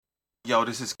Yo,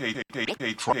 this is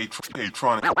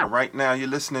K-Tronic. Right now, you're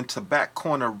listening to Back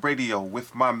Corner Radio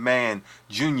with my man,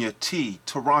 Junior T,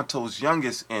 Toronto's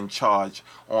youngest in charge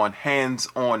on Hands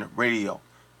On Radio.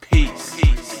 Peace.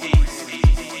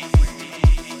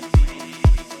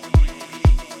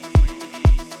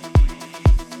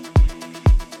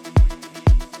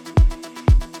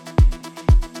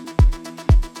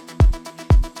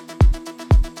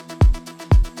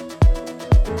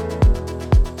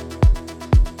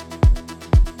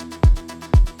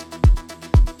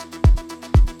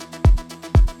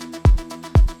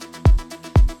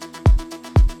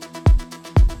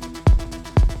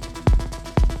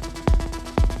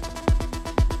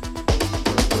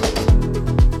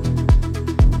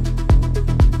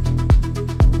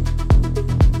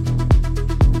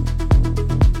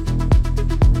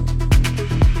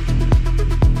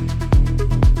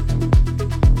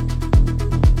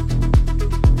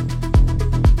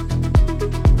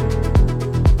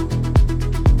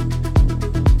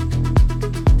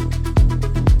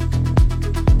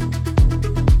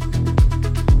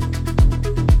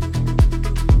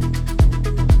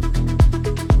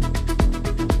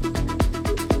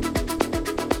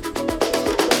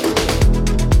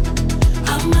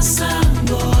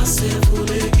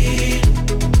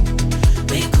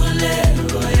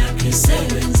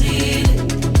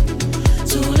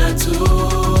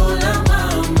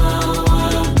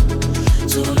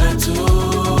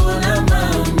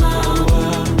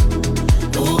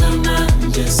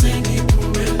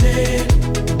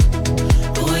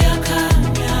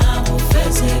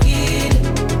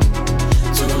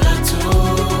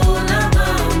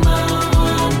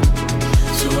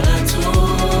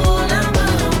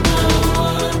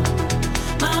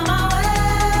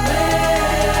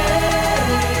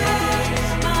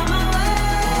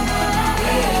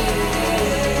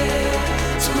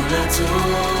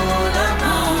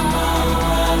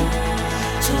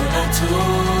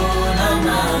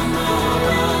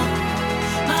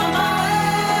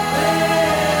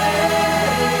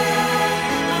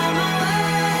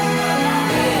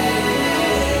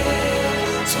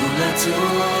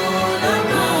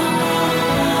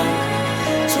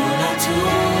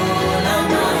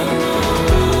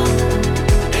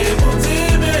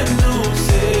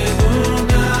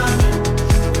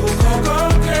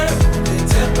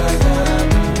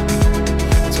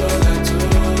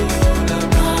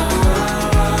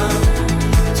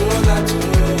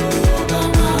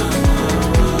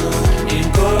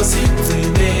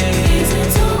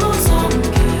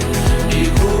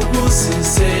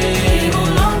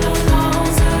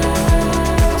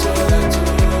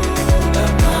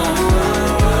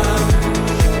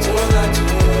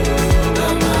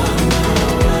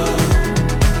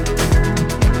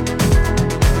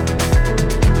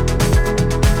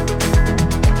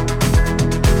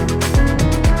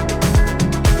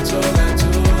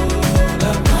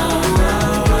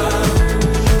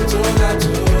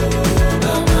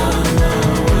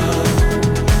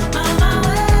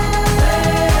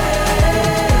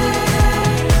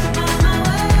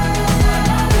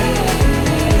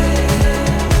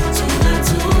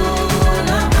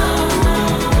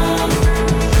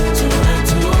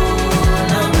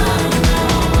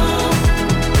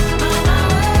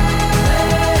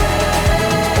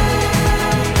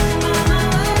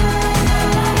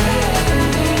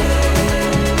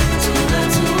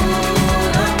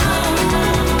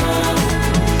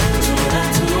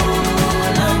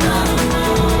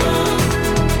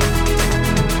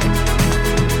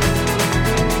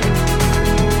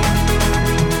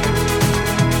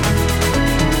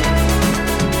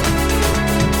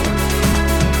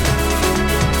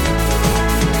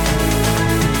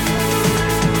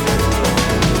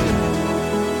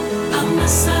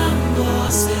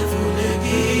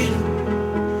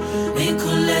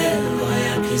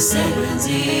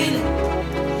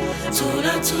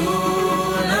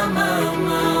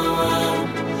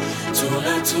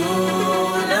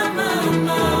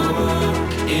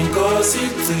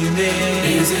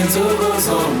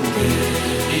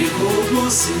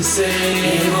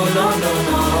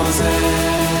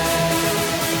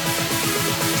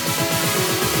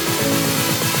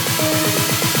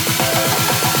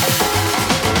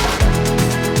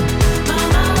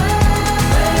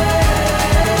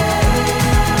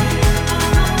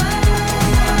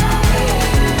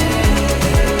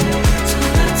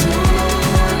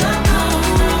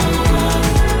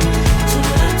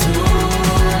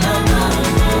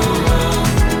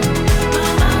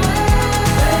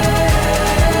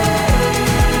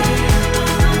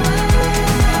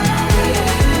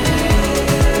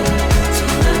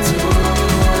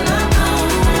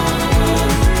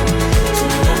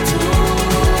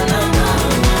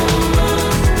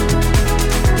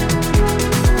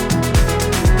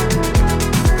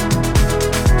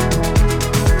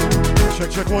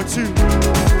 1, 2.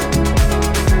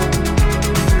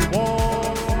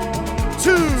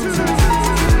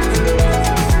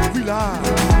 We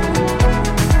live.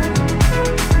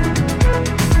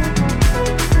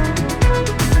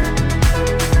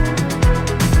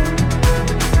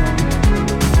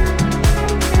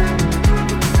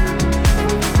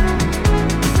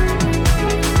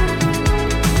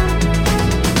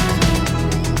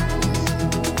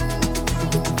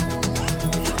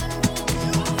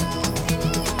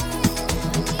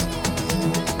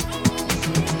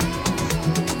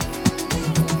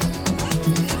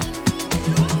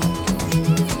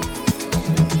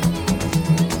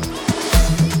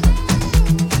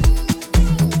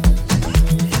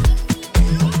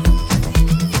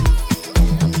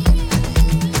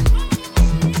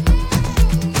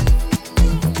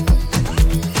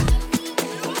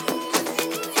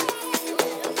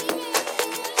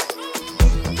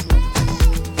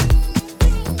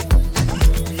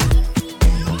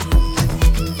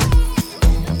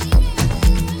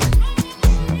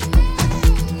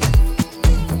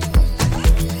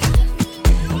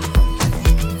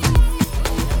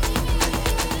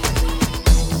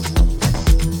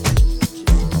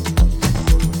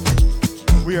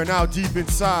 Now deep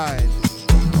inside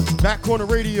Back Corner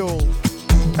Radio,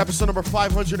 episode number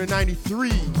 593,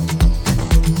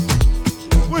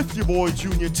 with your boy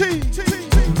Junior T.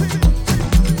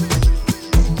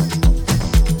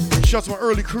 Shouts to my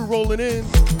early crew rolling in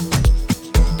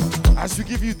as we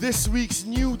give you this week's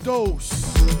new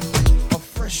dose of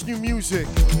fresh new music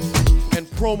and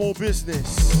promo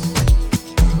business.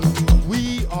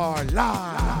 We are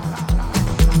live.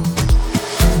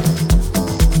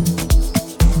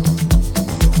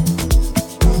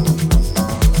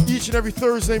 Each and every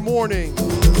Thursday morning,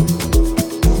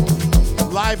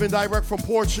 live and direct from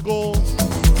Portugal,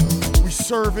 we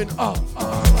serving up.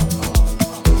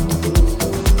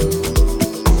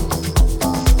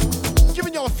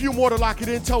 Giving y'all a few more to lock it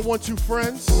in. Tell 1, 2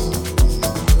 friends.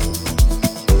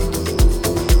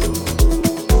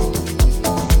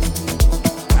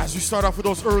 As we start off with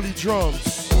those early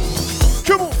drums.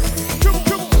 Come on, come on,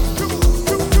 come on.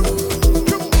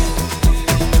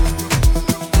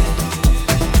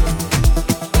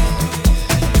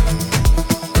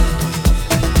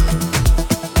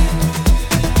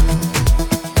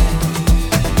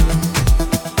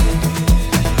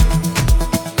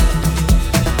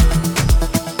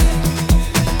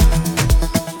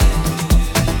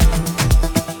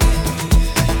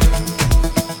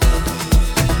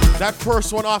 That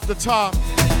first one off the top,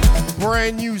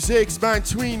 brand new Ziggs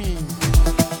Bantwini.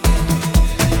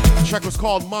 The track was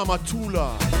called Mama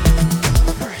Tula.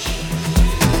 Fresh.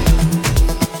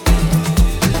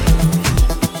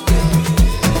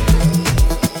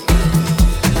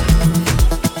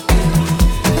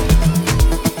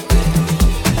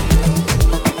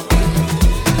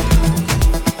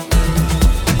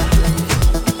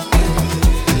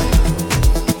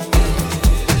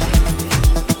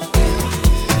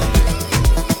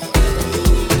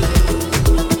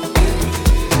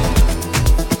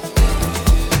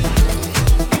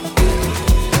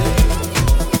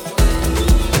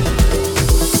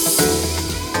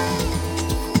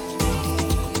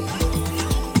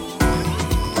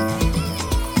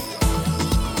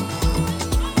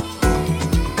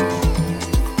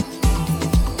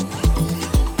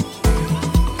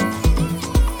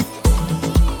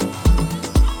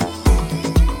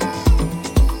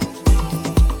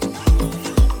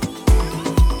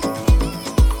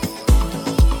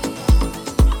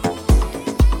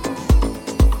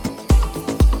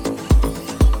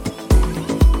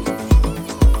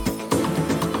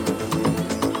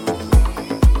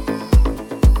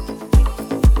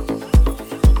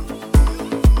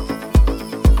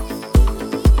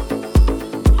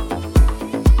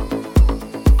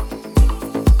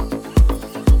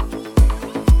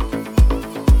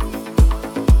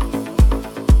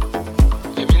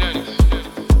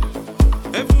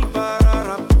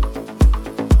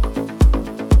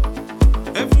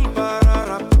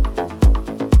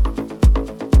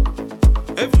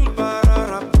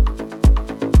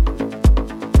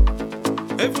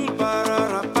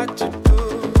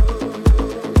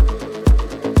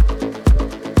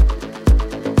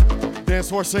 Dance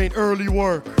War saying early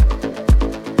work.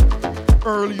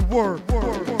 Early work.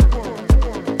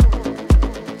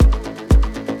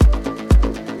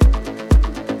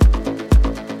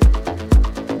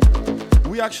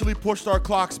 We actually pushed our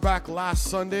clocks back last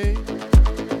Sunday.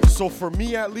 So for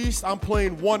me at least, I'm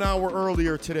playing 1 hour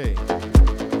earlier today.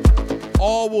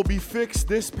 All will be fixed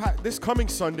this coming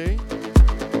Sunday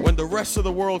when the rest of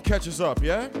the world catches up,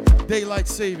 yeah? Daylight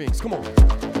savings, come on.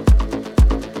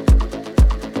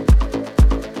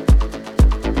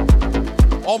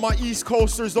 All my East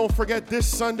Coasters, don't forget this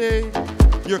Sunday,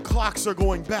 your clocks are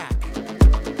going back.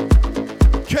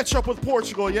 Catch up with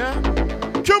Portugal, yeah?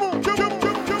 Come on, come on, come on,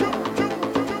 come on, come on.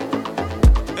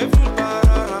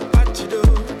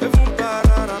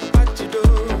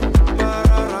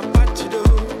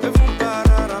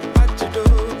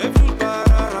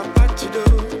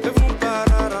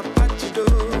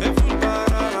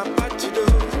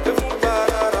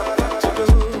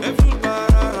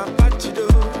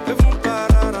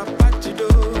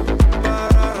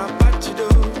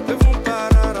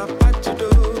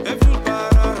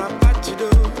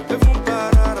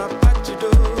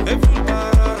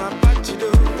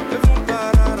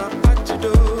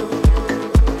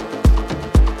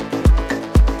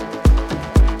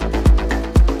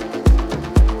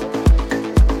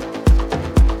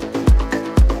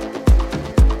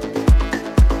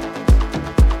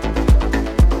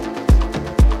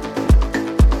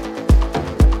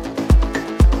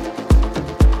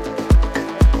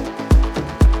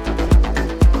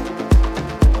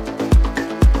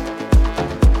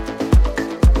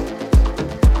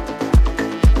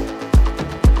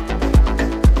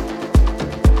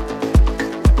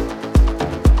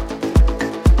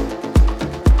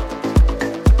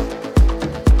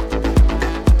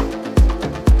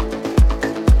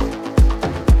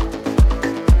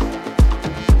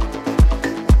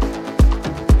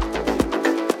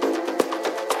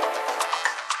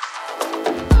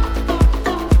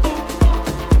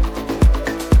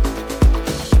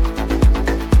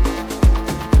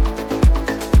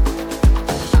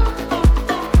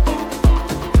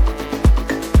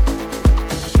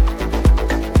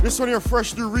 This one here,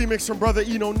 fresh new remix from brother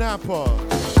Eno Napa.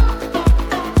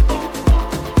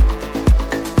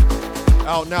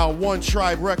 Out now, One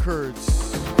Tribe Records.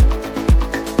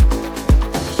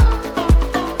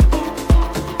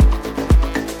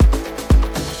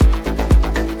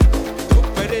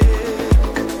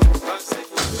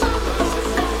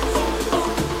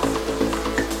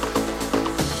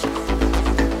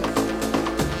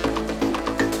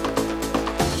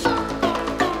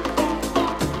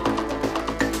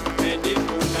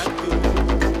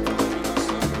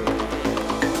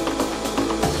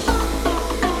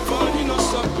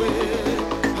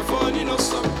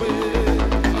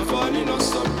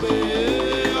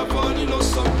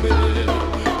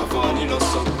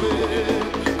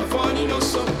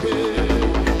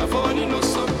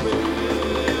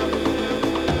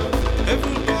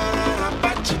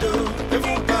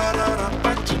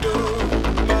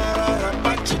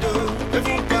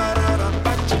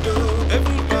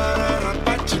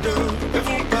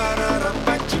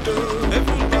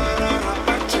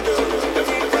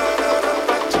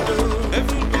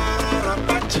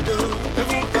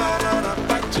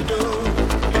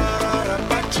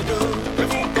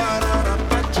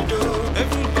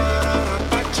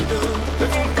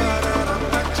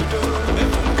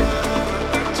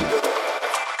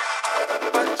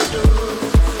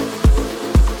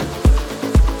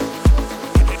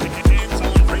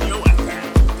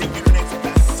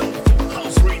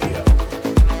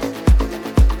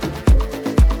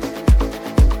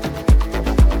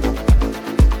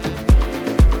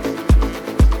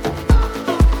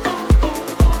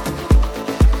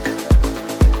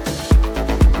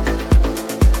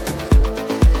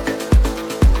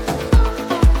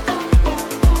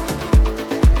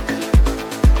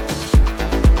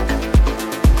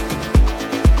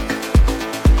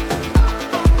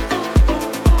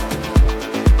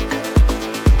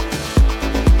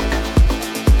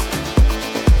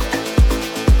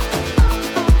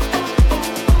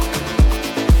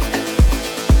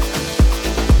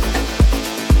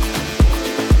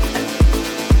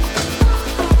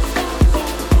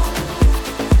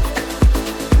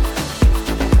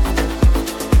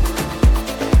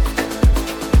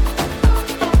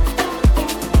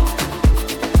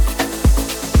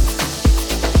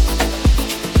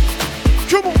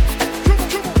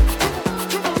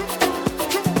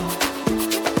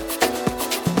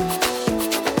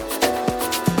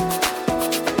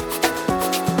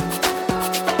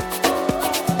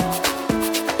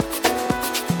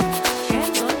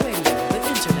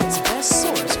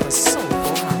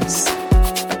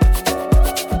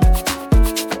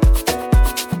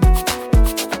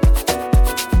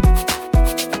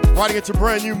 Riding into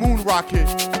brand new Moon Rocket.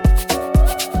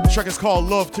 The track is called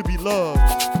Love to Be Loved.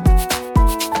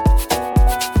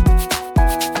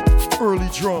 Early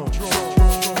drum.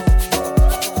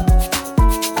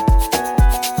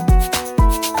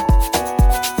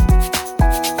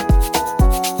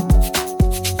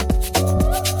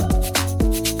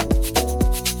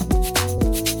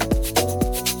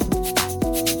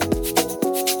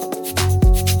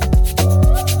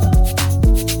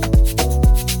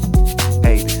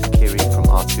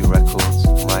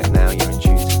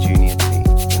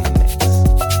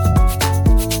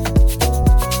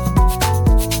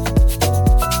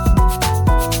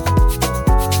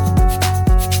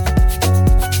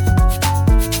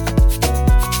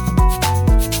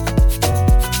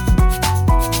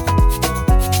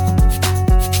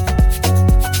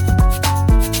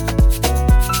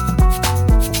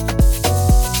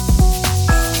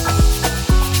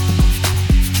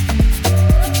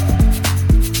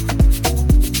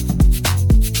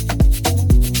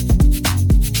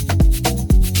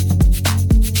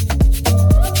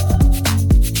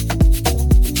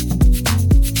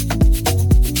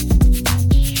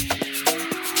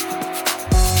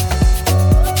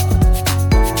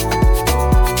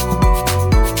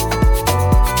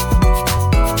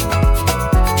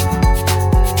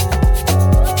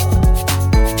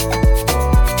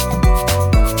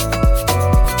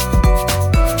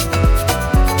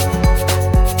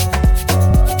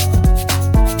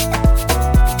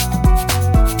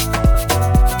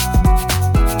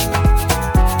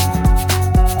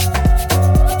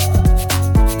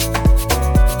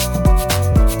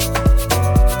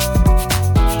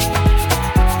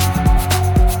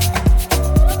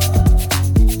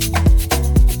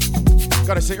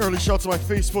 early shout to my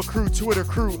Facebook crew, Twitter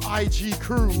crew, IG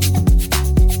crew,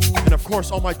 and of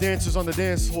course all my dancers on the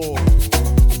dance floor.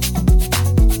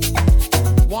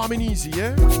 Warm and easy,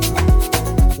 yeah?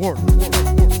 Work, work,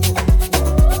 work, work.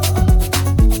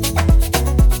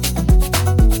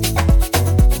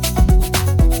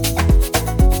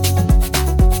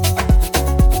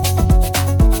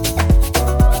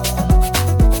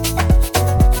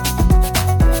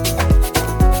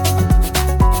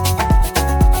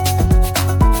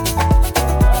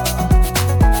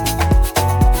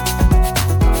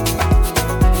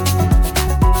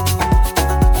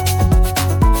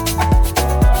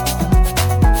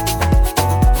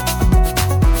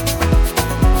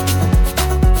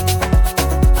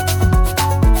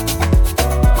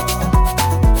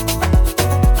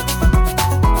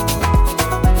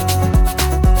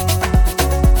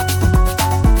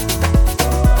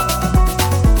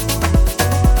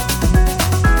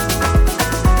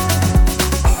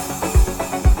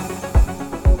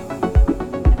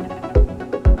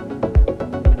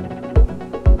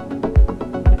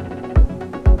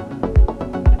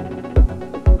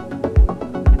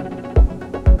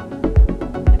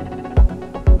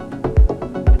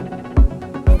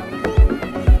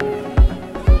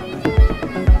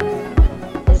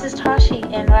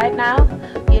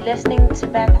 Listening to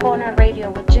Back Corner Radio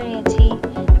with Junior T,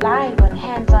 live on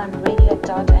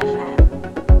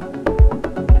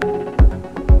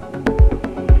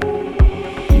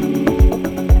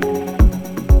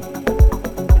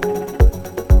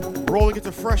Rolling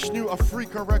into fresh new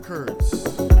Africa Records.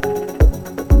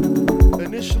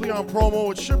 Initially on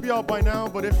promo, it should be out by now,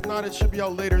 but if not, it should be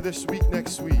out later this week,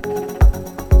 next week.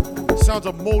 Sounds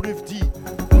of Motive Deep.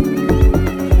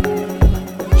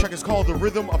 Track is called The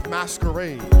Rhythm of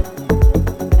Masquerade.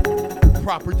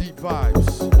 Proper deep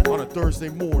vibes on a Thursday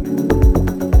morning.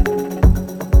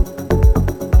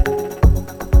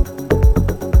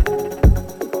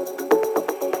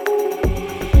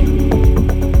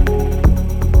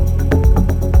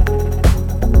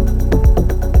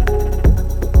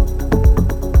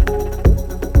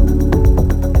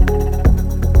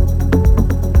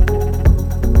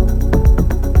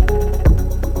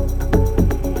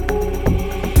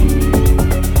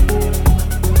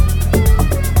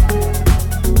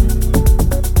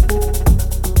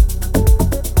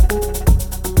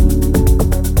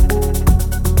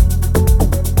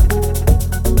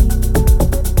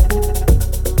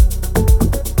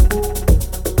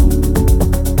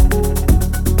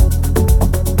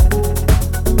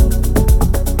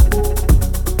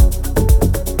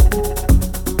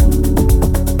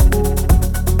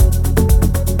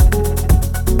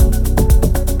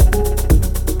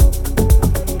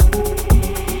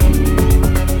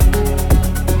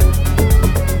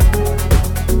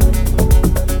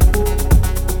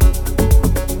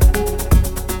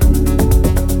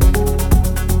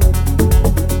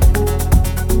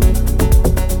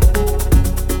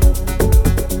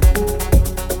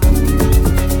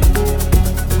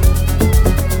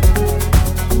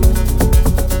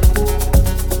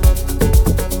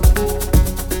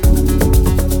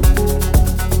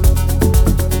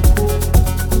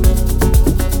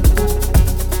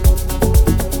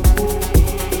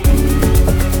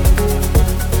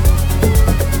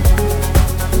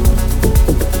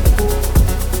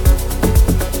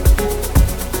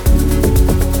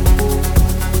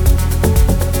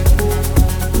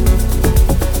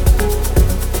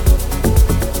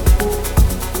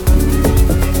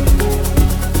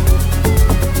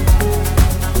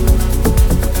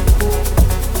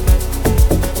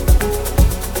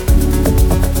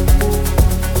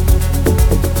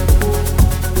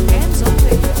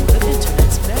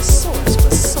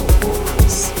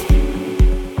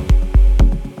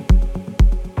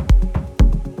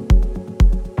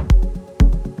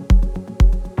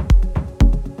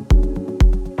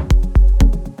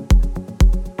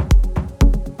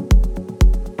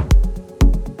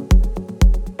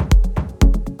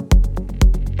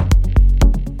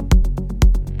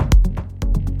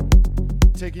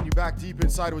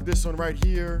 Inside with this one right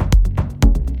here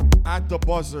at the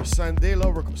buzzer,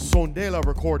 Sondela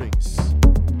Recordings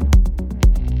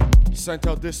sent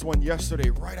out this one yesterday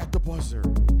right at the buzzer.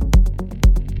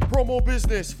 Promo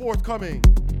business forthcoming,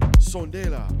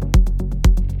 Sondela.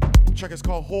 Track is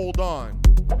called Hold On,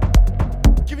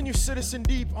 giving you Citizen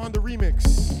Deep on the remix,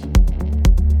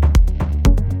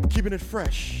 keeping it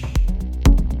fresh.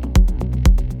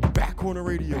 Back Corner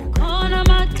Radio.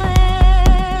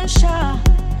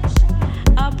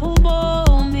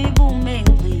 Apubomi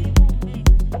bumengi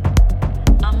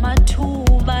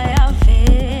amathuba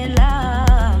yavela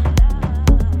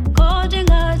kodwa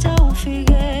ingathi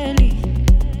awufikeli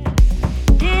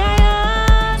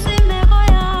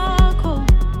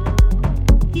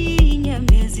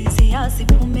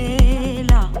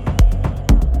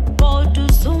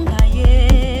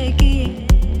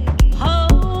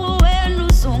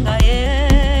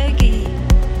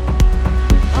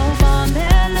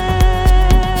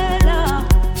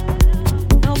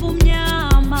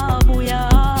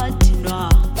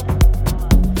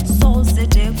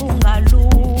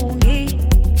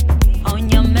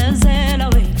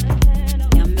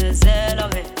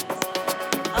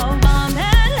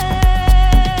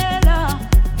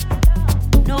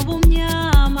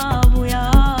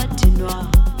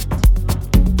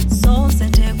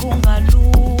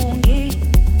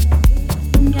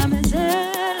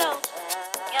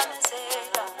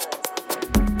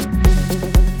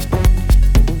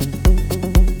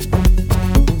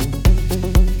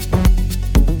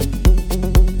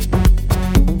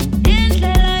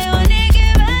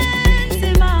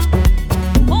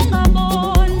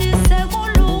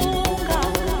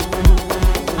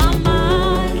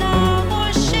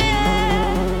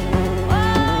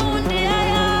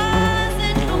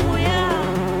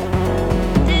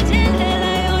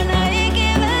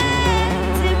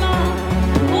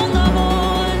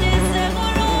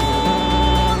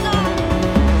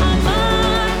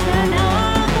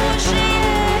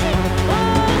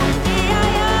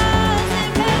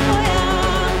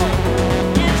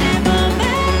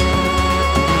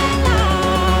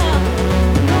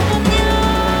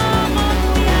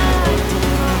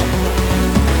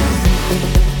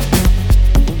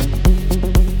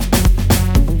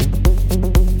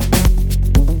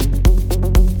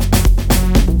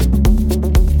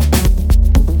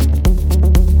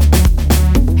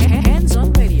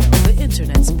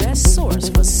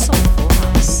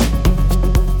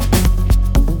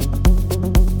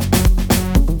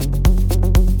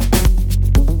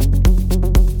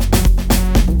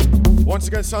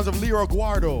sounds of Lira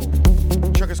Guardo. The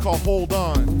track is called Hold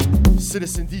On.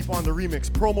 Citizen Deep on the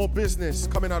remix. Promo Business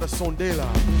coming out of Sondela.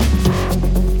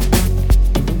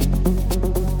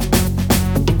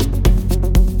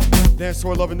 Dance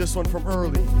Floor loving this one from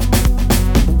early.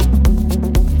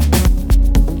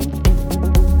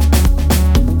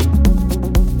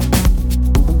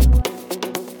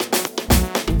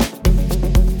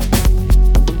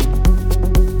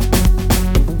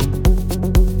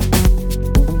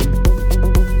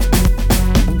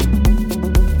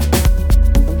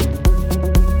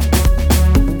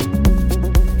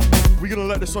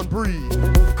 This one breathe.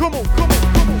 Come on, come on,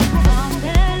 come on, come on.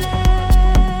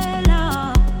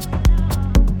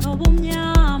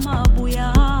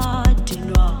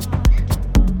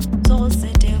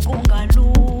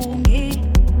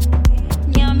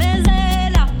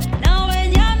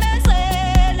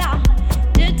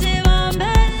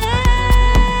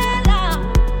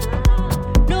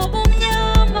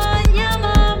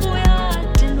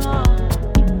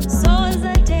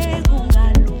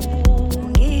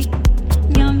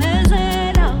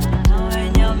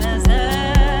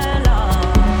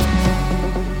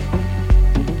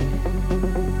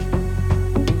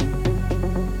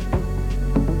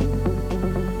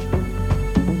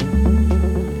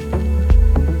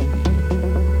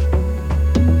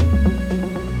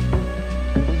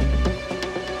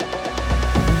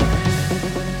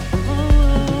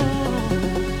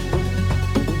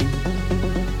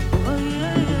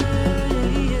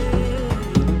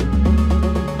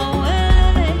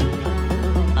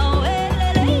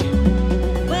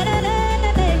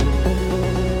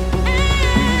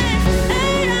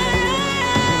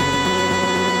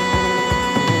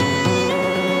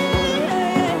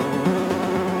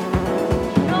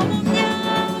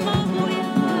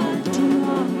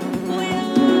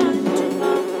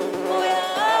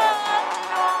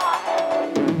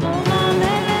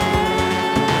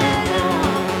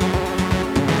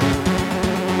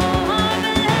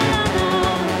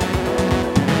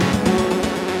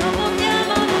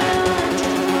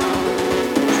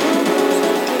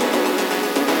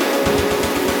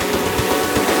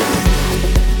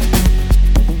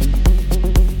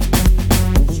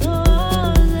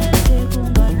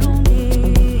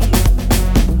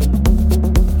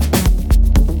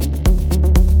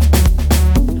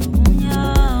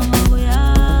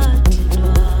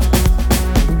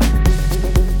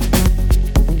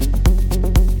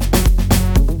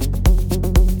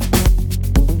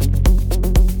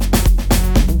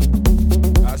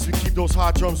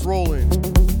 Drums rolling.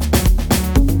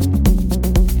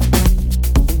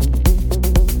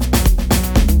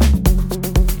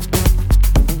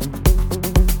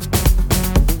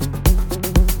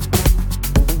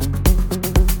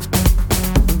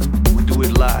 We do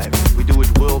it live, we do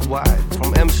it worldwide.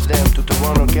 From Amsterdam to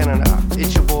Toronto, Canada.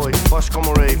 It's your boy, Bas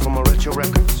Comoray from Oretio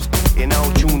Records. You're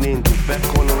now tuned in to Back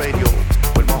Corner Radio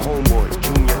with my homeboy,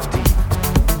 Junior T.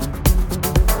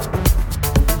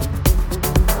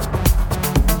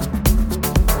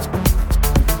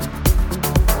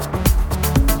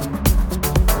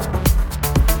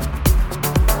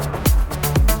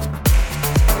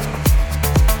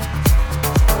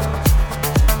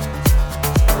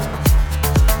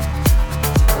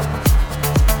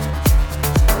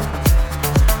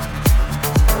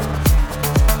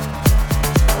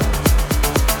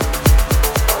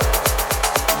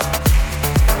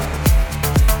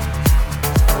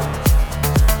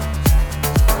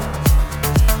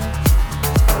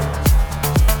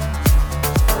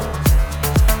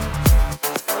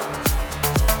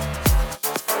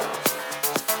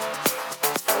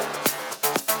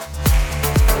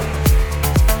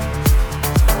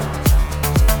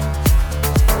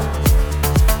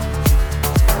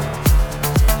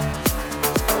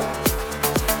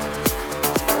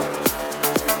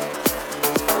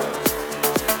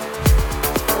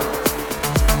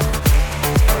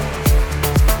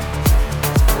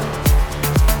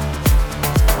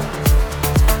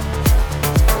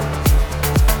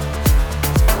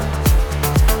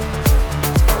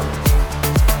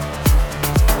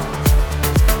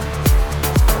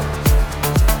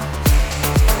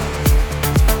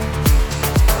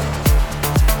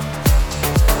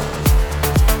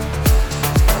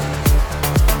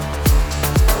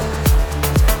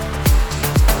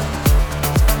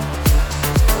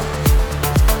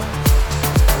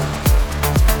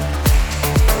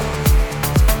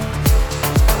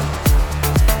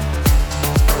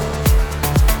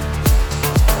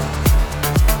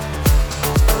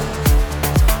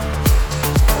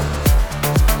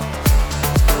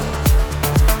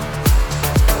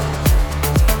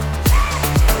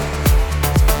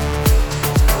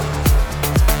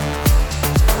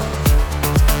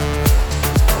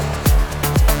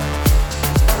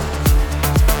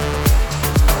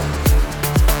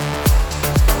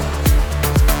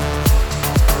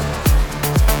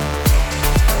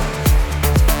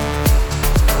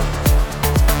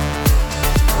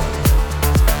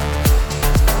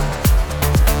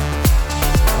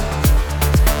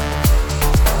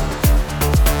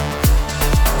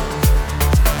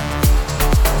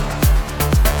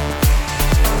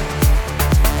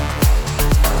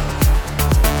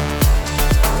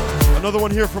 Another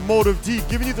one here from Motive Deep,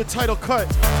 giving you the title cut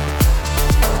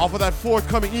off of that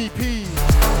forthcoming EP,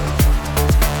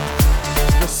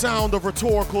 The Sound of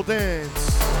Rhetorical Dance.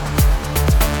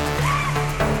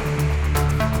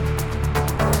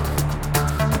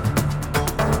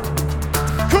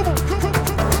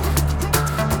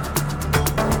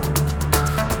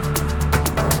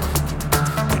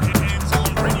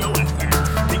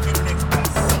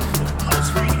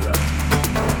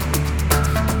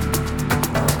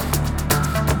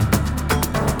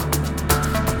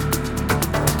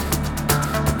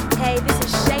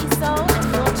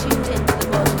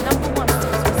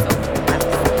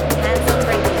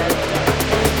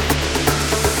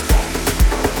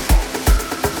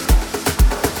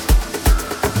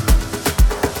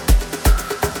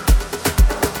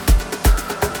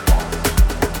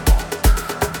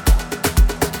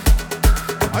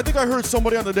 I heard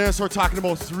somebody on the dance floor talking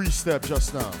about three-step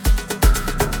just now.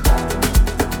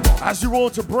 As you roll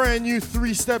into brand new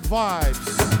three-step vibes,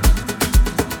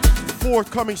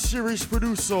 forthcoming series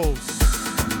producers,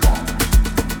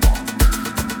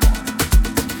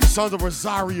 Sons of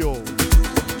Rosario.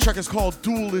 Track is called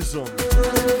Dualism.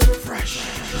 Fresh.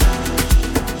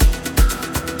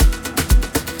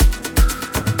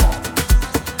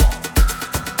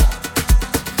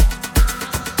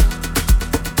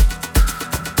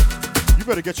 You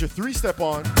better get your three-step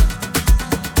on.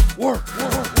 Work.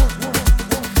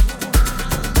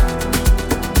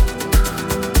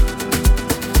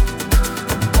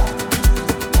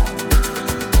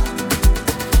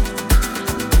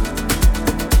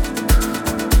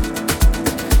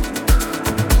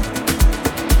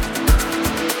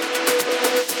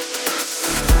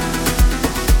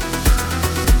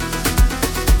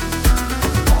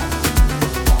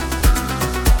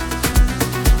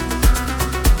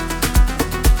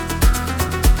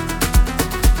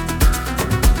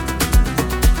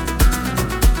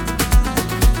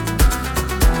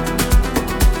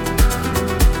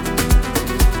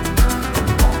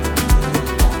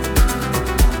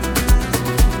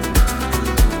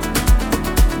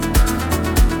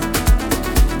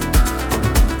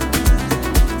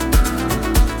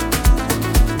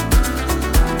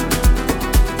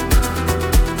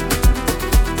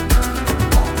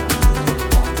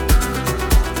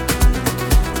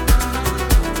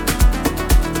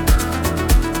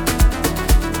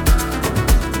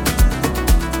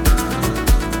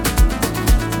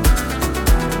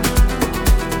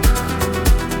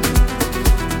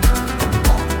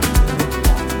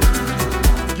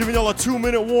 A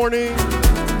 2-minute warning.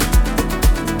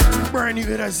 Brand new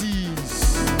hit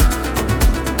Aziz.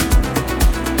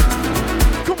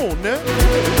 Come on now.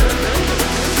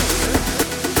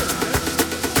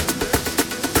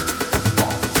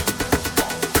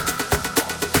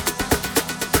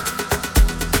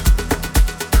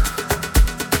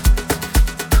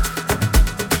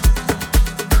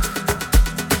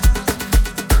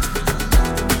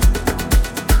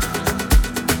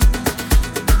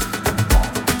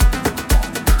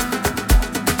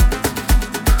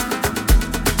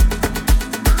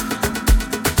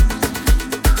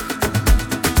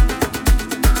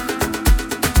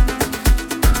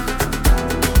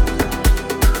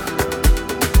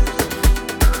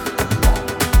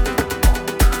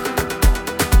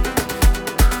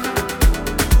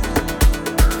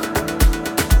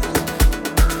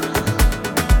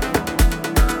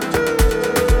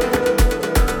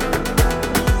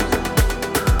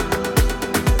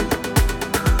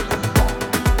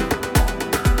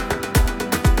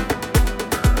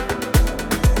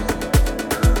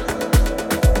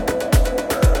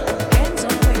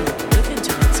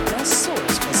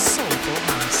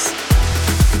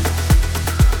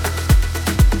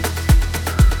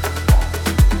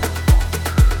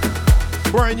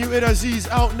 Brand new Ed Aziz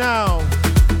out now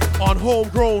on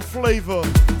Homegrown Flavor,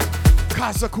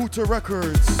 Kazakuta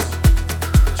Records.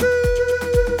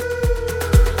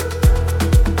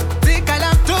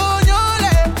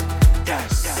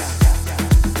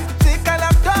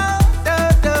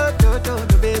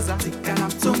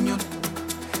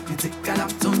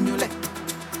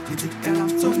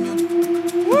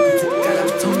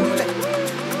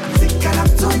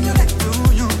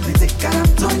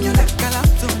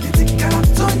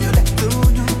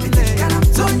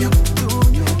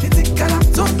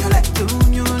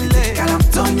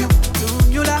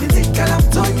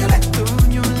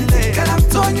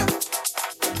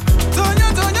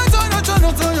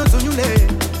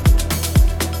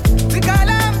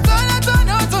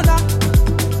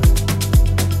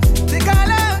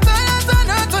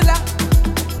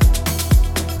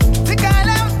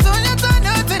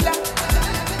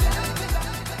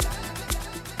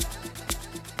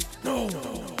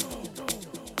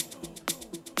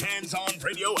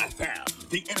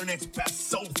 Trinidad's best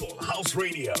soulful house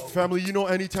radio. Family, you know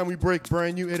anytime we break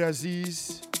brand new It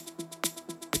Aziz,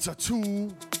 it's a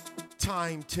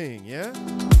two-time thing, yeah?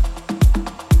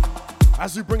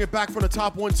 As we bring it back from the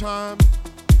top one time,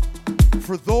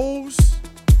 for those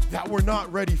that were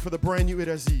not ready for the brand new It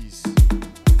Aziz,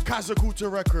 Kazakuta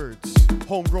Records,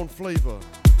 homegrown flavor.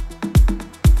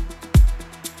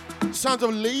 Sounds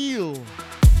of Lail,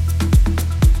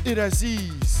 It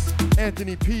Aziz,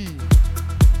 Anthony P.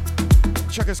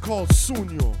 Check is called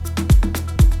Sunyo.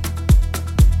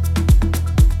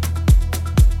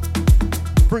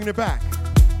 Bringing it back.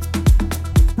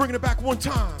 Bringing it back one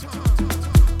time.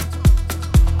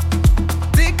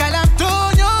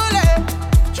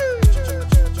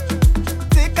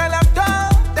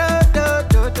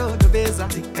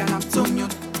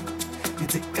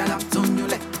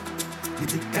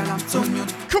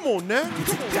 Come on now.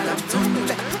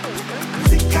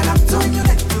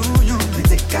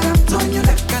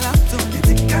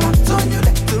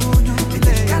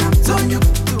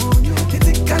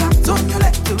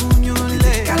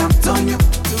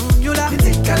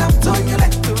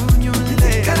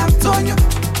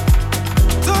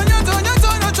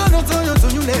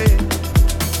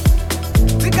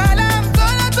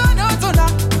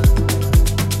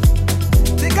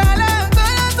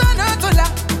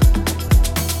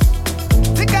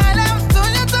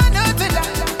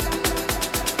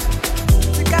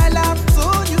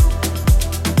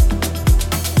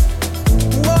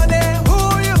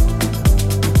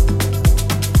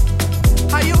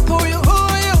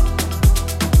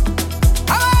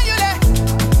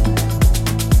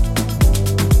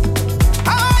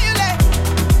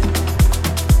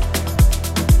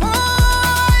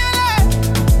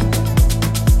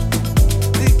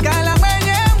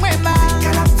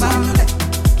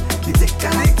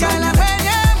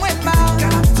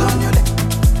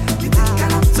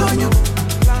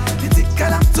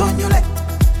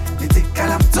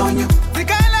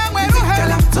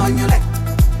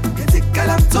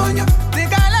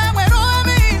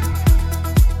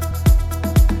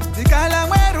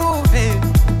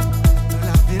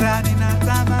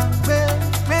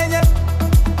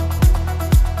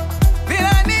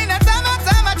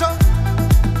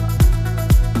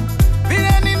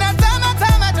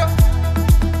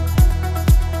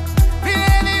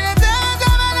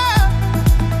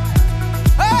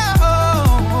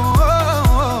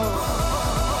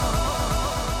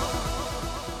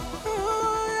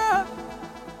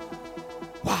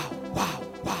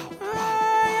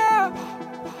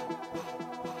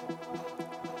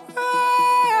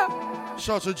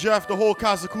 Shout out to Jeff, the whole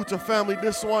Kazakuta family.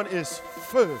 This one is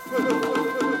fur.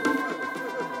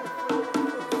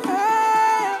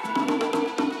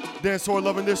 Dancehall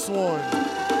loving this one.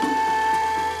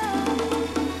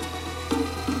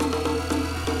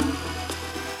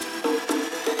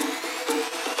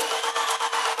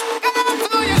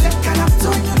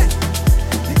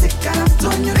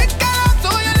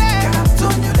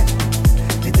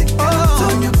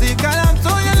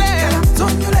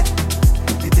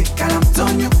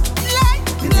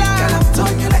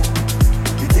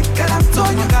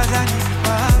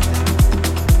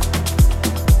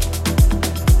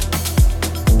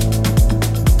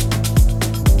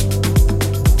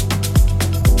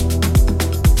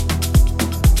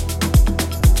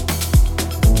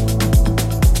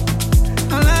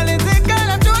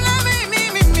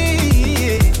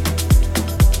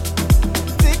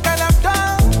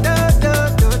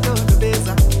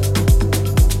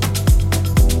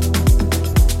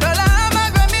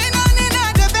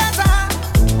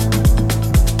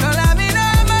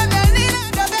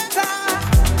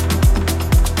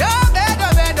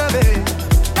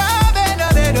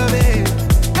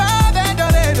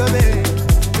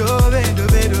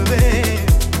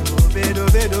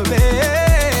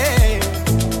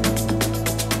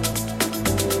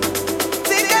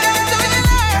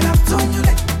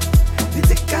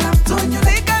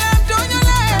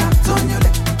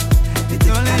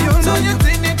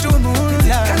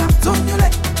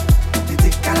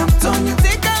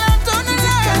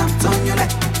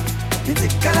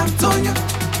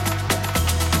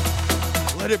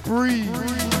 Let it breathe.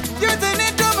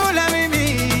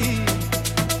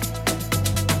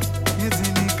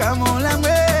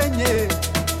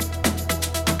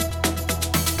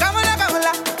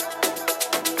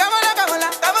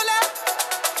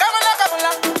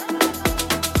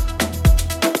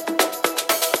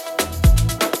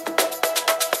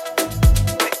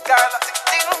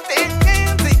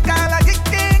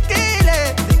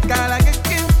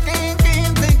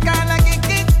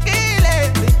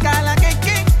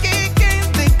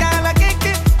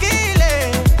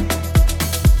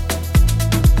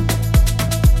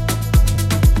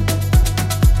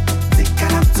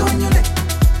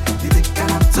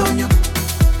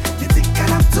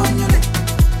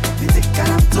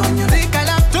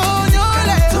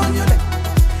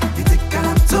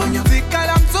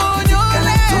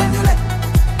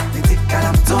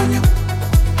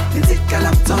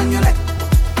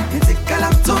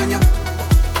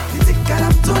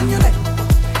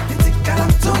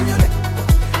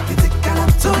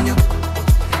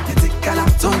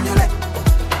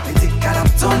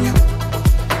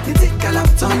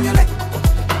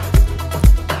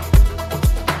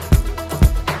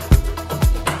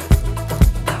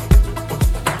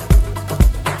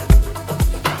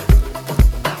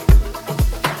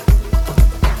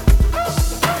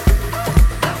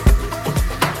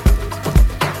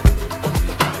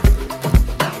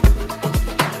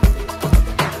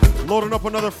 Loading up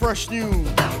another fresh new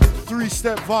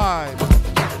 3-step vibe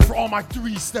for all my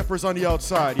 3-steppers on the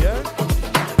outside, yeah?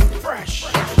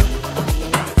 Fresh.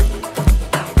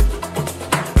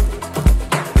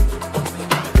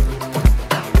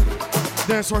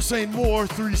 Dance or saying more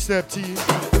 3-step team.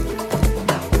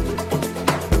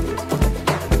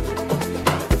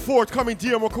 Forthcoming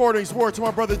DM recordings, word to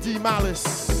my brother D Malice.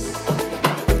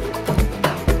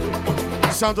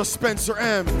 Sound of Spencer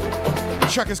M. The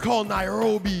track is called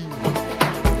Nairobi.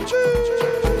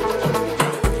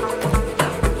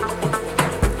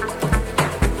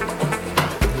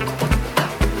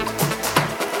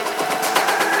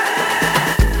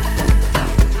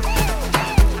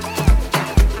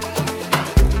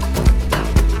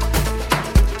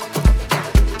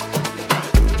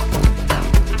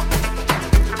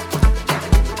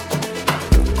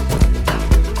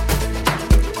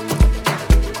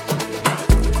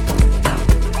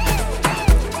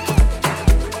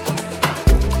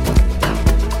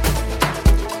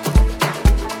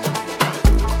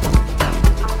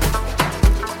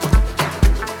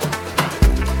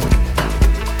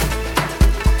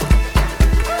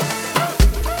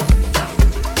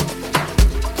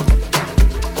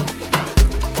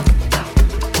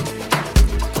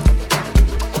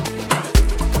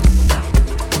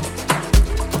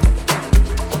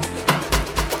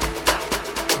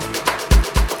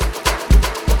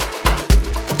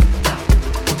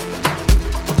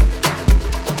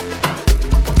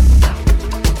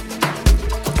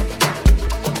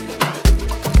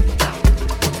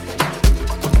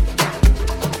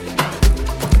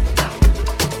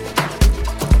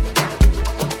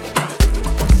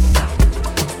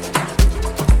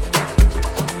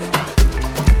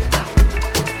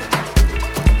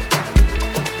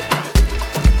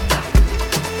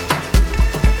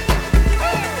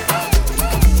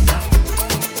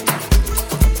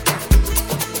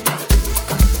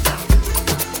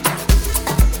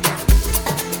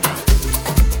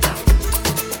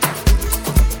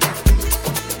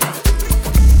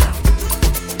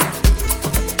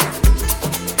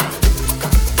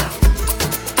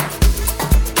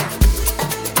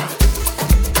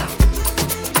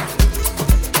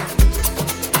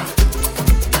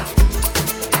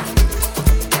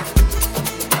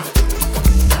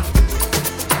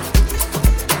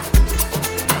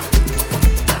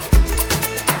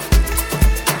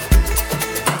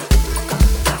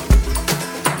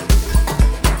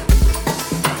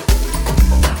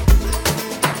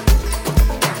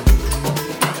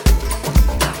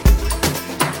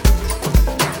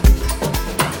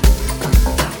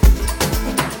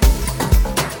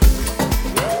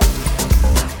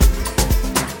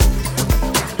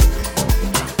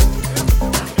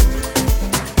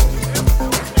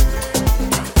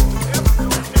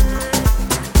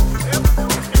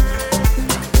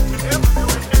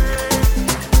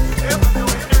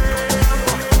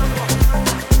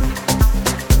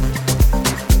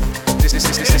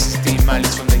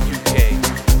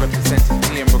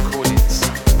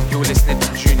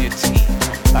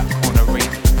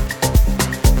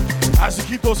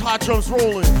 Drums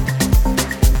rolling.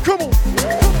 Come on.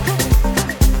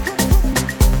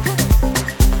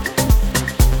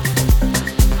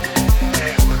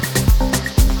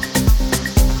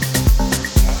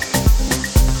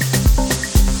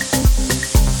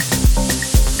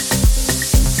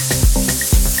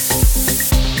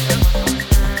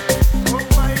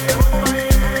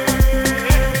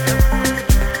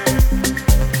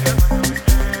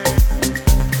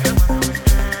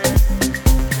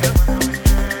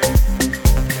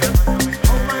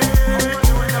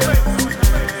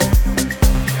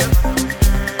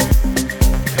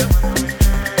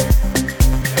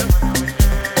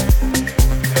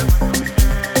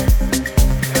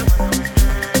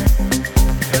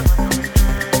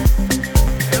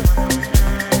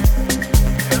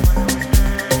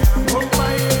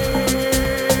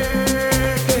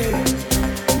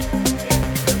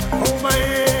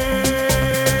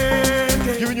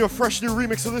 Fresh new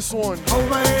remix of this one.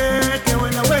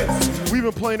 We've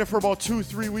been playing it for about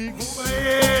 2-3 weeks.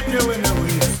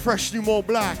 Fresh new Mo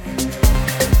Black.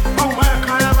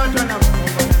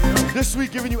 This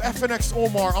week giving you FNX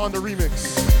Omar on the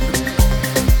remix.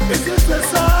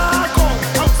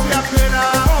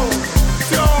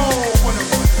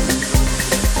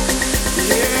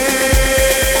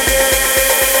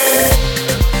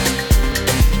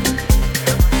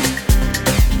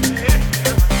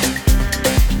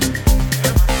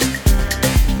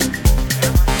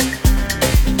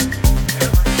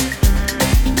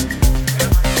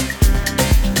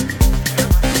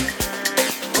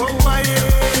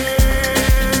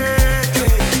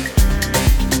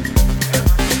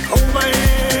 Oh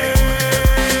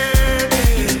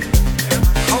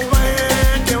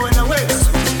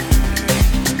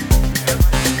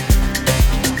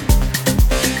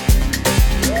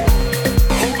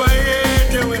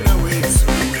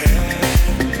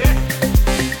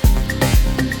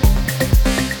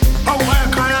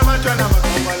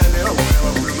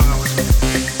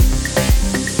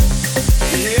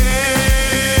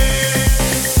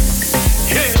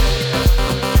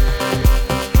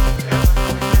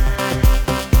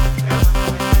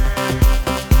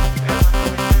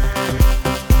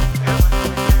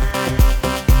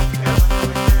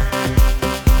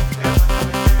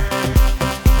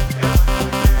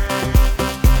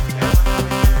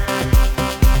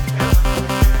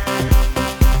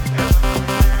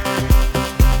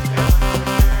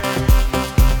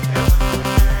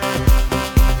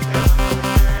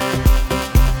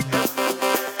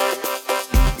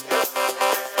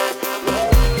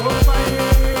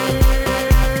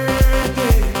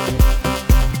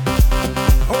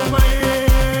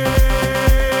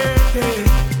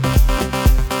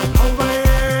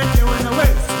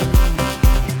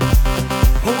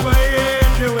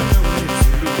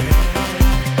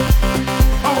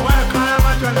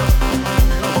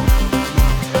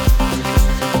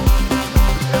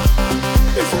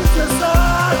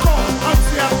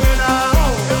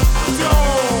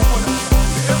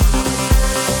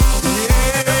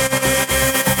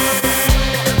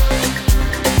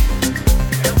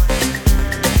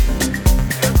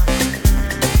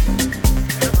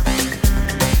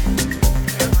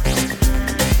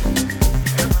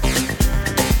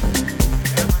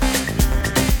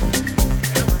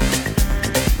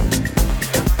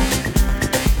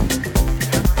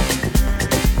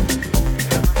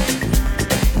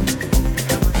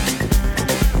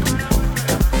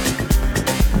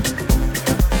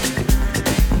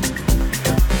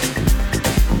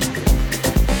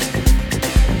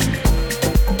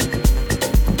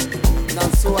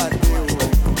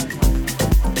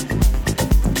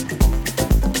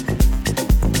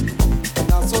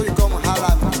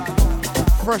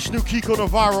fresh new Kiko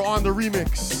Navarro on the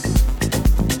remix.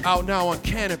 Out now on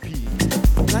Canopy.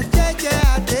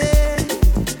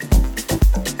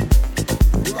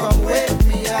 Come wake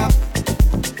me up.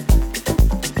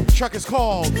 Track is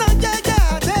called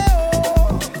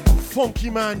Funky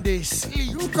Man They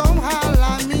Sleep. You come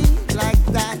holler me like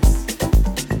that.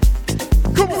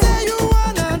 Come on. Say you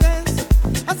wanna dance.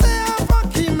 I say I'm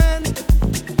funky man.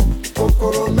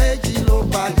 Kokoro meji lo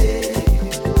pade.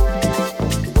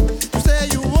 You say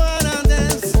you wanna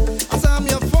dance. I say I'm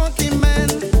your funky man.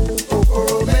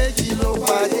 Kokoro meji lo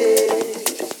pade.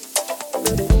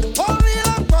 Ori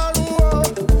la paru o.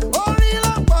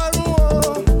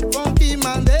 Funky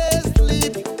man they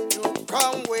sleep. You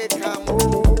come wake 'em o.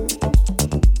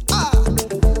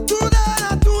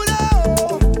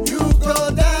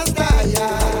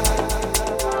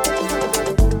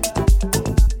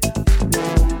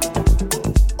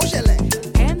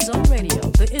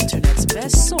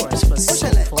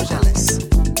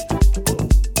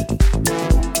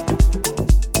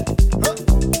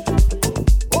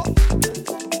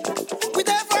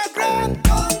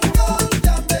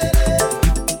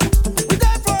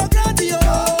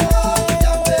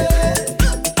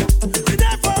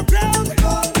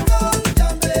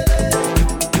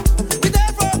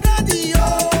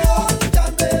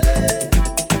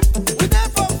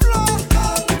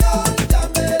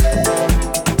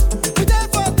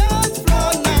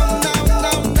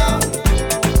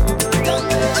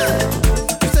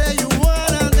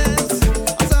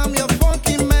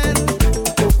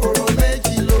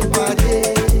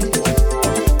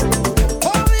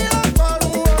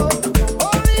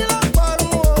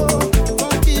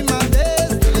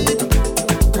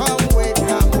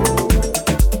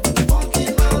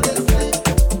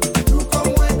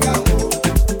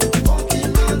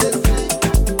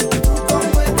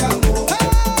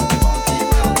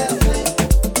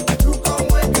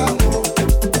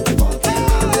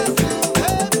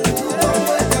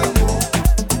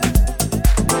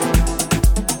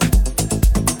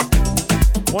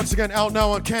 Once again, out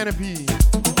now on Canopy.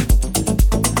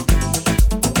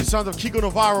 The sound of Kiko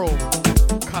Navarro,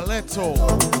 Caleto,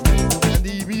 and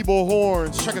the Bebo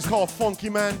Horns. Track is called Funky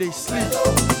Man They Sleep.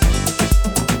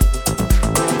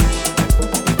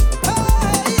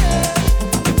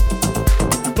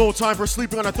 No time for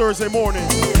sleeping on a Thursday morning.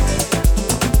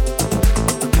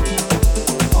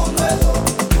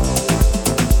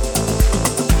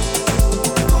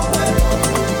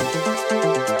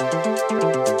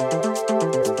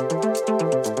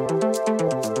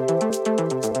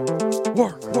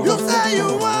 You say you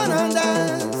wanna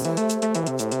dance.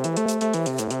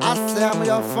 I say I'm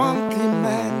your funky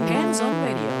man. Hands on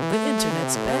Radio, the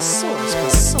internet's best source for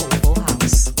soulful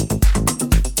house.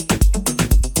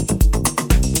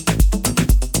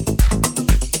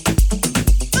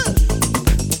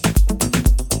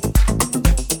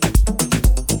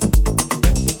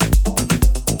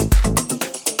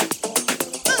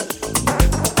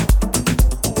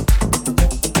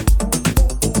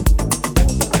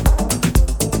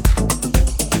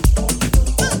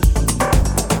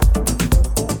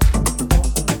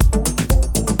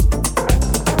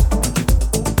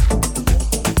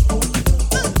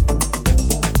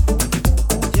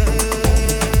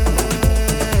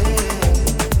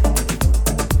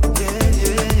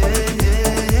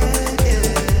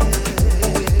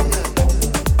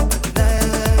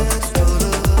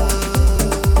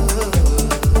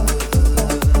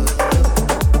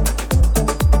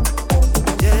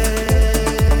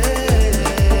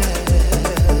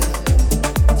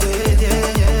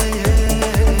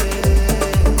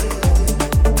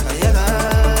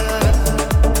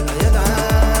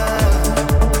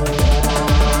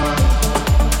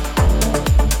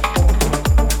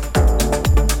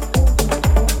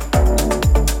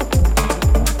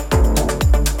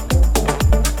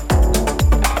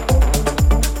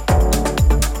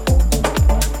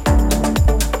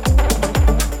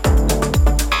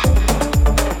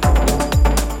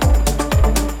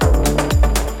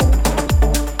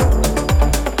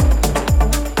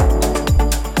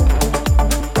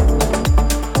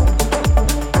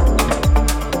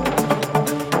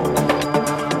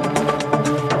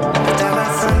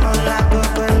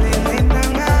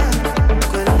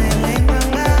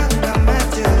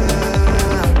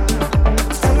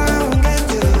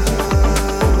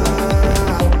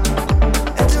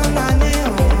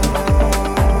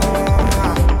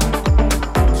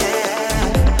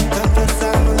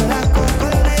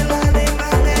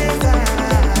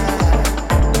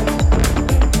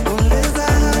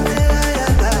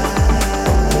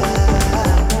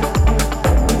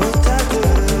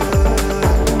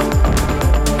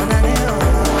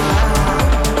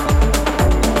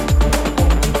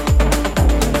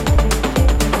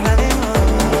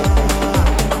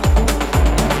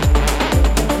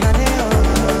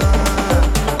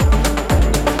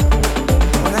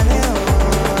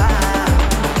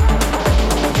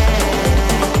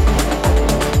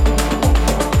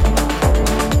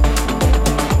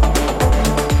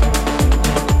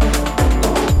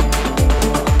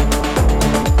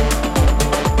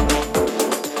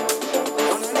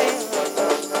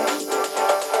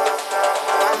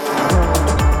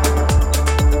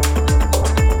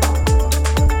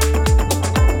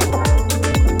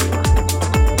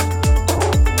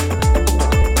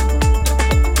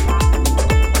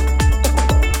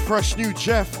 fresh new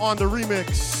Jeff on the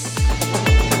remix.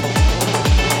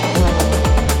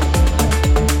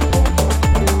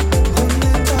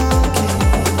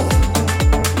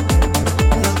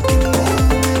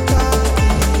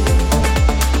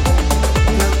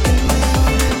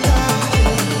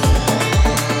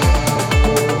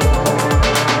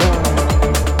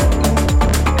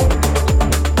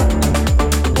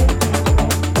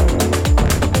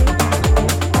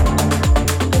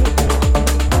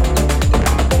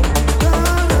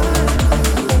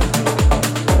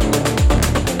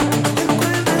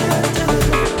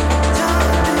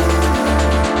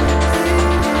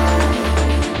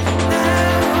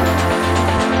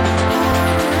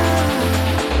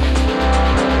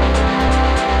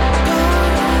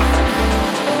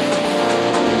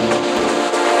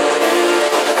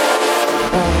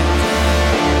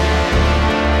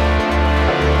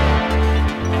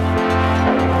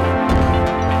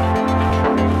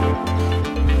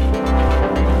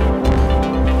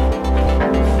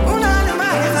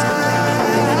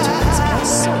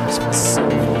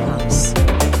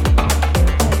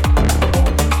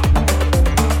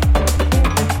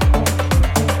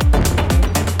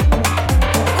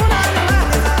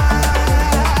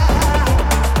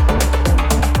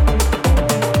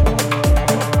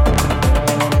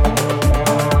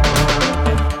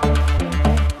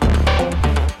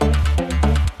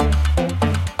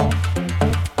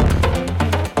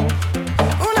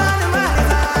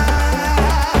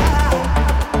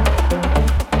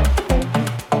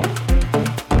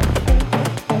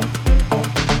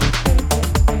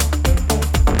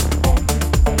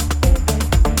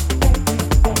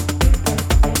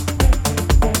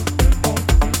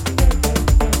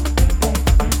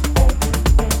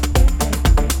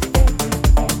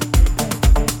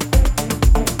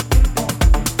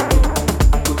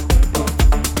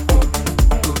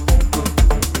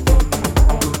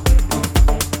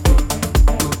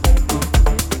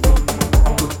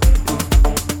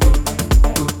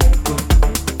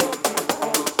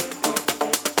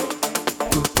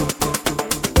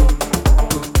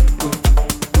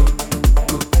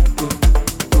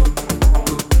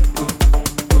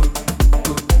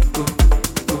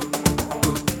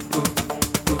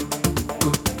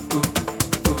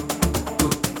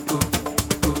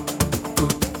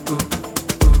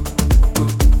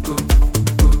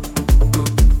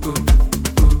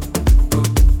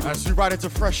 Right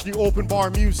into fresh new open bar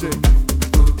music.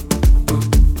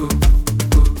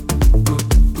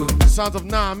 Sounds of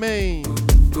Nah Main.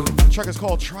 The track is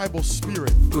called Tribal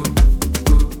Spirit.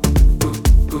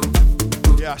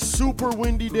 Yeah, super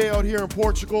windy day out here in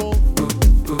Portugal.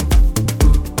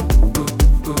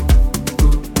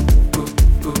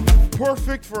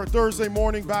 Perfect for a Thursday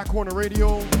morning Back Corner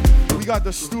Radio. We got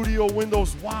the studio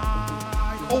windows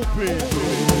wide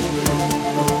open.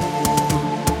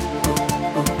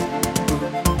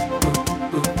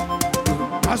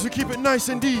 As we keep it nice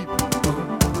and deep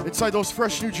inside those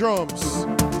fresh new drums.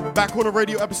 Back Corner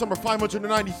Radio, episode number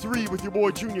 593 with your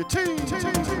boy Junior T.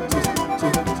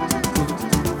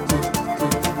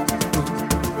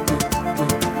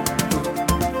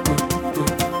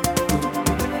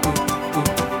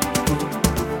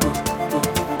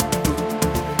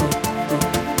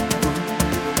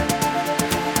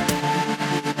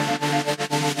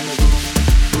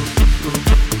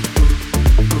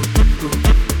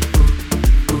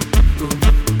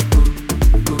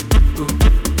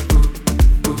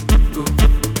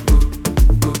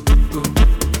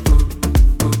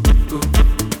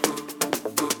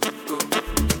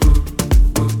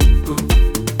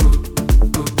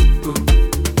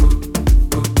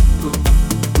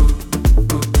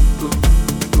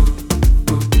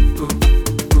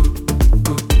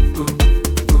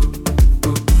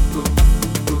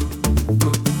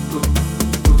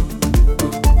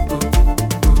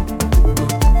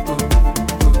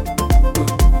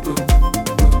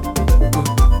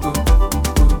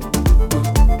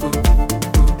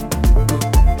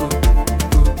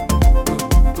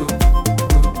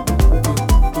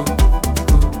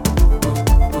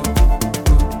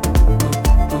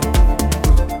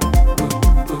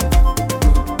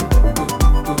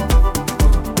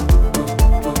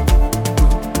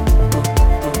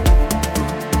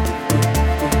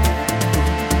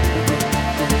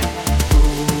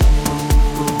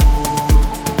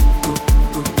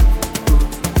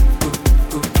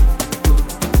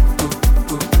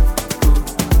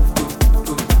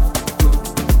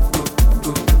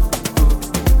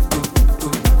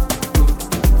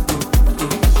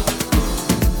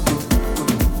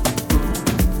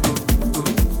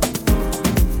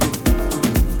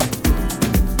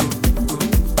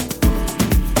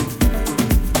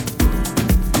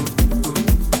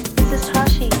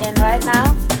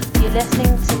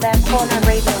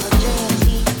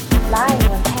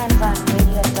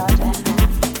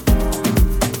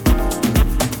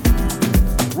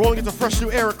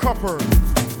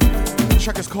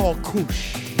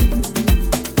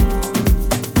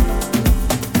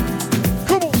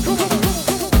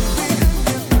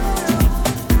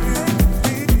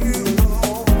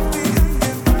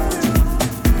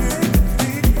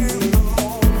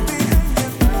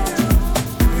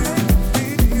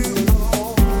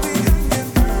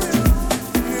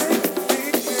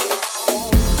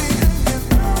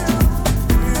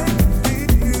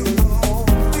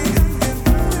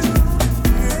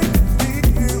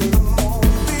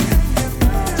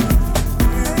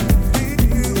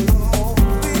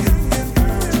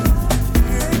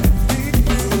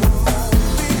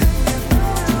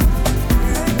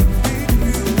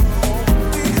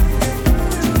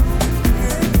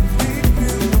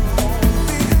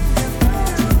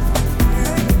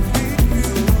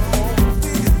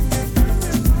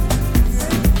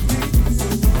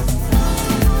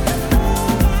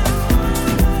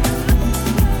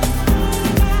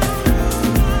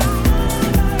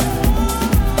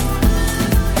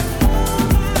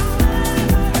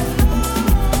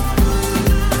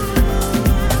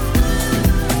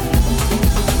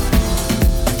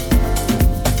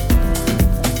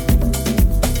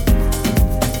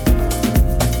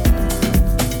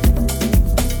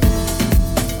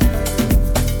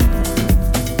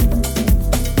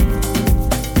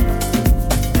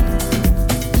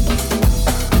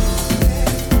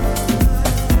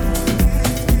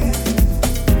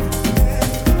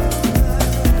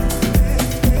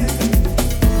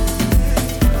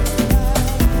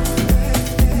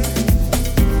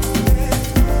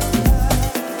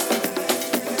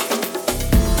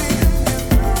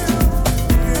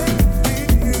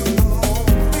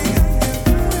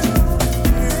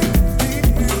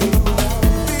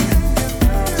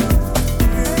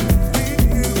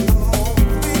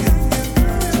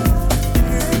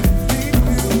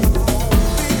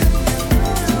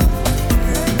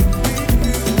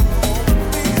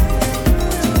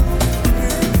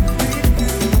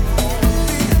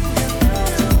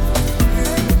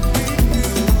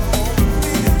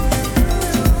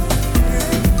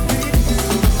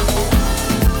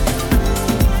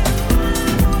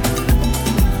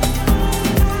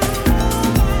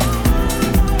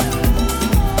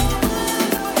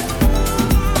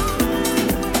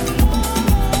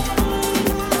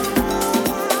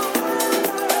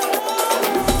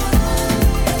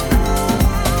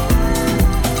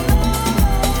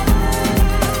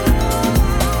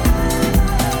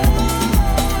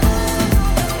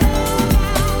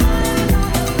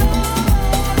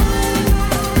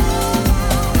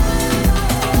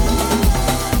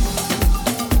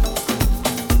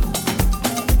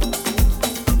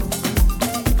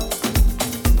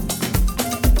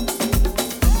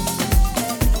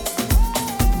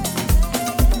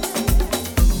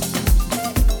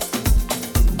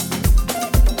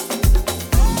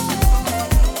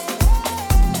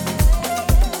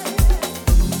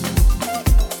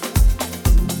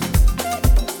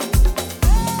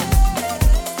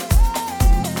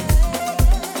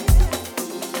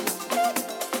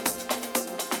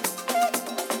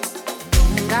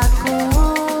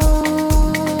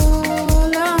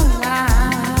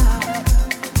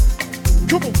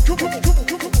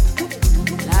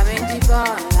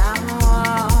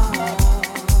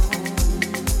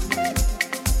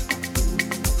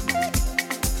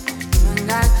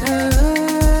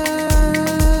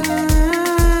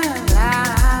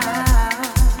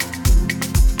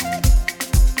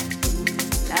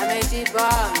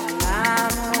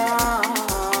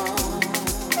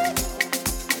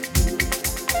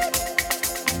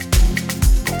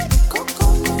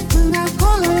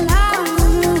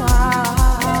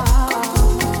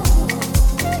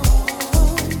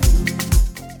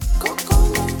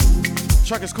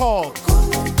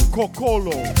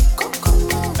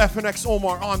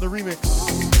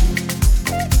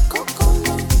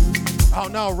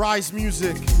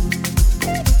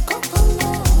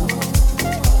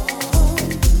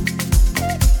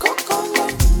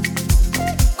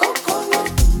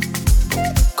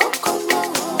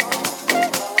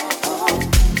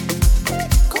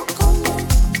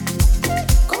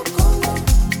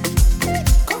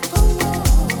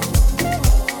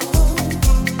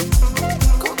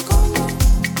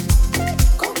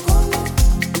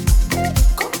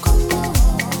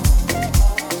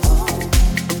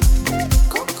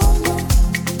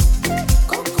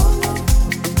 Coconut.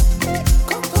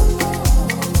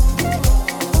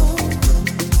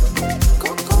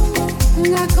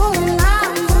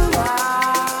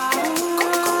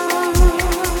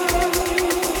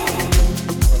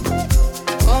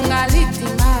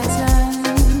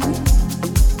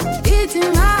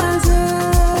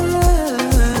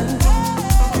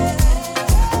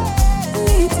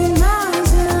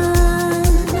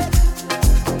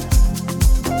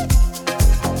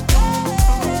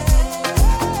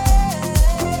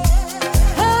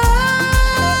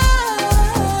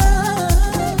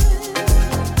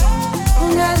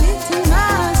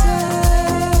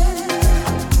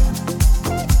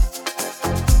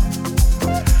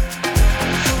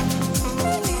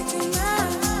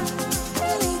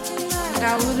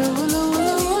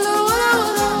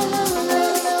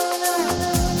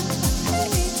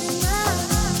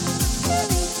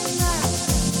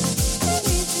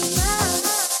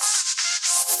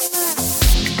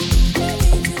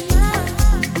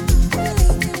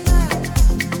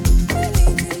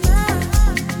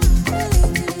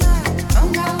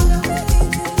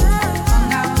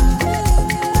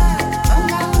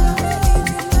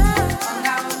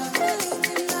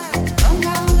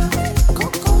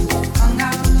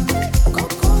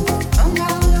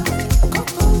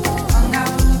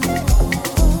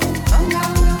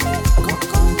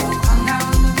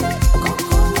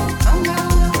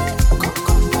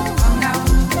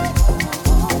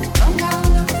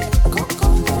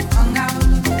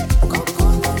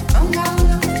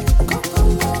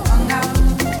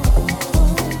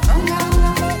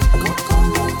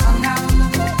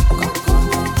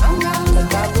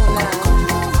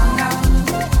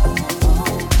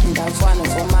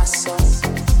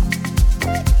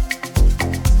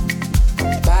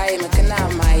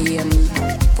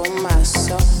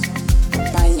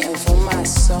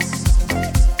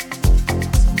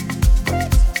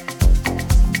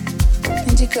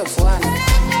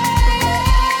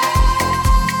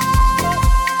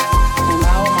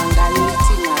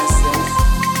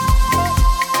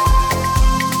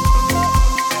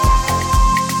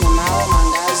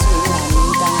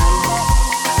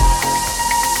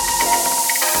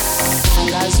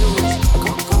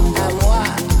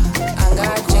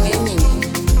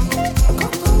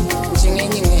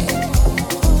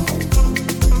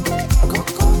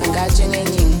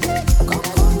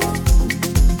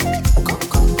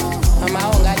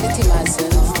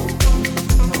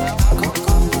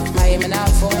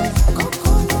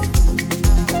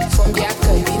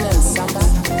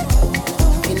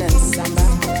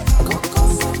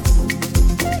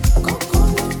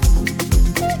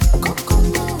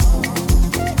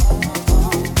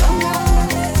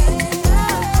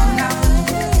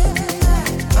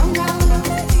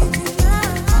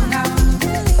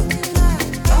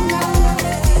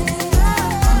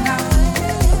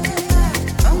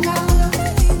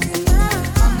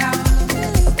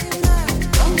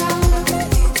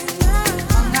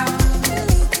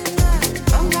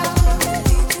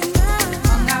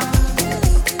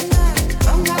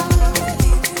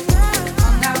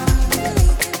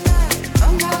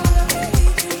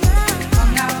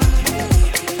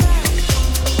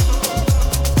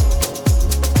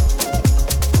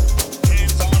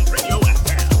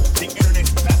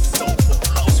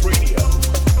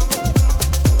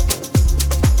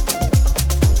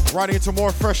 Riding into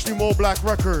more fresh new Mo Black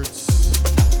records.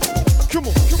 Come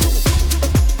on, come on.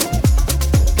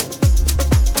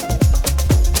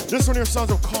 This one here sounds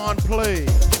of Con Play.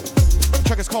 The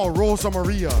track is called Rosa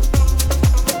Maria.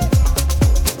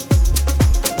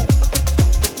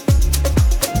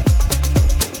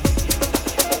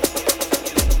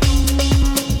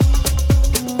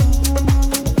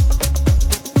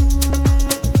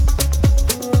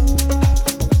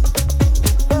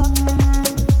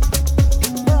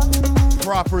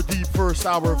 Proper deep first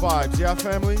hour vibes, yeah,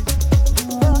 family?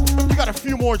 We got a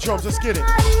few more drums, let's get it.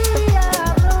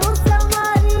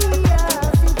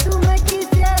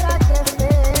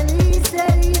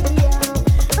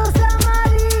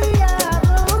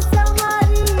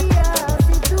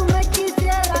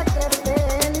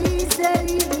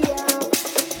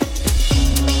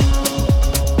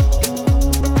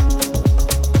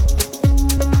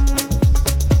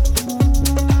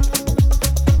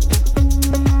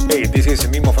 This is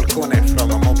Mimo Falcone from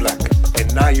Mo Black,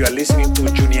 and now you are listening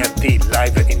to Junior T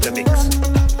live in the mix.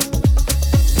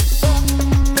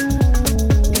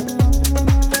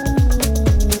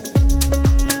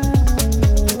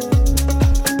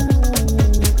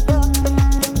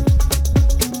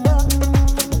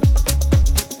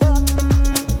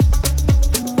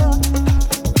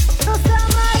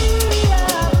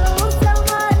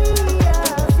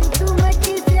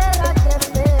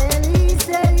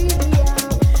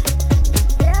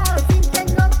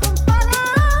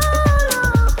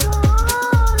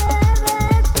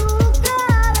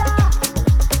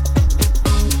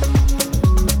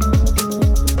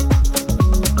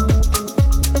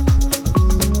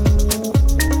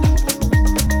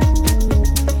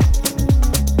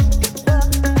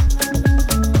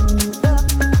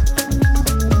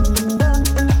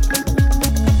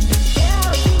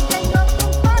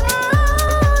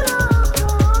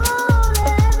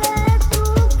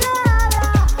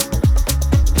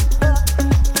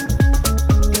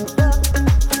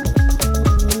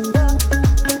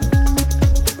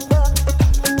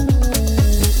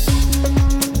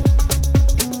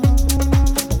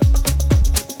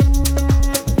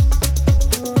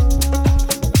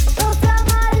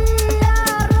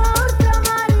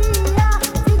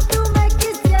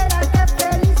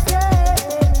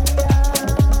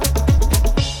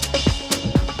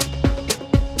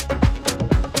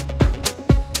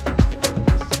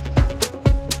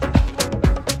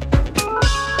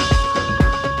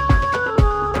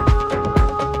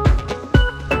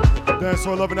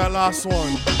 So loving that last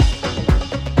one.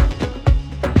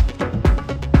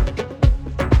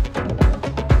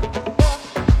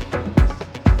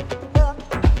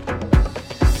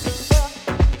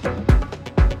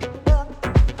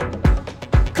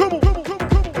 Come on, come on, come on, come on,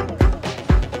 come on.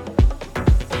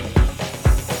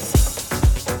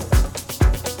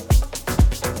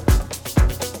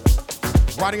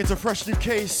 Riding into fresh new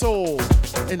K Soul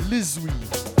and Lizwy.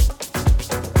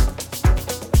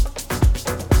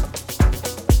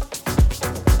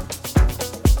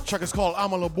 Track is called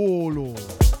Amalabolo.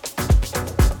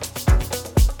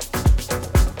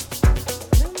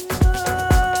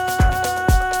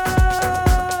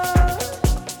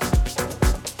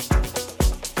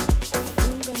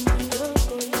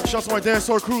 Shouts to my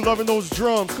dancehall crew loving those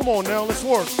drums. Come on now, let's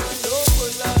work.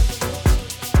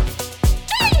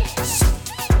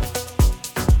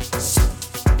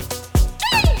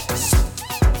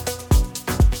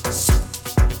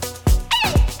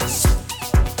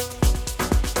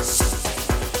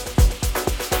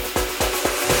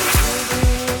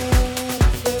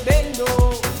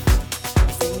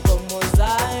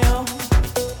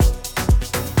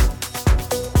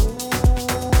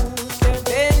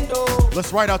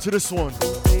 Let's ride out to this one.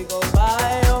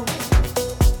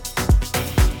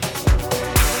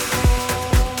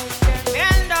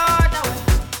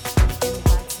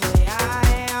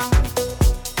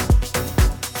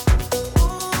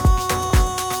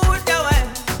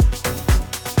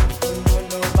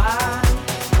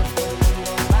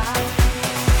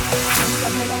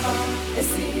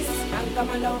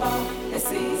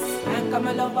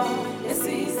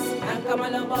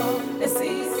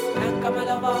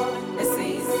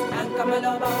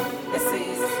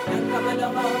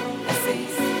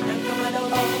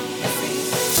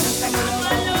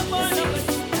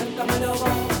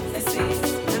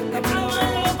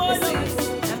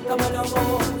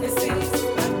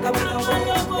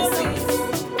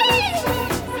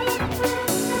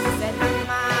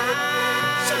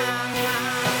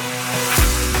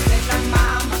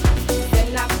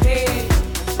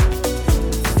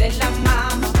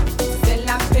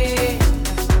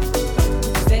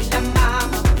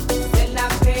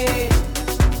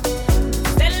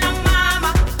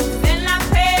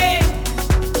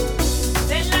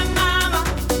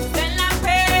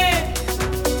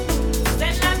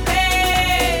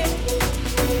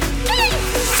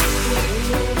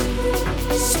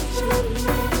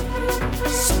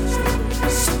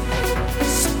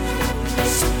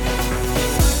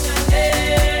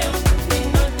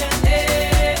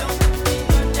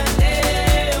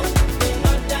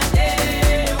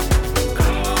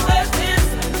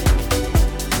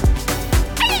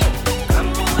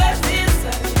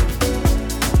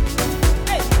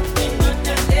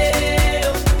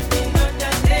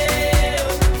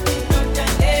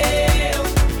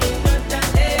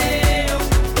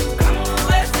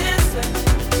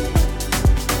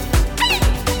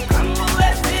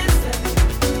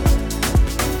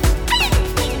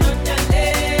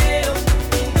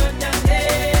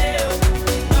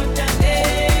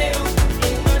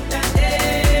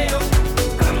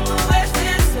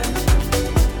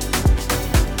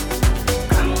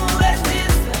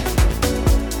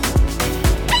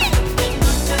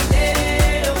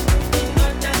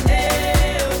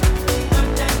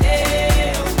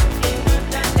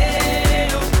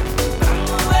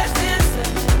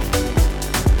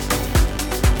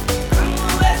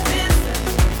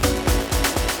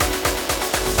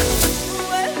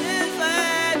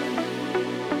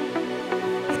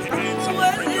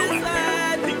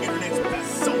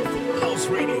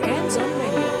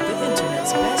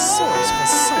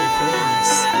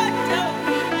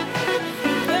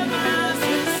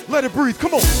 let it breathe.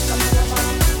 Come on.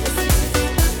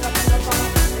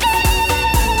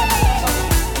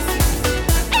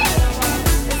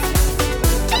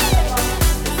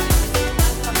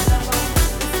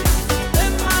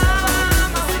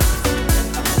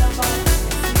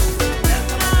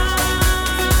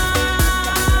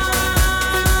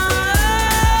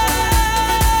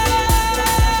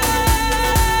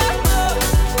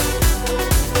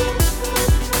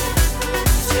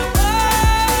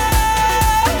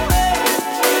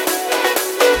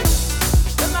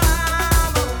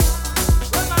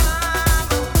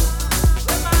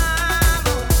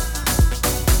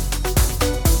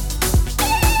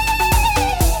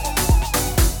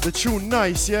 Tune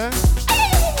nice, yeah?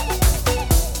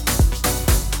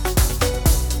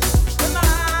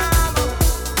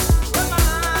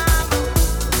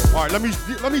 All right, let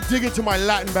me dig into my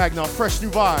Latin bag now. Fresh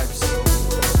new vibes.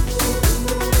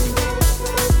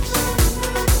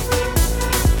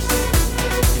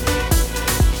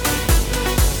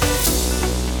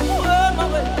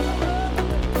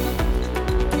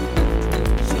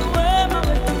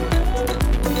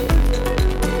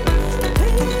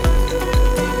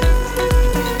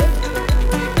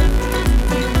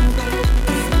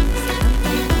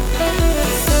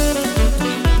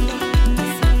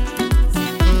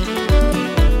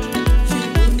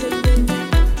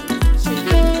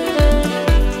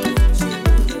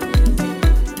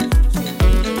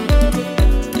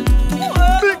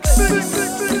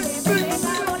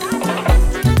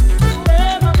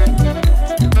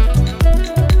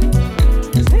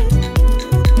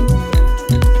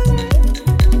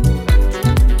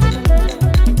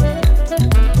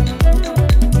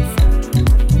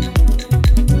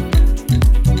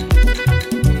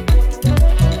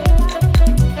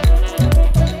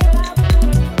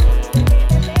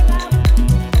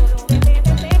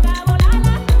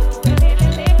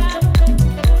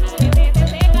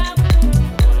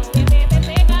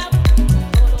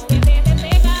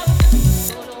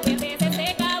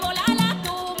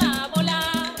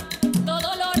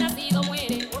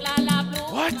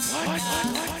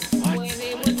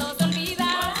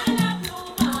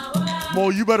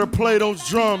 You better play those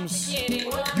drums.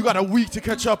 You got a week to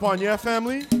catch up on, yeah,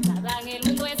 family?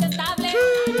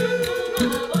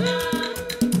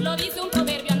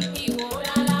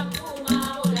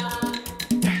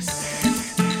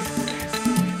 Yes.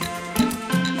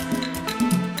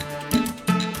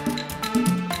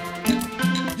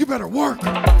 You better work.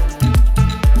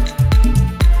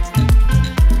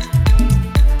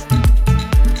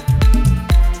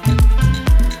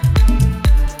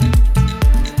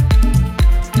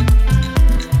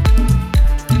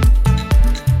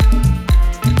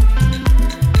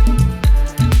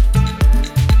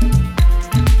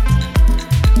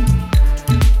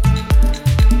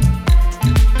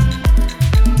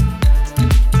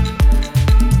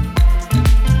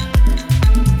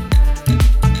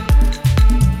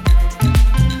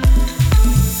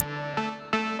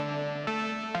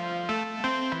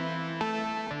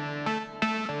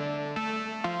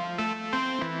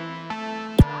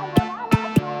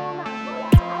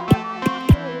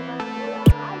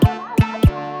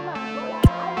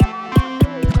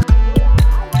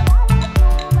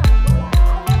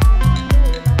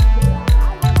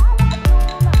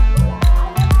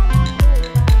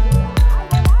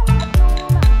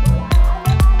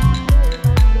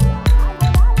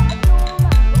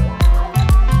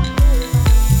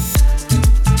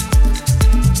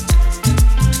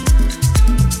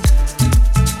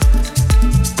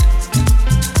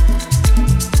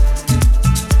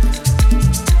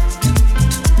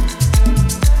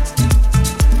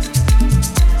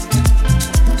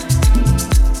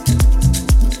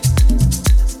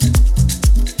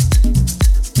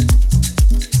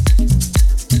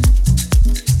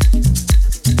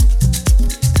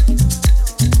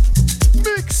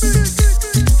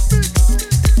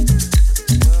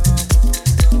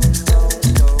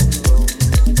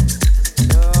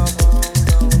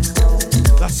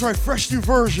 That's right, fresh new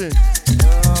version.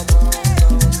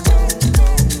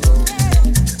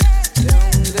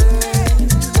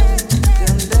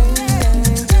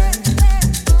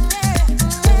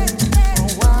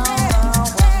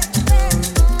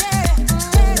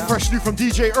 Fresh new from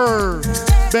DJ Irv,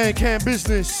 Bandcamp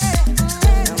Business.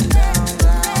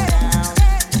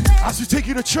 As we take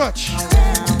you to church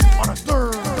on a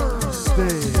Thursday.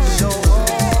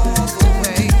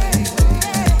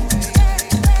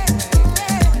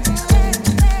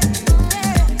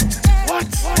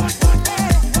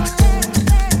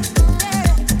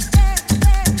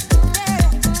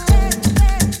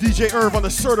 DJ Irv on the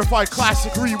certified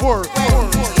classic rework.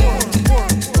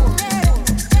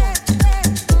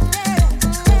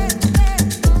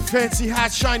 Fancy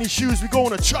hat, shiny shoes, we going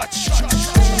to church.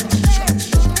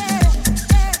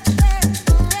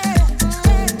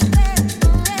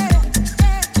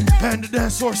 And the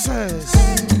dance floor says,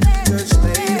 Church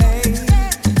lady,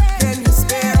 can you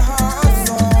spare her a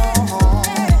song?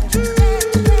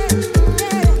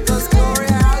 'Cause glory,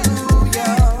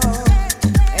 hallelujah,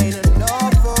 ain't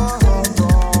enough for her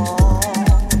wrong.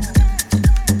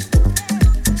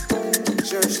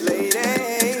 Church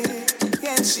lady,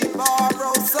 can she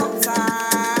borrow some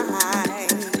time?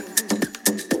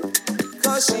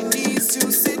 'Cause she needs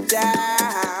to sit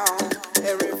down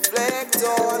and reflect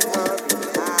on her.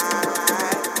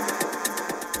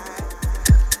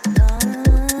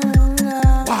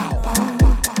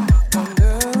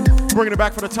 Bringing it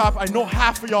back for the top. I know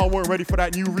half of y'all weren't ready for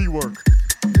that new rework.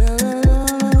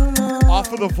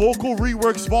 Off of the Vocal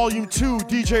Reworks Volume 2,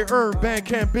 DJ Herb,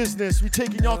 Bandcamp Business. We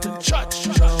taking y'all to church.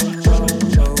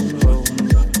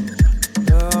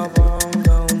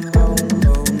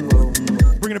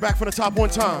 Bringing it back for the top one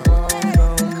time.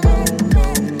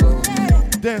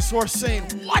 Dance floor saying,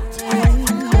 what?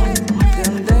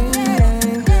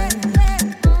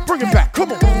 Bring it back,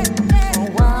 come on.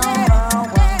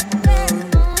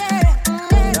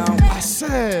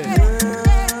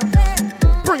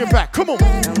 Bring it back, come on.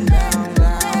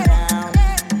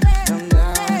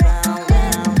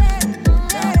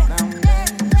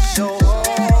 Show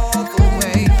all the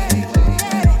way.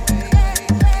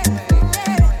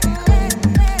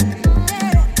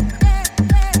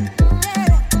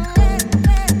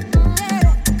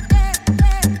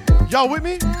 Y'all with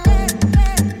me?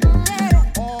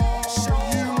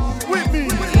 With me?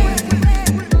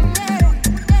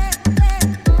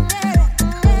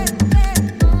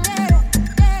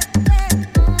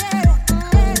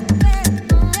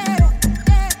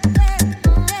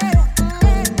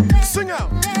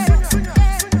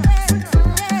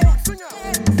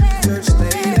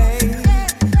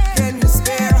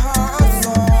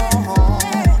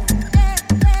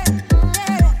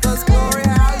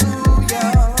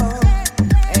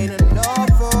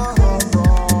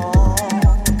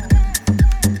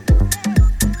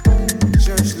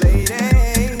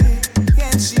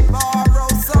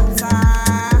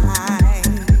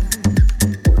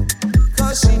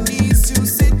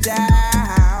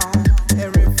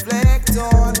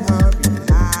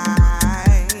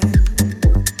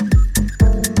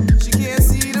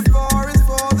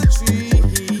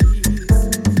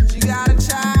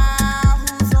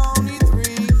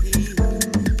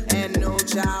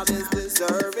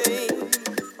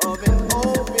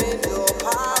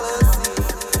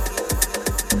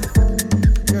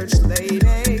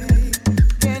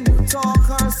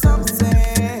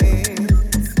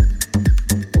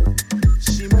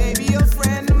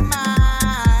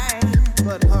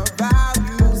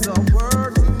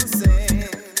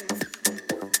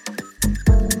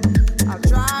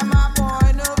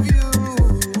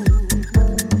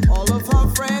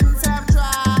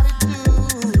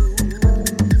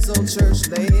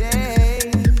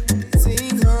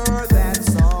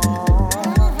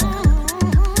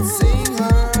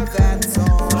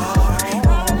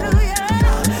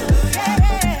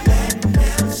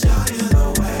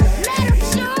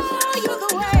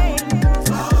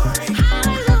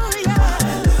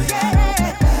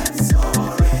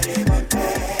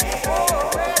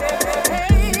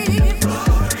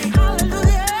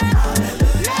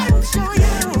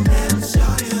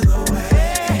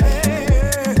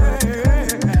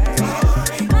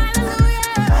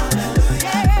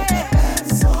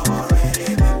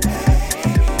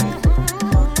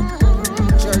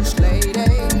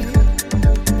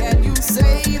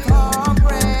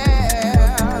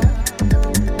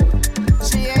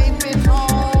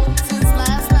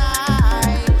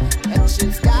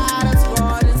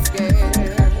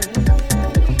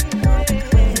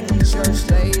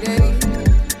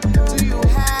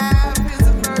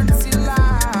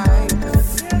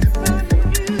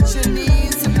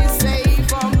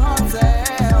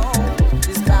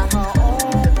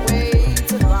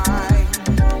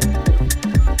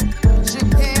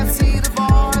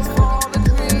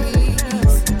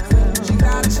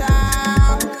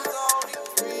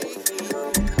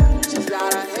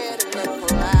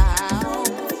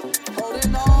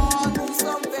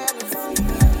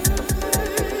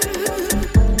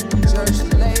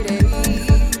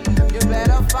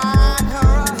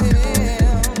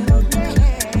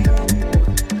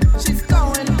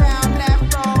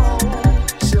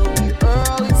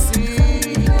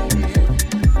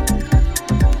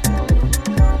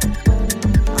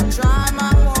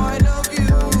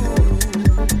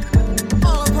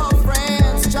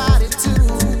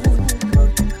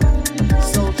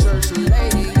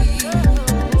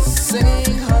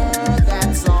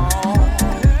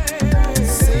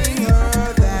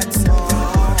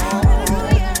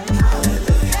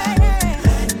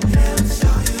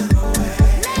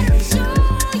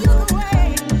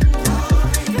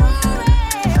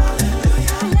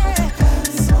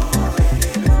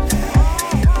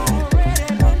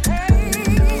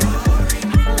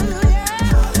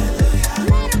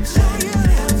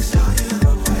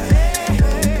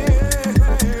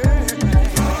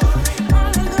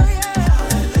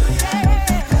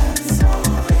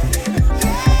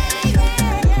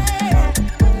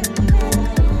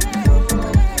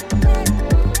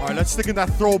 Let's stick in that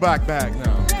throwback bag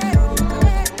now.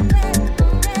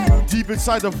 Deep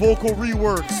inside the vocal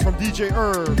reworks from DJ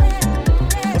Irv.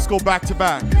 Let's go back to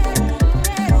back.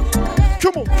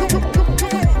 Come on, come on, come on, come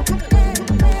on, come on.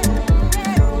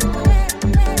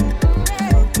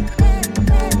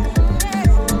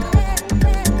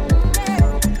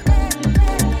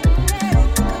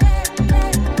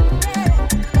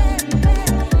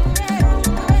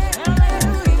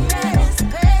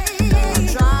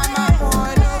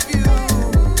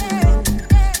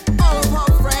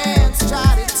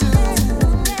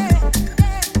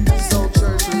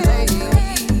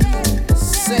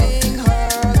 Sing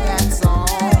her that song.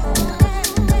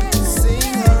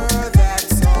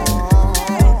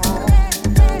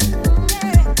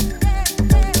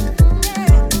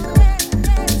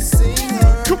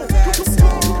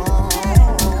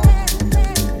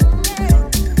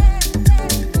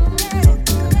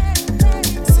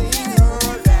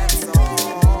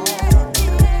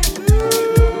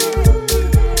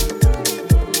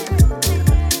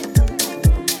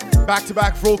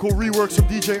 Back-to-back vocal reworks from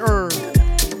DJ Irv.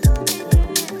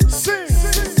 Sing!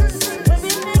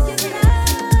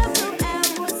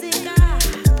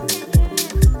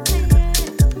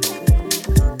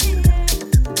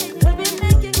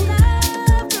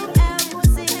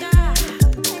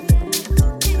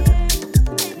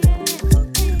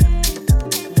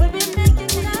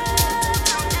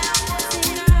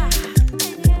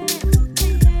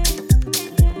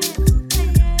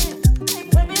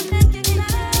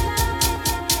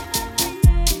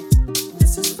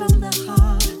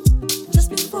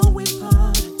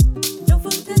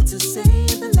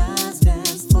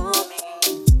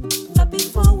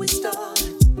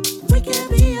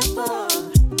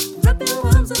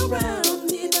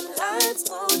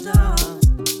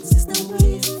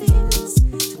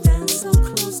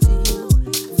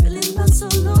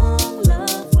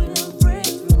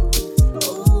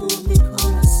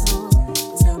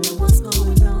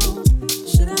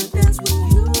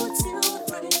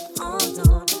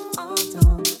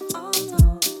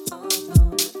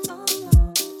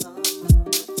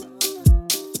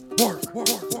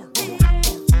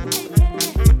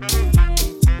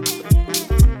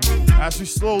 As we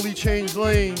slowly change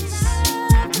lanes,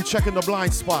 we're checking the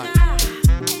blind spot.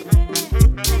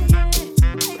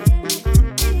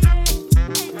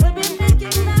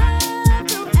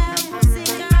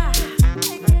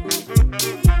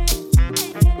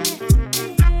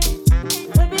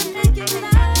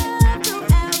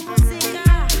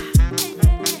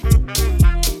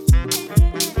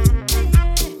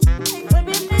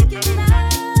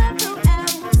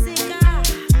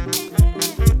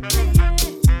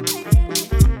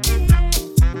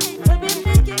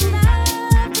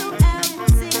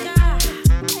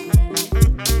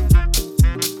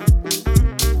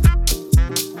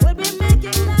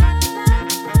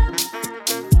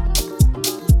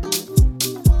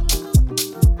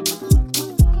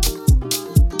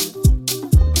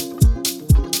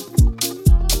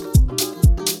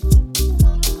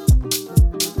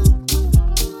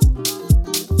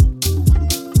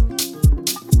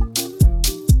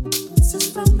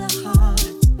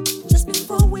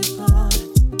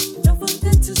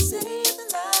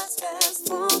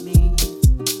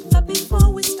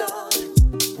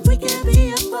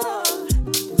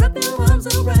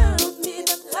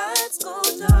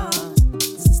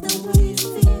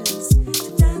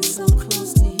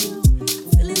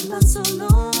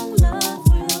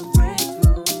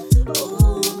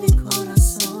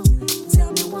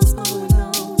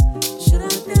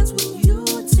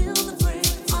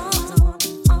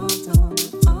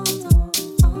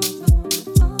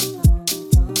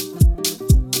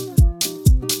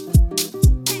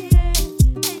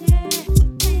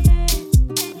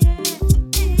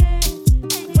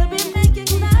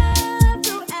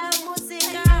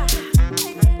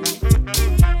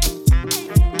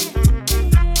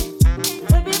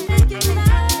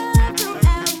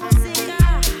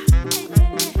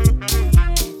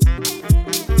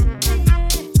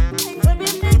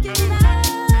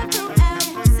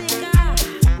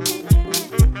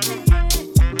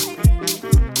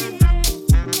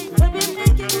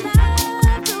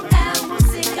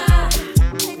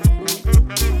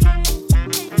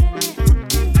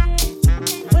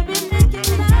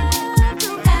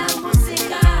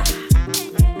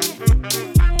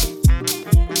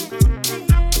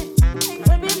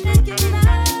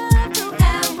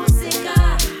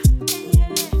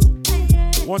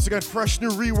 Once again, fresh new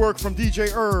rework from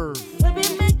DJ Irv,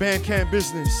 Bandcamp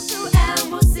Business.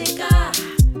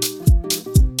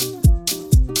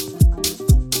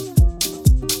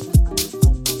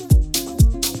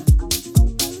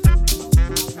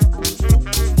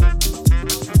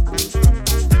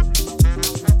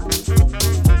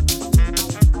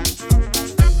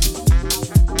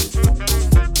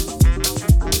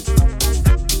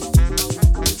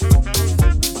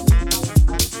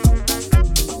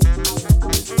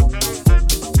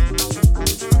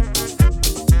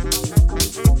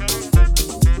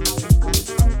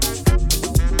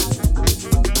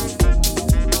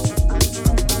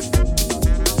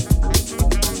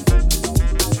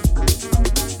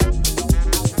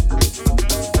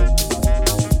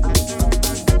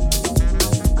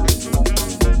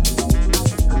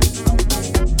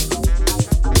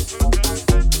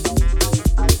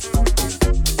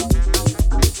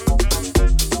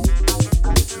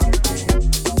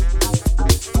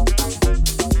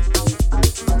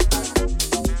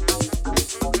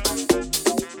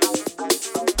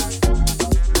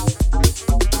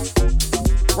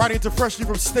 Sliding into freshly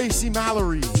from Stacy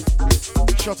Mallory.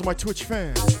 Shout out to my Twitch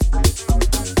fan.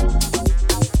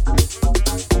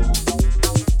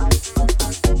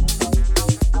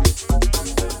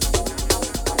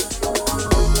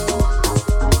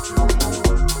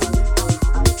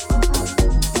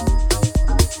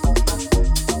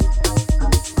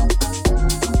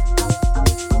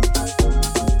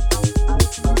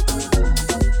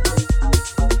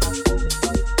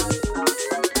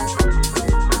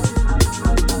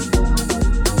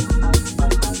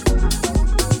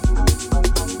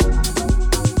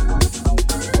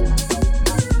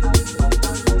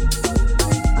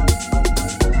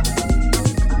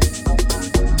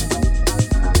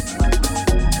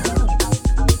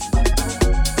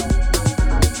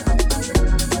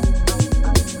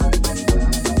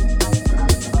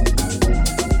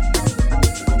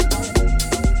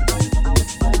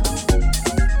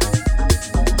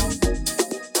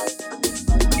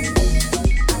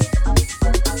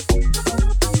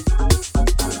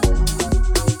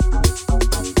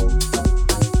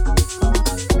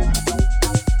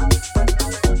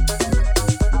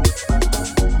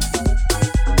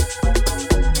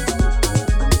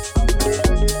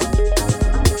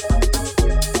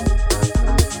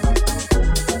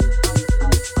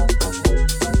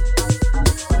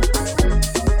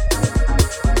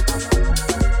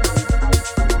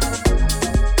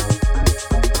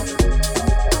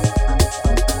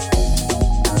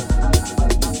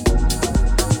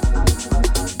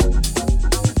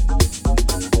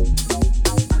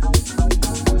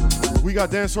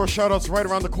 Dancehall shoutouts right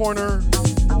around the corner.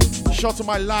 Shout out to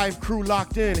my live crew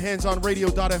locked in,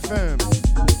 handsonradio.fm.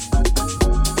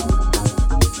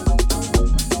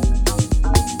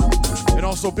 And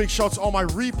also big shouts to all my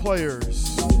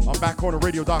replayers on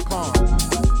backcornerradio.com.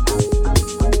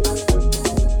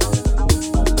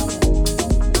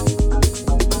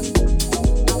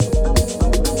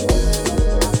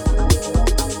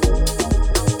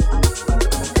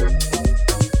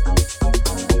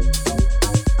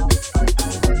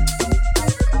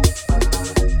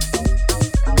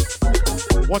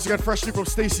 Once again, freshly from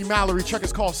Stacy Mallory, track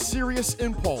is called Serious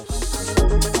Impulse.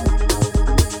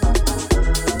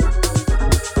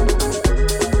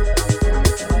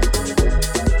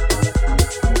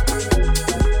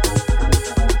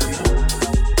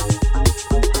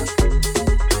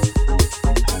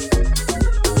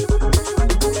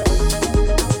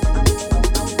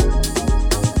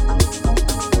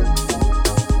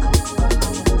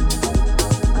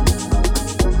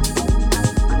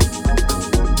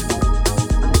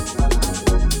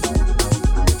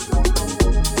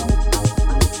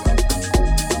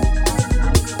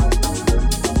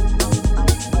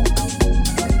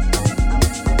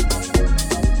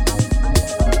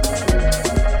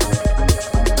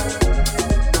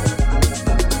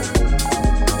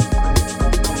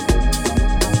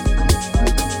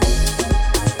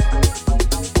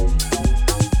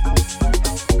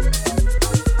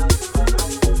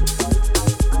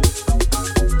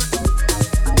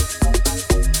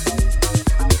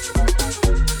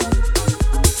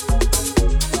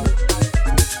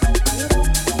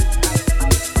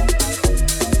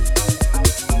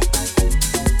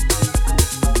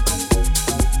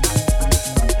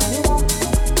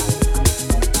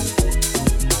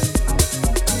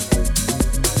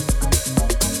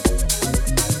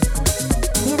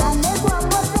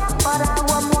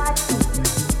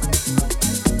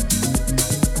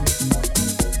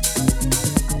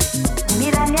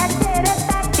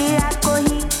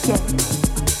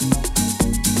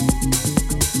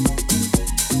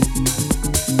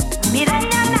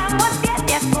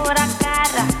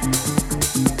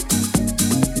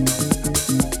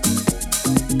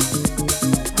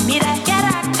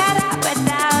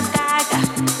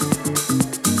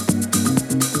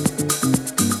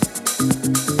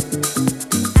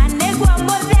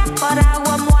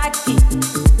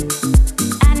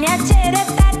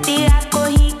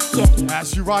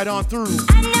 Right on through.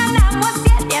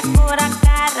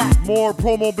 More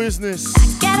promo business.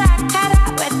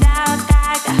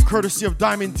 Courtesy of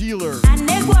Diamond Dealer.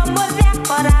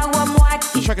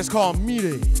 The track is called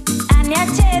Mire.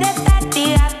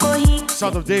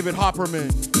 Sound of David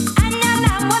Hopperman.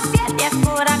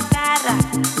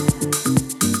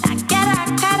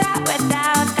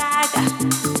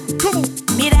 Come on.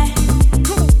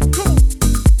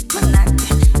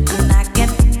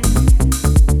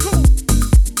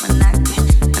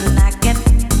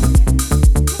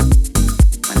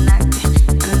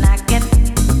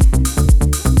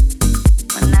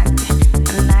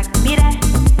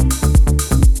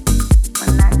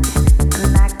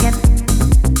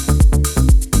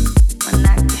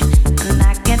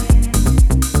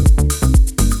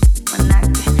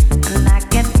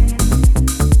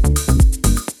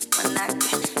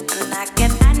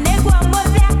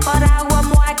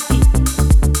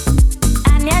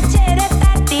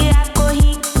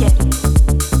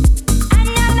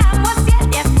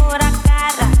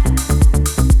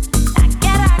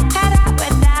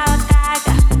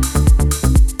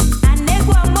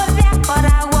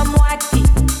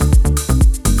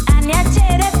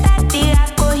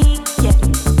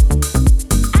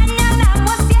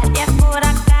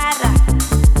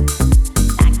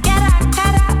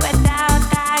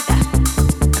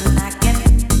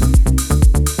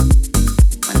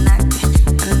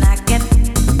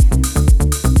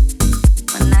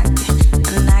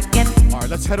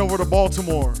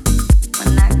 Baltimore.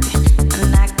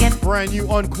 Brand new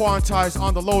unquantized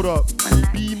on the load up.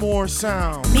 Be More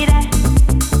Sound.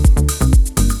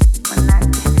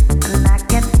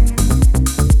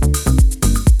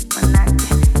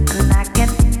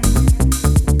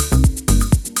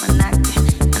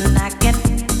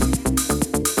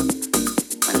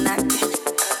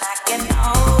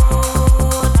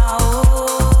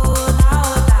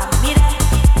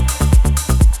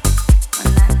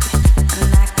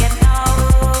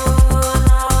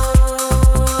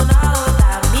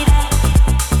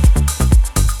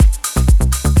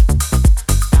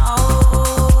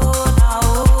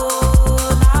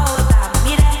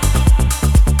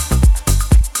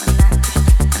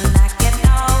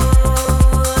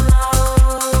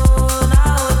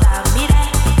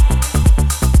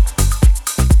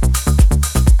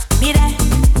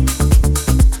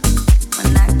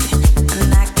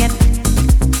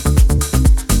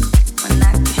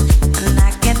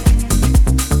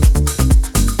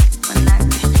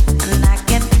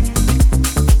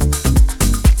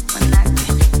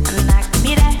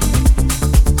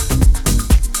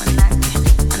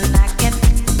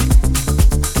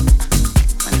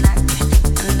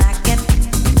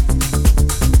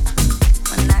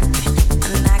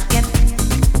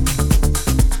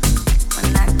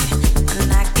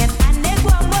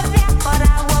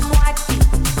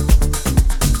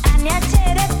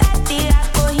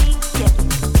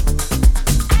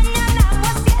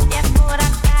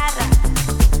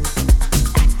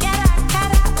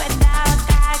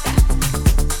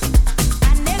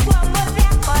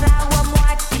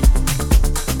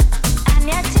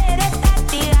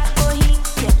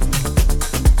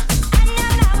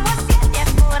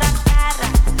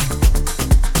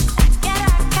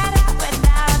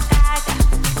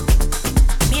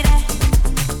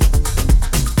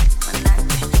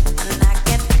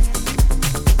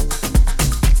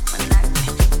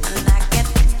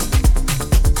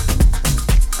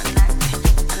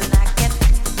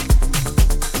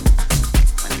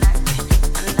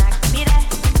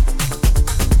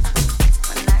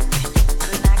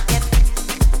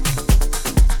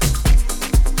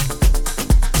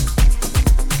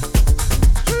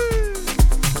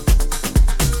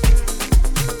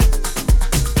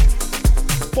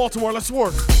 Baltimore, let's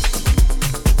work.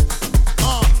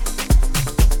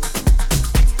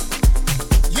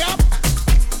 Yep.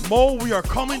 Mo, we are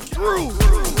coming through.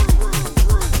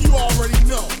 You already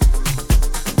know.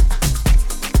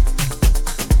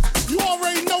 You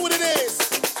already know what it is.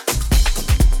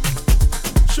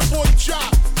 It's your boy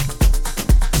Chop.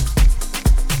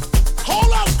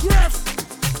 Hold up, Griff.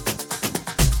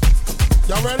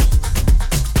 Y'all ready?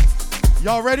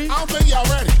 Y'all ready? I don't think y'all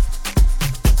ready.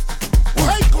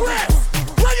 Hey, Griff,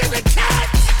 bring in the cat.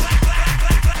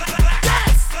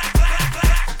 Yes.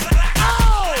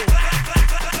 Oh.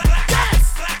 Yes.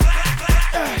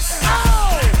 Yes.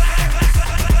 Oh.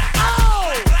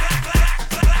 Oh.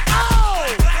 Oh.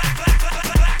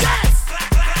 Yes.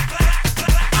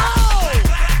 Oh.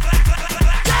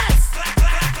 Yes. Yes.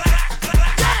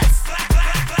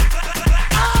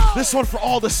 Oh. This one for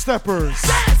all the steppers.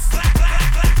 Yes.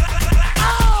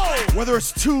 Oh. Whether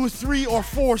it's 2, 3, or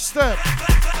 4 step.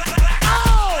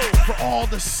 For all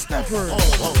the steppers.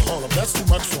 Hold up. That's too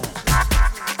much for him.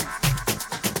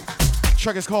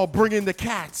 Track is called Bring in the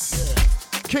Cats.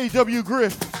 Yeah. KW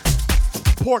Griff.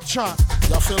 Pork Chop.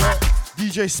 Y'all feel that?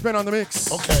 DJ Spin on the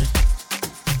mix. Okay.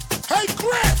 Hey,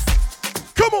 Griff.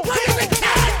 Come on. Bring in the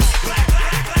cats.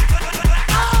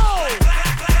 Oh.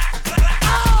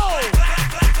 Oh.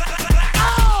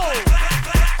 Oh.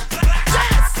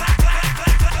 Yes.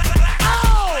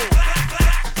 Oh.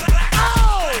 Oh.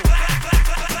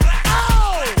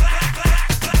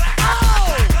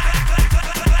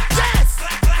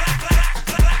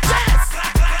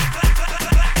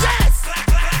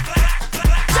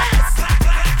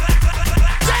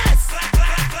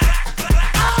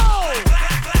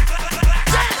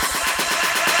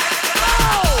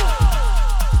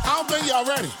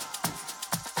 Ready.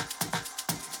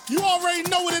 You already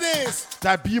know what it is.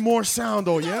 That Be More sound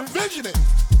though, yeah? Vision it.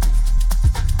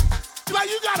 Like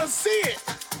you gotta see it.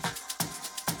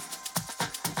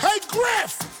 Hey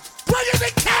Griff, bring in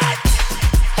the cat.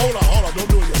 Hold on, don't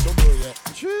do it yet.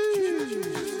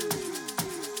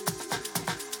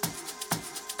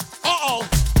 Uh-oh.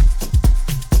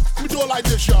 Let me do it like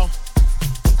this, y'all.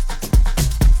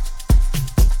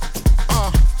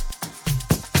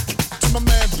 To my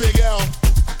man Big L,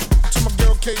 to my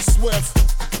girl K Swift,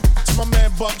 to my man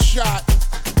Buckshot,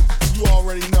 you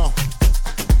already know.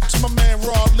 To my man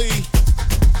Rod Lee,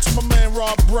 to my man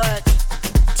Rob Brack,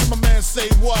 to my man Say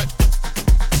What,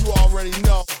 you already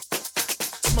know.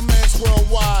 To my man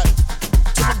worldwide.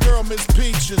 To my girl Miss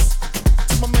Peaches.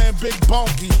 To my man Big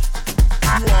Bonky.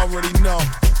 You already know.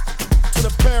 To the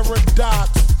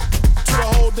Paradox. To the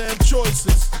whole damn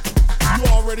Choices. You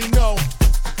already know.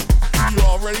 You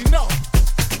already know.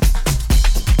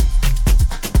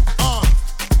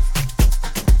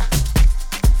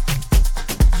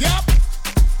 Yep.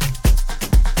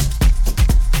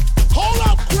 Hold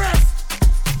up, Griff.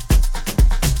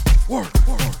 Work.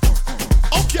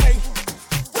 Okay.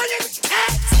 Bring it,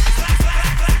 cats.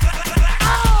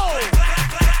 Oh.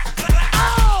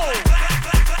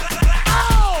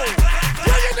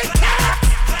 Bring it, the cats.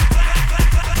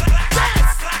 Yes.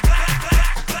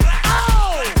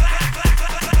 Oh.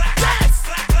 Yes.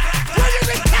 Bring it,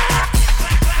 the cats.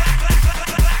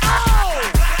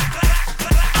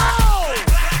 Oh.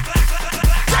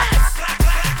 Yes.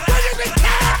 Bring it, the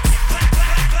cats.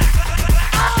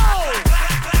 Oh.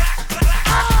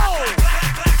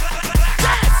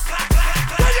 Yes.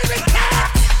 Bring it, the cats.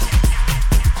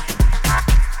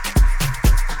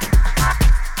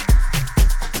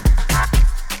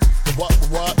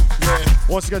 What? Yeah.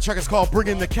 Once again, check us called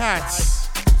Bringing the Cats.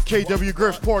 KW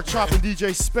Griff, Pork Chop, and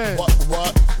DJ Spin.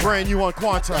 What? Brand new on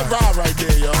Quanta. That ride right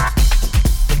there, yo.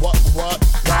 What?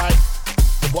 Right.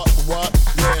 What?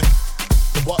 Yeah.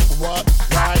 What?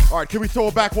 Right. All right, can we throw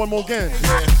it back one more again?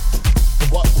 Yeah.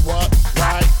 What?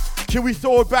 Right. Can we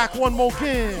throw it back one more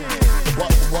again?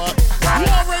 What? Right. You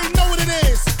already know what it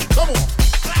is. Come on.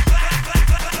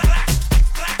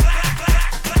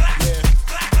 Yeah.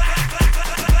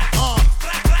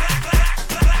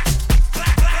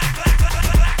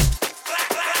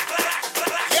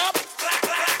 Yep.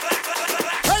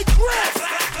 Hey, Griff,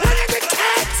 bring in the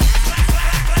cats.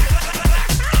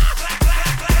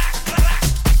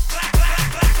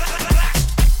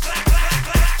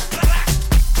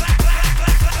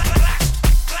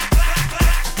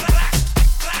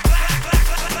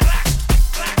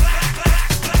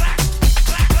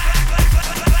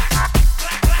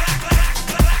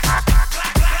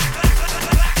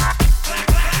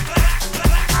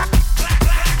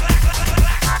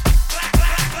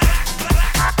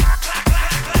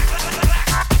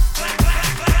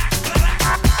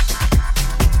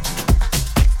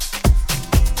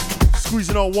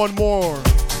 Squeezing out one more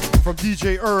from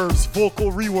DJ Herbs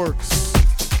Vocal Reworks.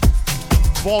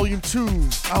 Volume 2,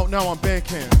 out now on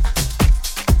Bandcamp.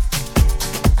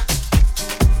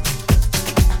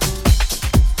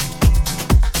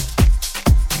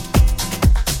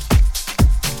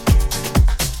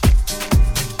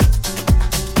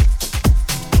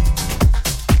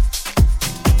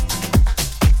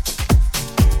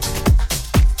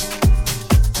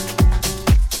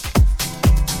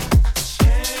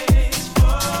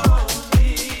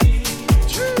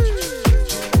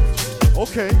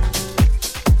 Okay.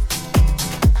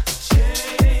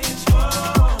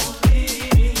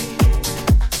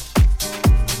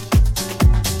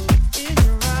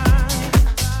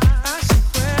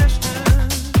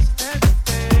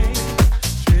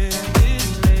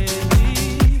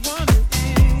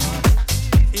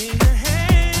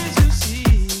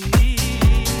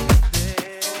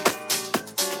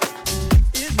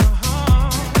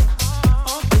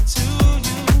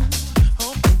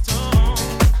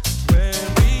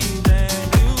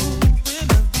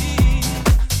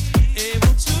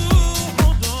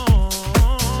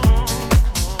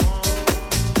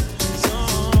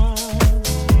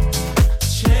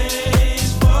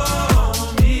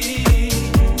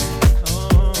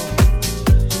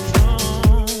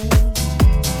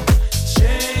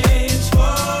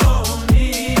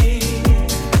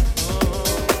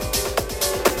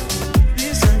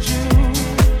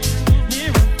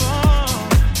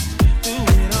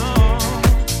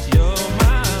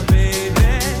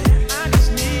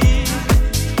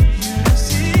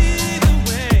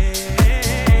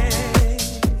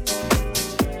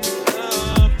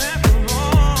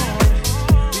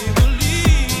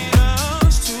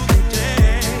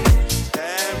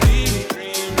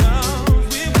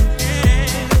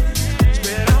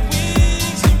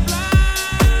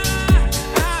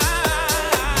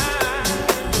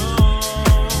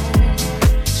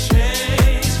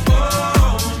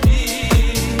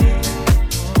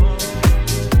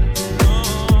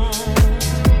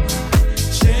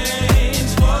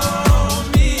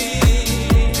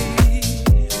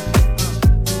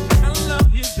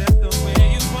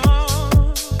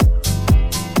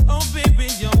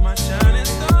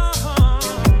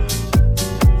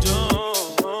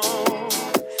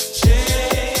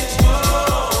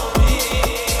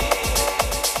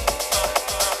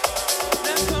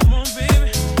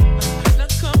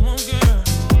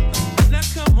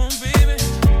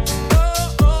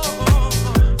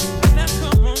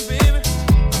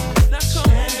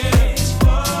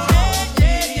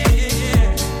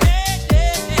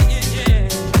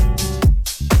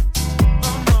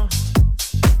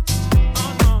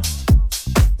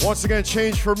 Once again,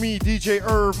 change for me, DJ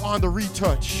Irv on the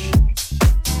retouch.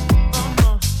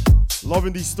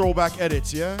 Loving these throwback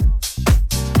edits, yeah?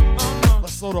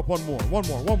 Let's load up one more.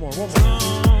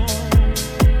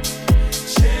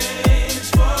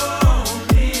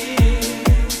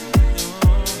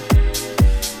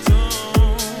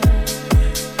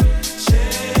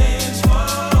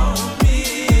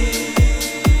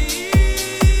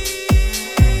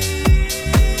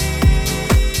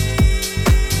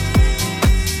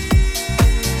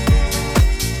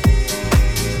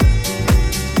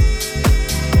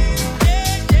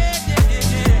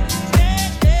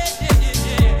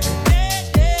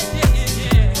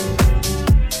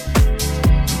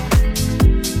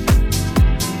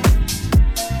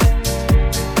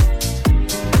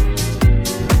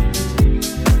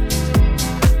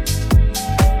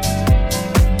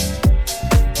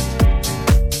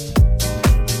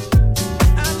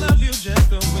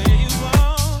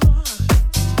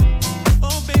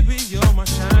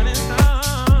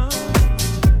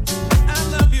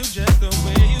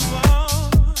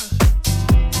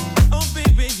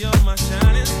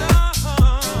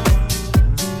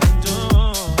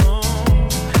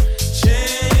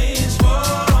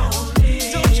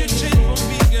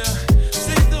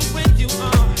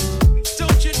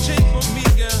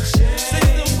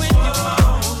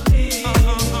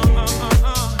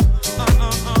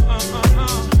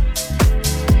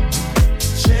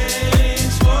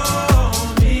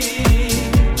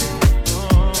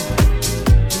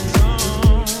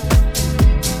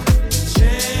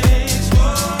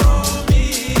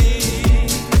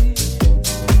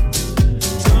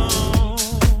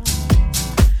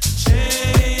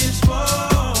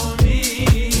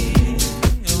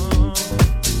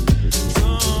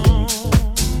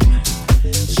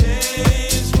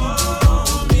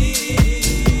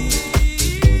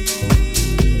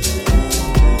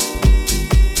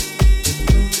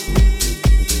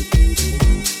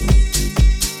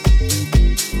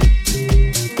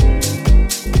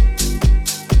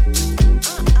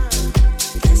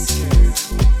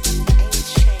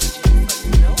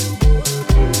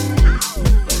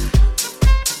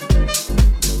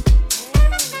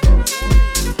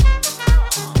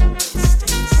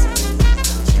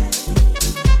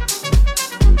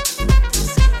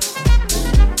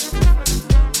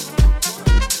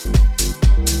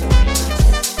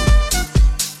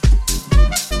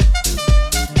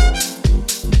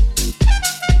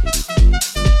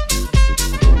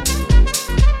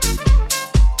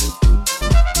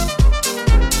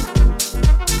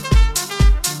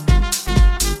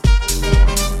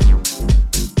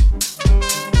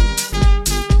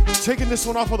 This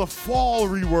one off of the Fall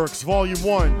Reworks, Volume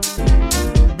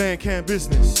 1, Man Can't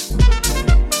Business.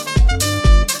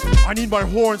 I need my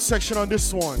horn section on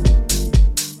this one.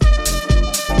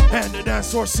 And the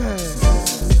dance floor says.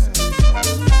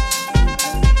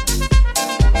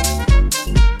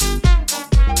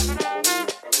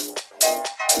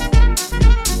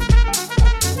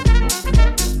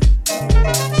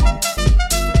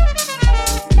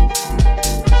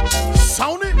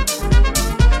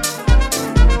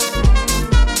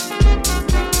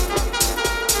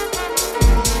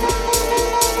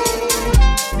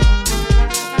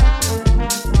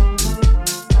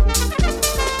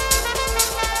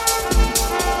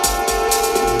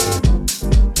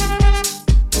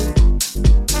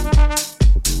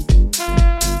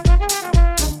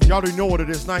 Y'all already know what it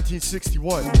is,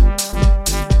 1961.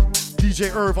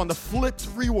 DJ Irv on the flipped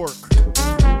rework.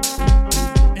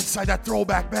 Inside that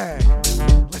throwback bag.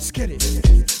 Let's get it.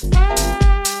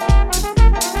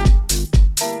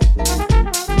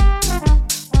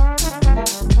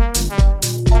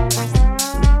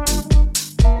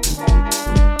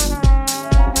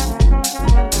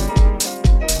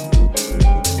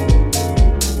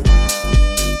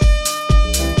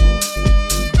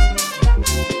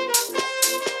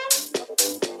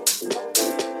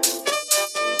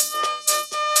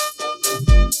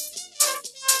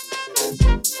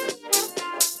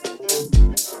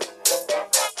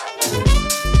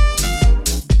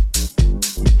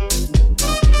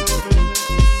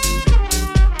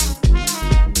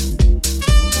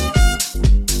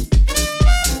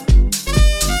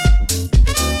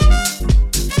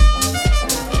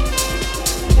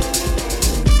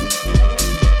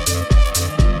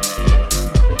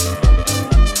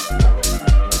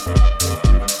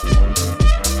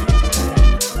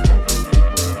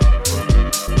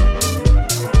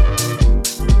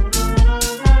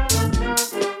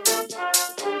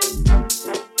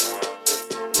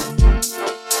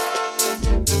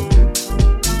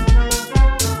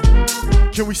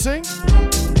 Can we sing?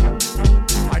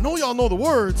 I know y'all know the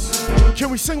words.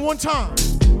 Can we sing one time?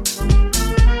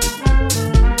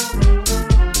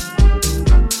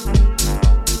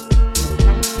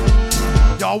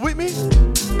 Y'all with me?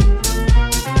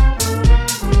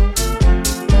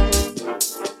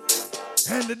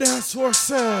 And the dance floor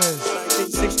says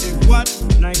 1960 what?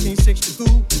 1960 who?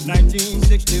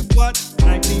 1960 what?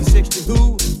 1960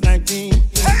 who? 19.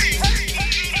 Hey!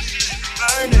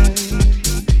 Burning.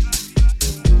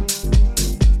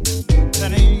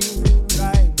 That ain't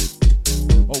right.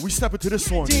 Oh, we step into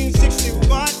this one. 1960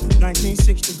 what?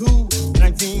 1960 who?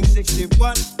 1960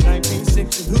 what?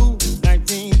 1960 who?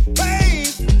 19. Hey!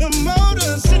 The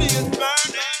Motor City is burning.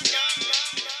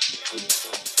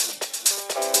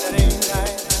 That ain't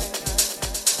right.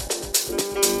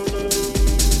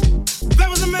 There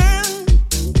was a man,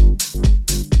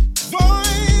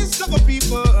 voice of a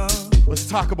people. Let's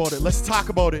talk about it. Let's talk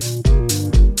about it.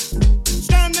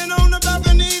 Standing on the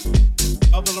balcony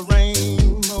of the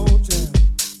Lorraine Motel.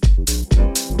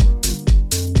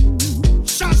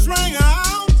 Shots rang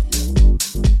out.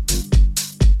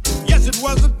 Yes, it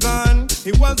was a gun.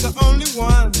 He was the only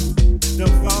one to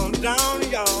fall down,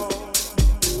 y'all.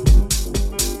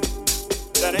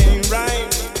 That ain't right.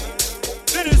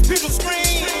 Then his people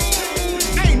scream.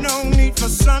 Ain't no need for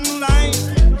sunlight.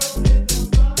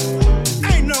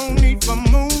 Ain't no need for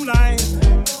moonlight.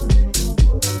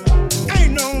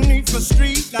 Ain't no need for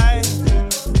street light.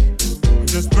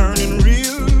 Just burning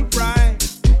real bright.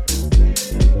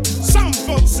 Some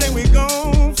folks say we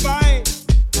gon' fight,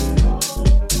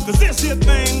 'cause this here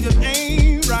thing just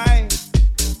ain't right.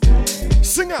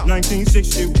 Sing out.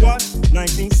 1960 what?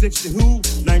 1960 who?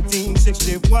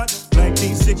 1960 what?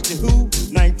 1960 who?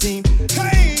 19.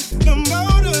 Hey, the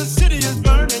Motor City is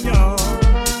burning, y'all.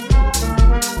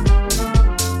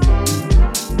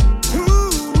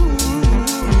 Ooh,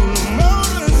 the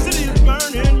Motor City is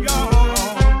burning, y'all.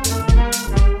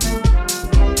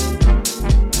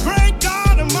 Great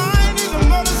God Almighty, the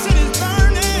Motor City is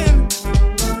burning.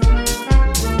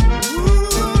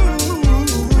 Ooh,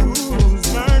 it's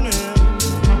burning.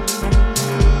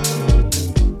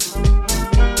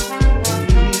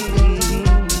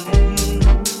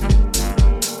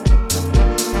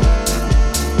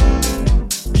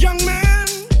 Young man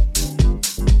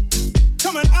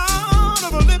coming out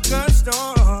of a liquor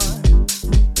store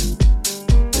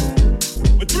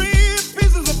with 3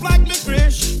 pieces of black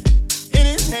licorice in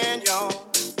his hand, y'all.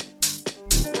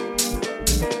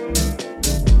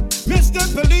 Mr.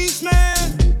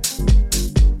 Policeman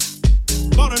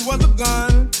thought it was a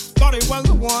gun, thought it was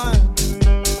the one.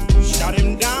 Shot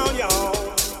him down, y'all.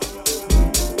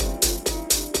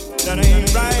 That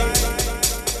ain't right.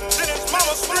 And his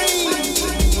mama screamed.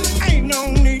 Ain't no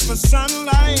need for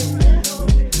sunlight.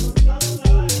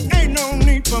 Ain't no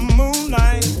need for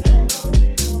moonlight.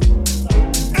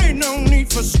 Ain't no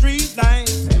need for street light.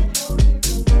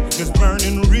 Just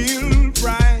burning real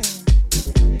bright.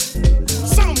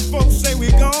 Some folks say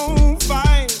we gon'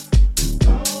 fight,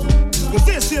 'cause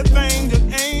this here thing just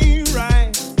ain't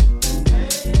right.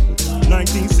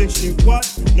 1960 what?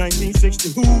 1960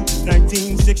 who?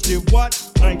 1960 what?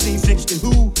 1960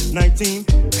 who? 19.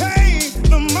 Hey,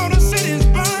 the Motor City is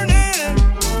burning.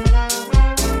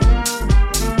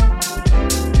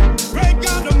 Great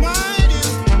God Almighty,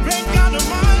 great God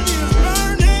Almighty is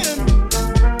burning.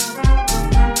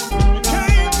 You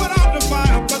can't put out the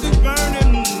fire 'cause it's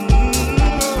burning.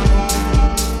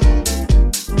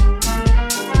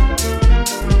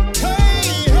 Hey,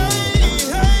 hey,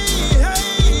 hey, hey,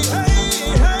 hey,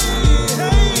 hey,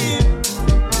 hey.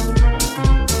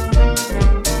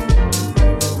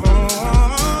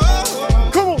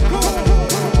 Come on.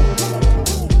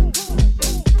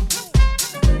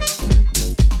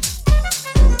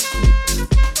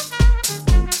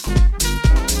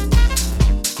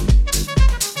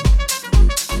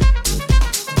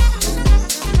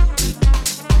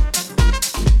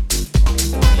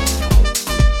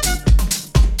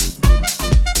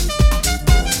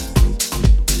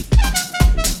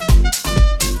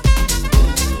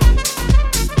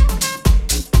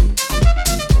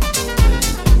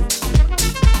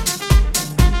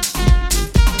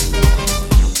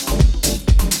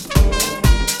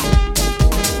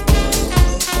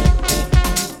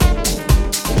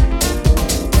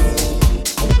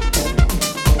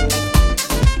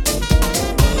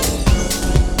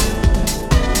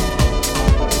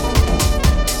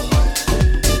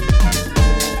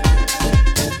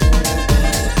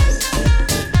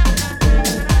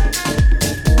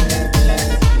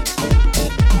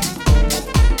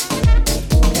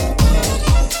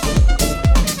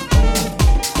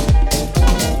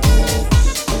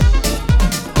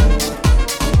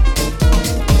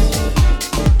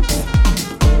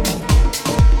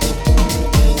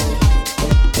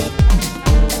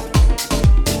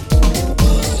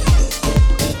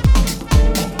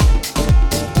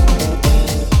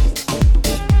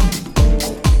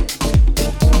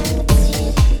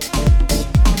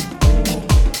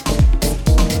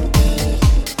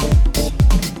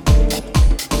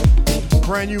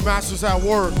 Brand new Masters at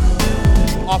Work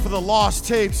off of the Lost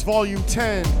Tapes, Volume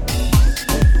 10.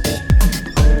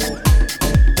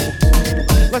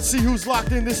 Let's see who's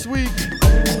locked in this week.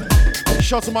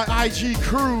 Shout out to my IG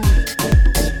crew.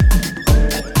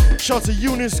 Shout out to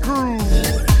Eunice Groove.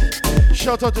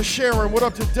 Shout out to Sharon. What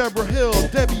up to Deborah Hill?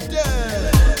 Debbie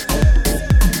Deb.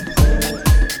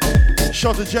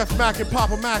 Shout out to Jeff Mack and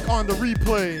Papa Mac on the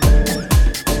replay.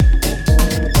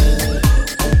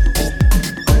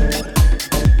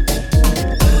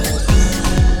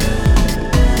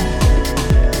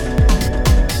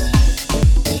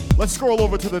 Let's scroll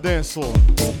over to the dance floor.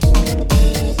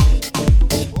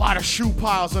 A lot of shoe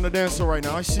piles on the dance floor right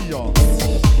now. I see y'all.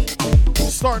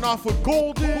 Starting off with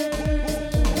Golden.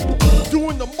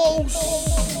 Doing the most.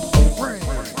 Ray.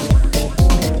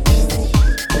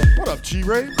 What up,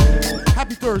 G-Ray?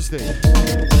 Happy Thursday.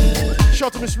 Shout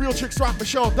out to Miss Real Chicks Rock,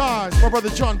 Michelle Dodge, my brother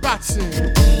John Batson.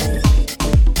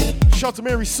 Shout out to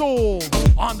Mary Soul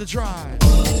on the drive.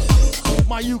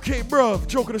 My UK bruv,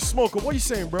 Joker the Smoker. What you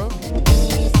saying, bro?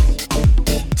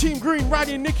 Team Green,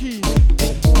 Roddy and Nikki.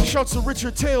 Shouts to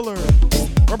Richard Taylor.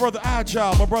 My brother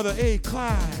Agile, my brother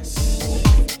A-Class.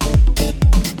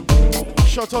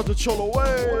 Shouts out to Cholo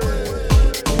Way.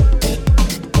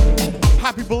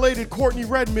 Happy belated Courtney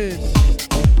Redmond.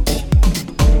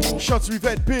 Shouts to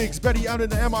Yvette Biggs, Betty out in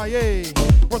the MIA.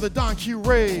 Brother Don Q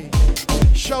Ray.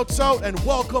 Shouts out and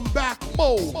welcome back,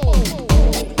 Mo.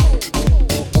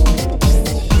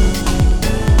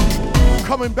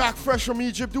 Coming back fresh from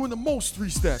Egypt, doing the most 3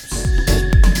 steps.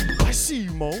 I see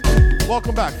you, Mo.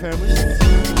 Welcome back, family.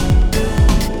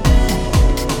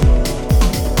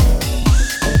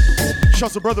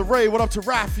 Shouts to Brother Ray. What up to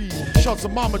Rafi? Shouts to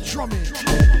Mama Drummond.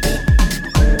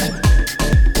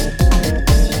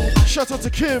 Shouts out to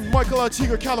Kim, Michael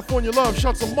Antigua, California Love.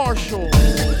 Shouts to Marshall.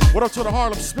 What up to the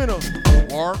Harlem Spinner?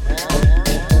 Mark.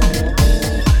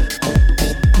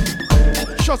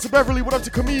 Shouts to Beverly. What up to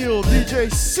Camille? DJ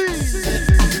C.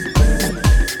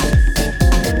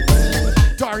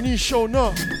 Darnie showing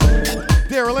up.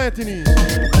 Daryl Anthony.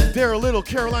 Daryl Little,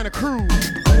 Carolina Crew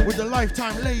with the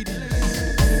Lifetime Ladies.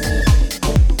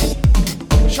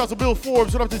 Shouts to Bill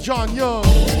Forbes. What up to John Young?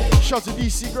 Shouts to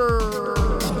DC Girl.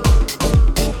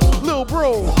 Lil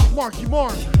Bro, Marky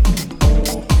Mark.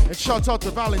 And shouts out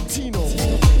to Valentino.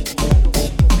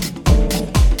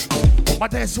 My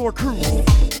dancehall crew.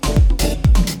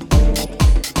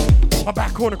 My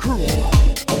back corner crew.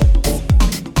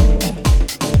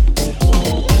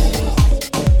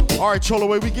 All right, Cholo,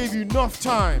 we gave you enough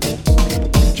time.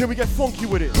 Can we get funky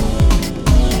with it?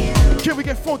 Can we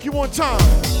get funky one time?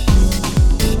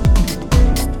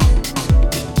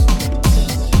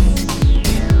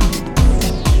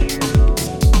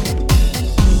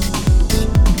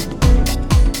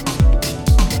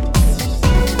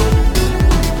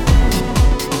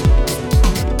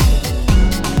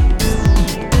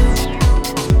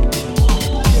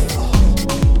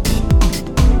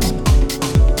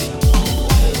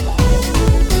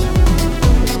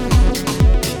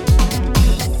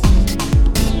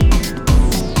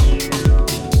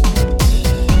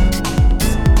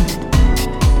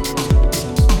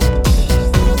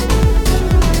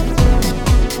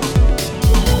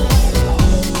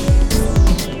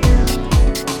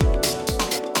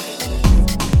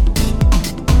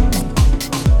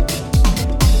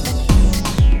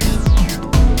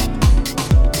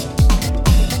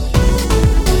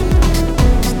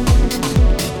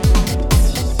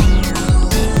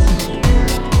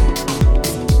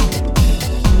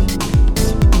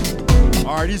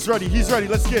 He's ready,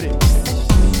 let's get it.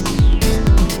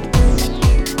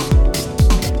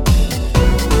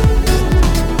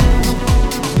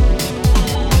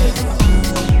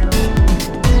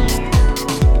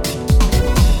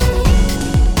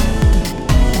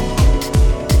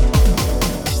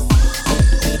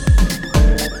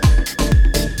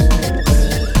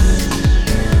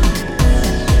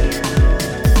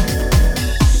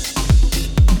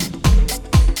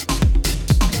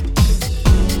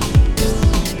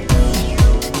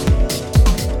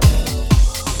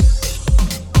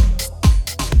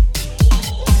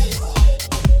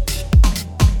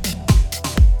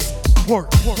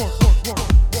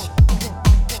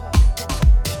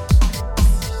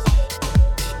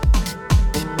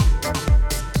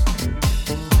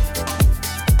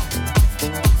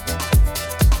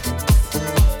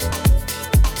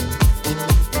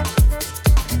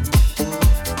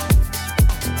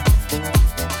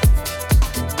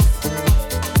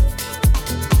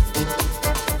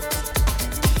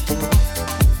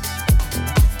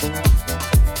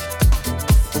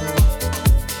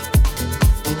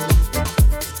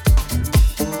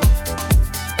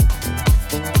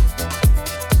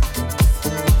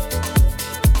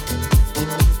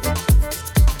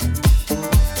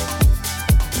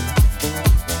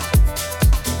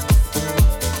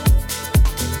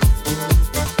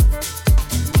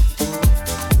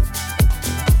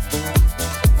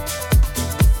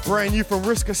 Brand new from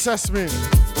Risk Assessment.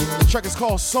 The track is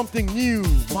called Something New,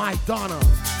 My Donna.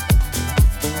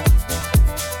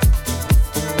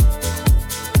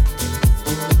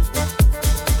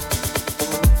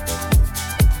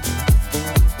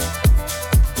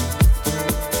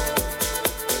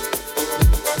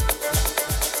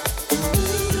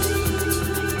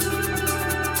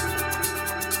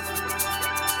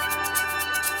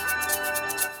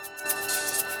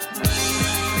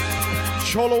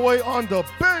 Cholaway on the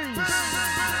bass.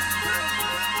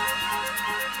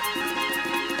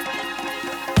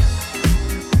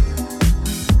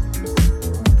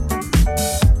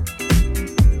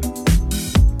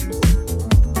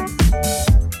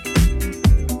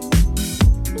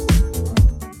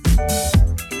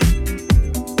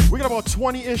 We got about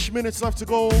 20-ish minutes left to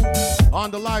go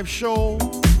on the live show.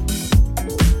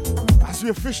 As we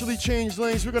officially change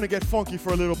lanes, we're gonna get funky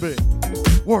for a little bit.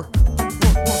 Work.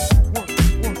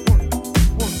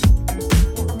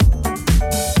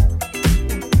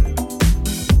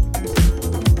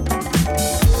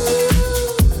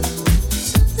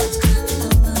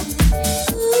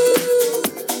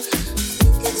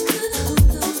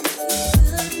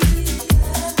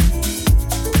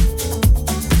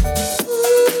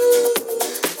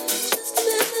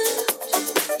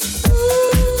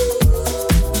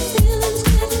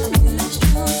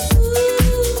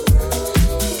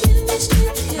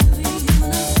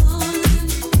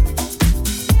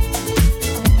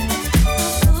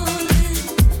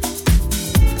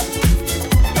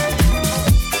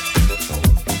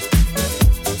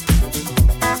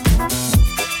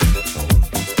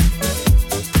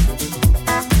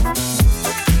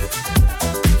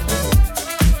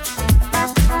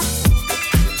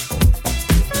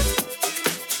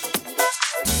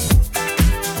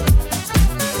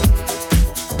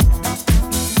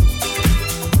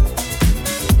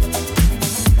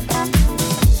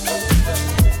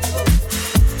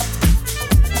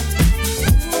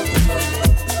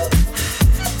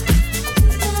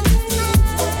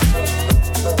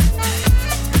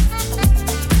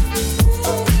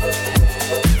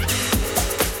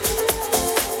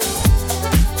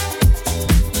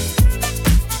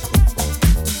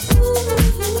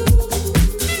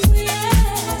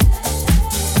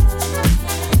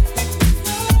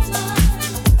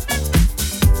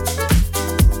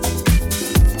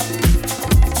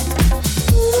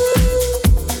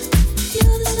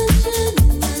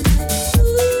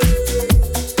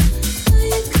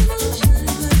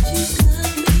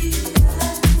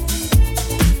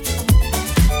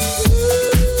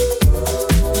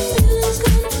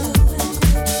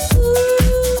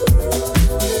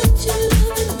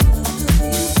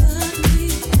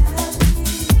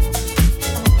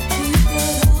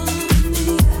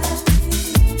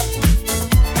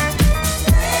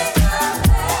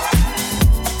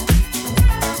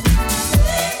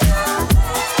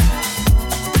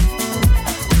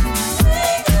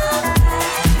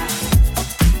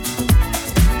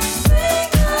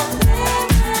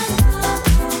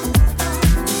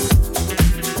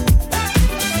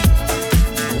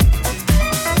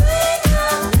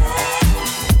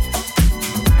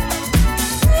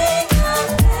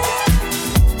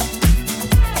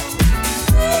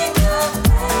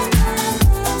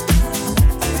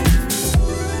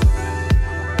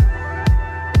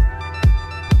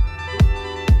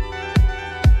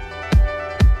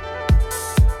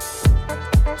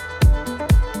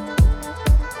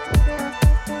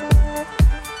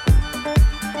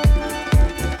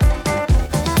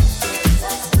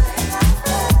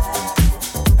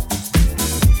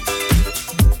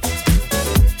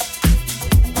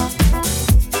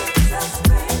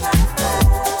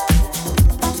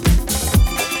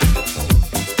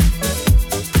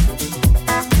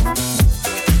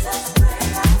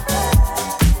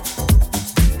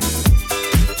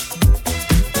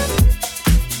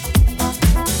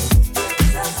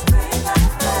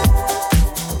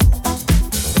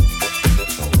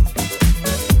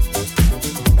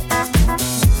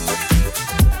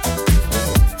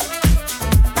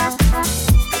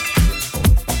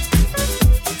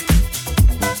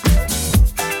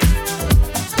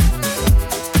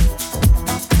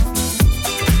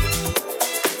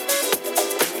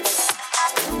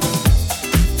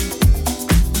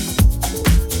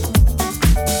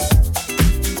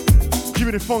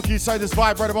 Funky inside this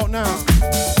vibe right about now.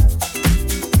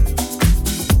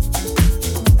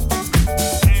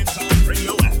 Hands on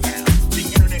Radio FM, the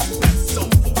internet's best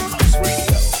soulful house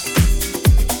radio.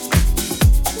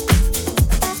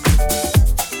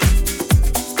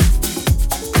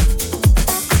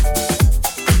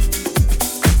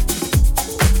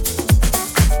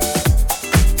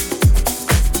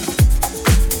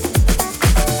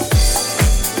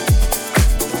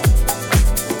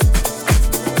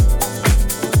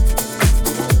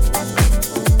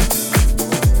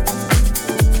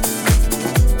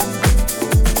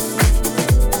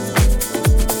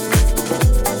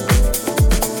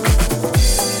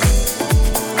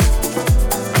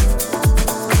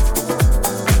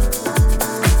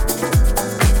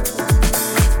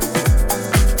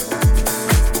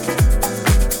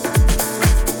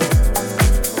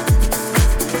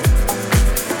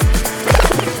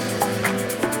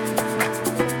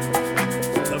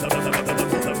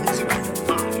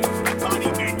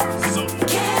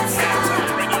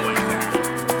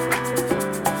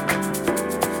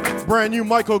 brand new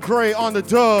Michael Gray on the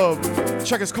dub.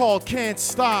 Check it's called Can't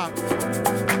Stop.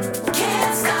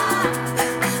 Can't stop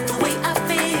the way I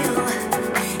feel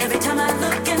every time I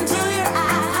look into your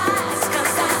eyes.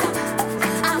 'Cause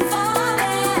I'm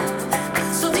falling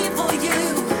so deep for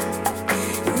you.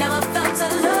 Never felt a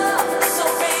love so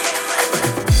real.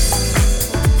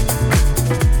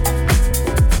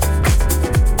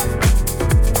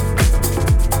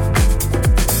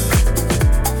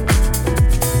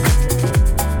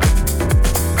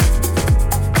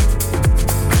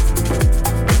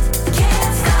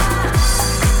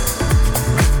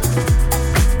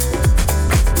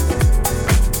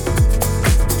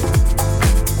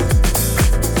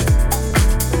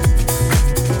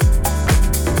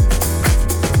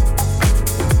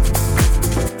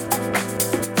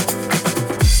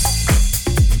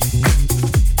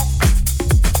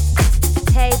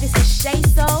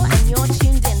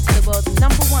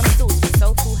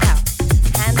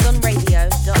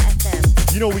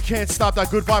 Can't stop that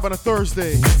good vibe on a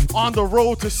Thursday. On the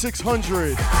road to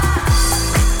 600.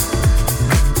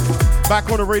 Back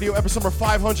on the radio, episode number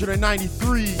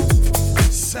 593.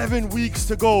 7 weeks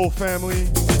to go, family.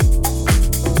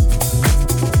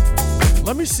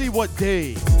 Let me see what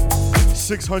day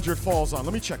 600 falls on.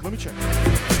 Let me check.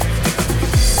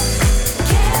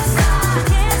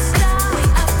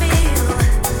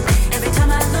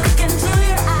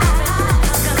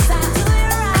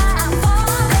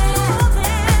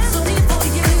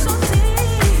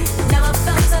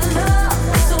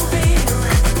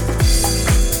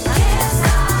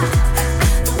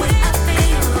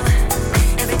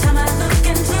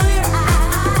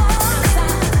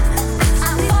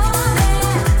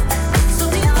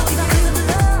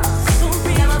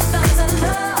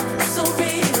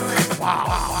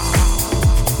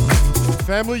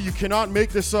 Family, you cannot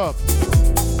make this up.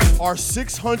 Our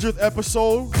 600th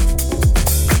episode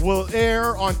will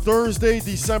air on Thursday,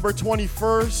 December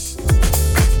 21st,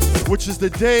 which is the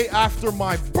day after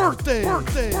my birthday.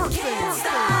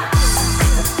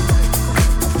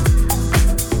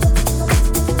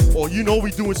 Oh, you know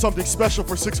we doing something special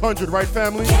for 600, right,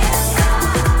 family?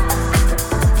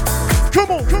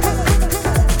 Come on.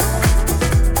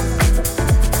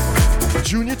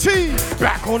 Junior T,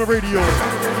 back on the radio.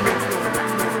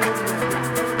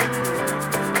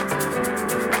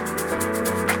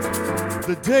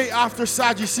 The day after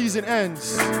Saji season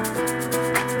ends,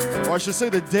 or I should say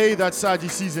the day that Saji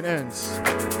season ends,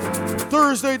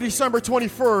 Thursday, December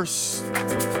 21st.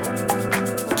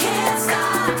 Can't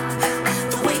stop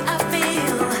the way I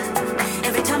feel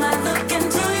every time I look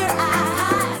into your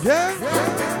eyes. Yeah?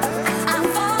 I'm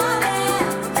falling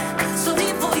so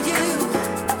deep for you.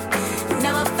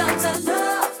 Never felt a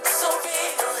love so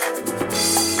real.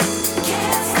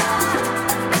 Can't stop.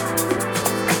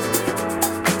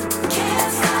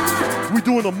 We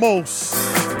doing the most.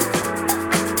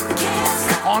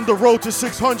 On the road to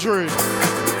 600.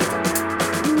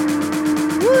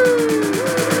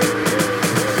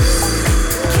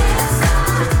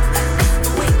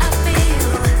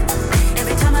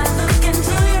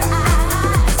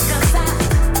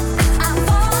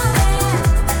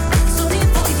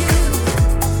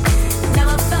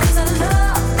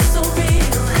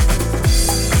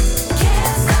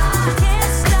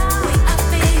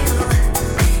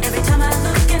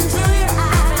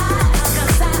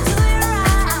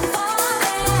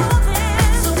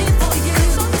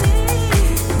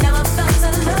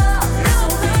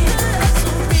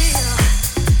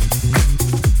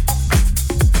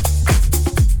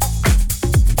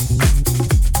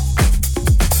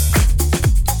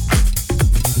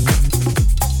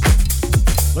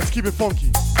 Keep it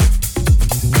funky.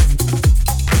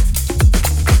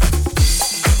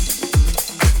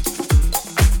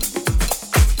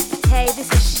 Hey, this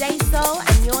is Shay Soul,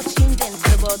 and you're tuned in to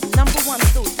the world's #1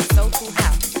 source for soulful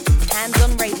house,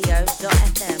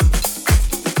 handsonradio.fm.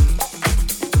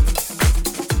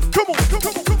 Come on.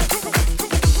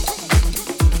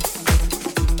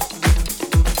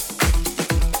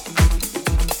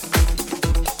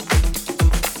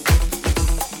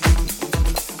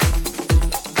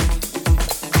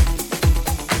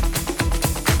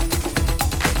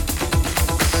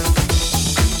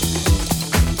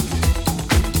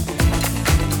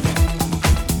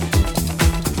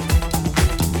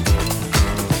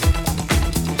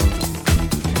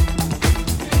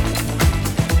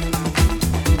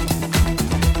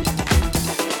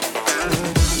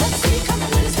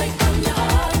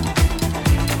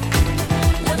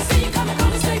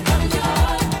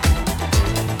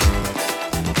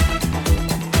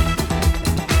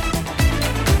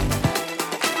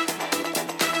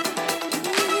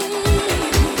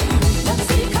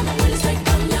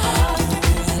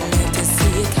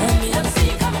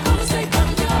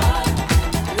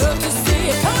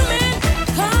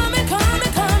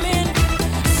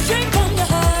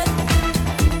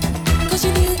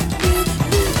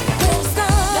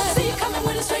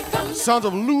 Sounds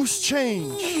of Loose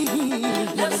Change.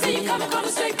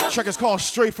 Track is called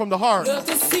Straight from the Heart.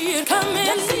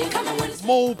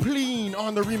 Mo Pleen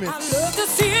on the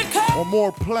remix. Or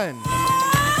More Plan.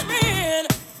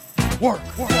 Work.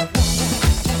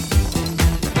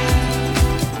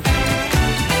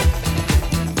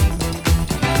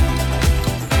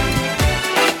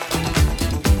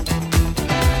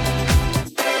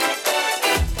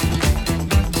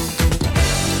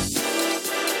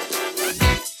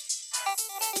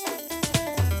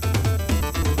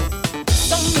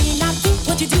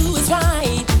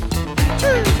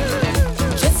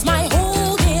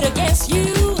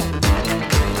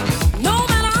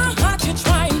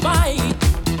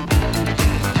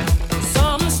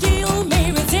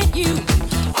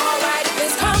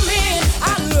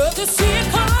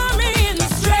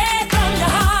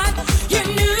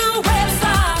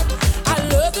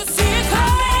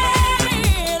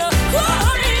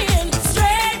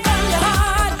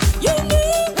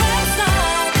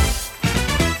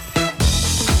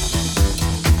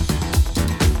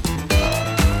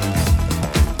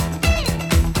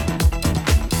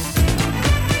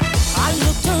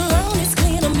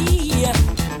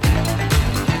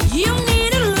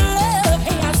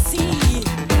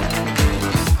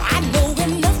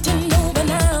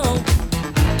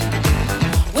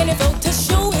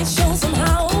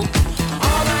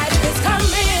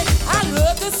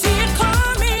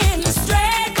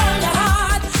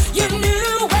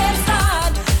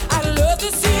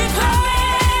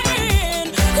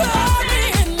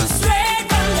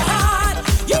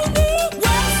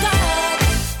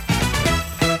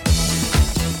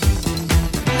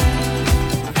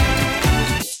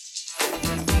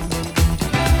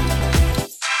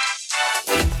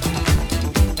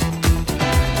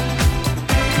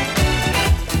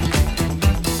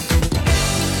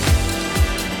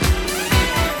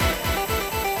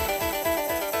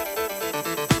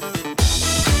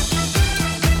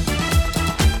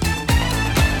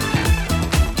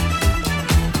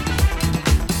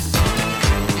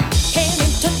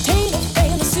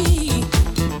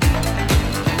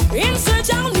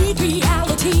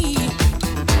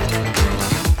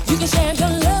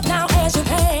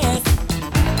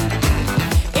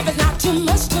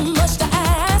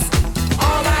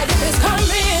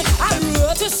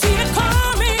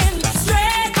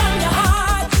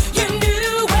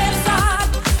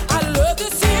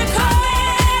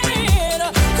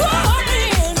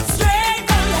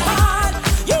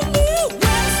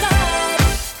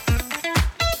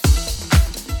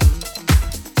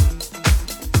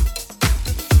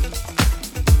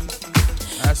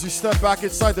 Step back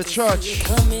inside the church.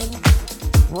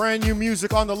 Brand new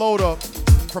music on the load up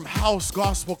from House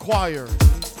Gospel Choir.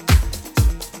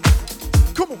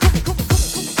 Come on.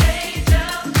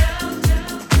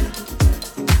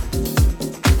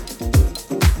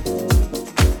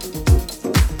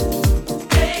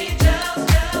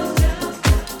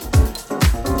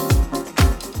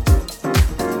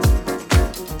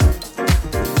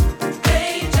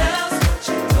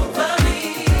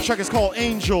 Track is called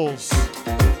Angels.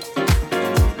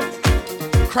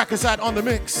 Crackers at on the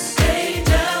mix.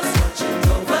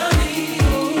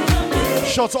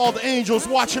 Shout to all the angels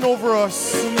watching over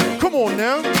us. Come on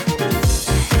now.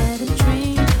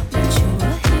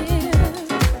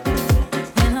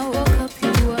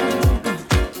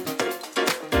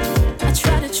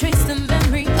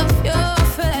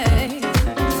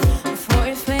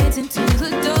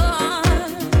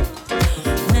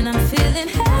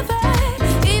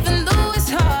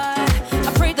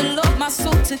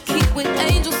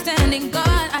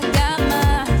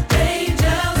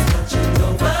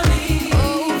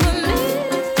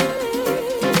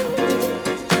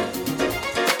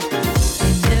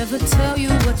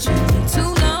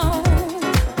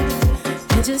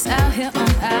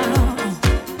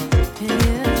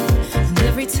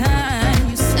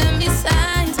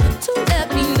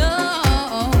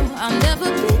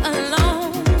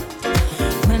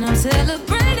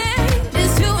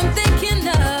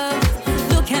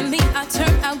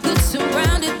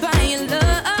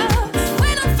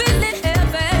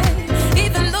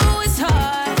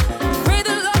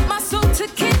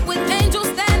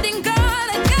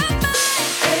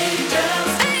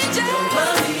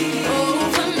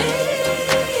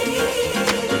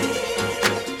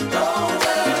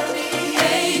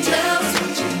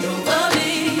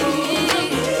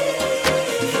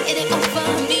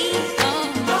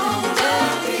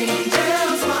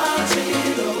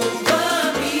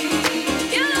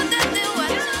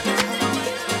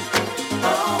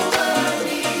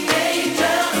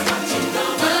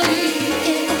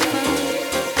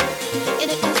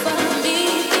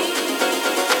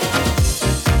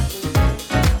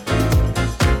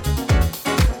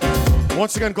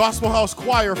 Once again, Gospel House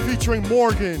Choir featuring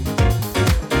Morgan.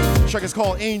 Track is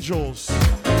called Angels.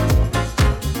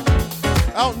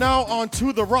 Out now on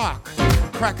To The Rock.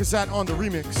 Crack is that on the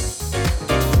remix.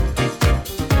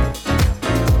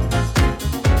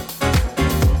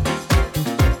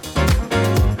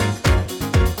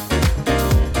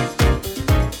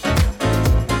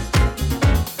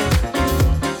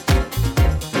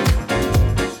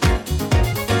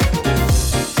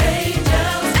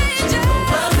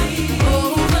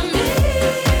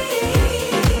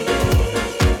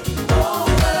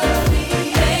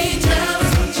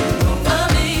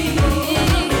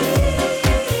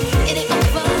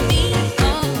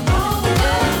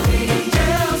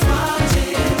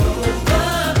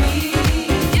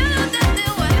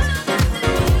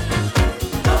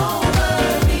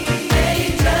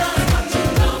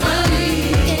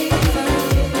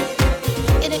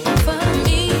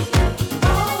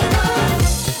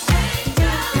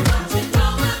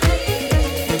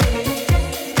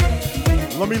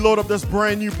 Load up this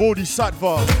brand new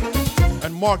Bodhisattva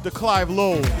and Mark the Clive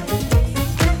Low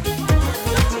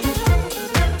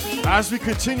as we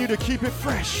continue to keep it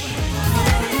fresh.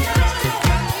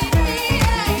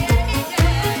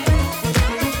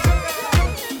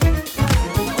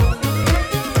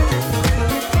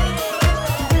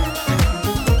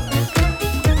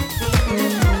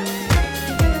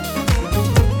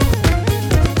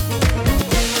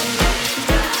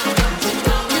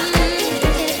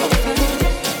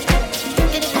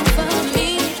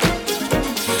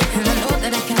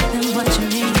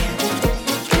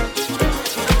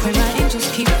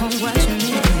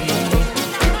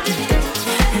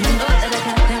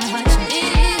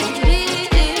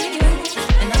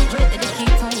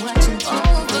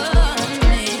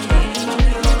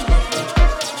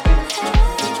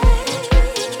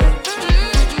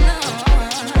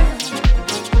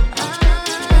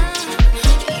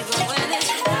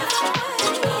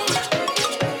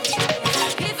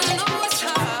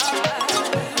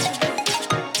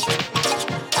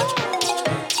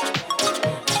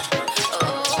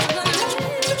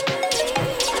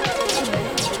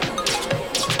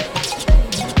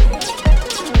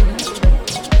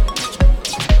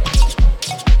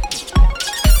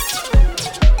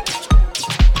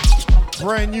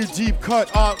 Brand new deep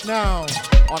cut out now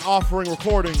on Offering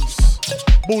Recordings.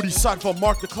 Bodhisattva,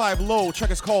 Mark the Clive Low. Track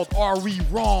is called Are We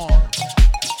Wrong?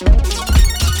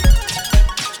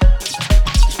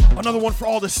 Another one for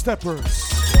all the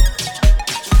steppers.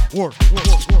 Work.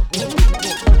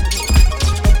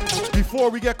 Before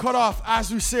we get cut off,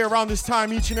 as we say around this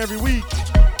time each and every week,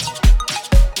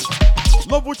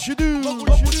 love what you do.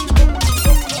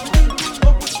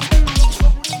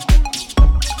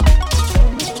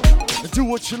 Do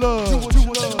what you love.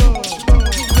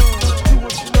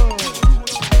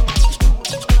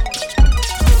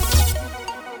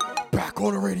 Back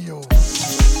on the radio.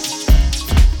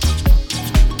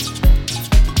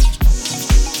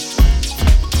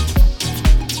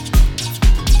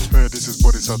 Hey, this is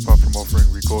Bodhisattva from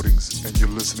Offering Recordings, and you're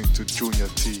listening to Junior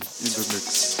T in the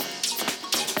mix.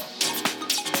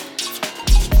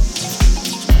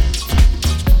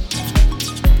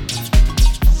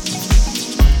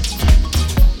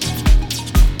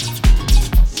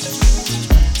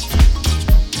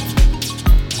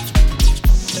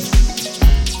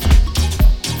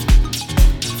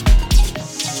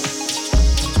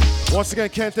 Once again,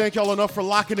 can't thank y'all enough for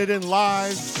locking it in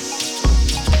live,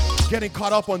 getting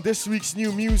caught up on this week's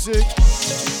new music.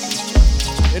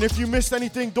 And if you missed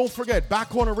anything, don't forget,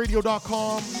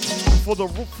 backcornerradio.com for the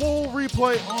full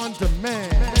replay on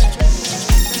demand.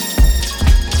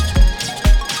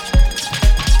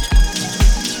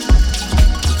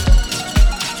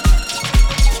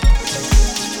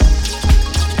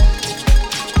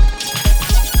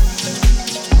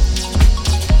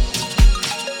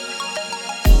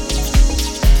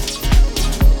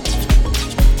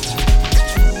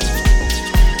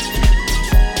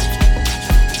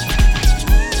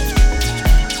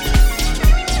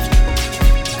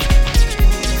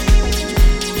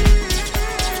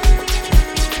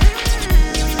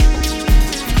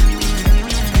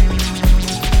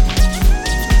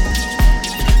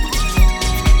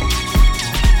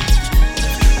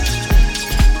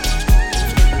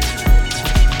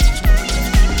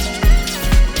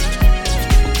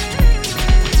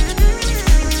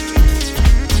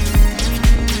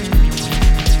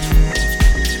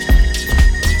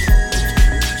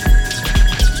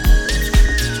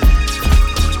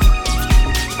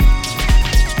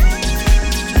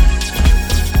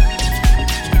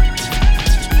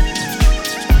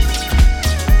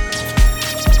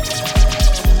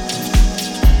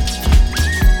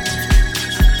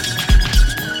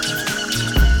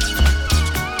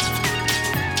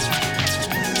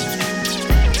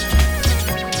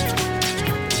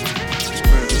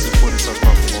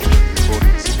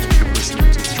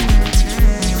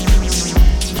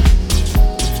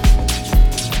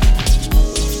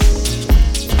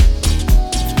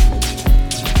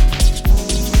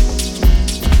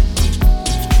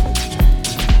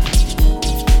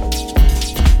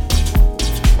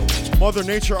 Mother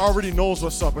Nature already knows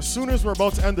what's up. As soon as we're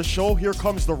about to end the show, here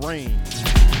comes the rain.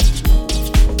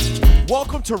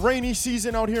 Welcome to rainy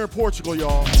season out here in Portugal,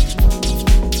 y'all.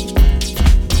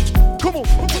 Come on,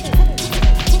 come on, come on.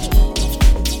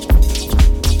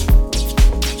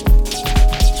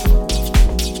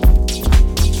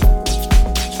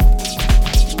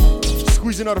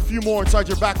 Squeezing out a few more inside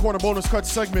your back corner bonus cut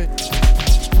segment.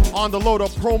 On the load up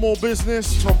promo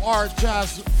business from Art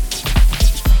Jazz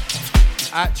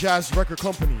at Jazz Record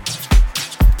Company.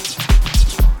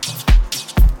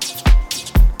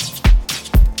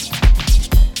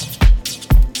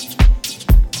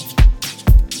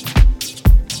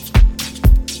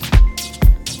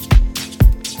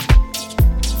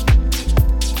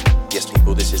 Yes,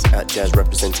 people, this is at Jazz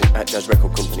representing at Jazz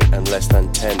Record Company and Less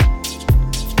Than 10.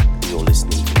 And you're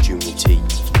listening to Junior T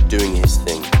doing his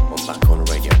thing on Back Corner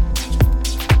Radio.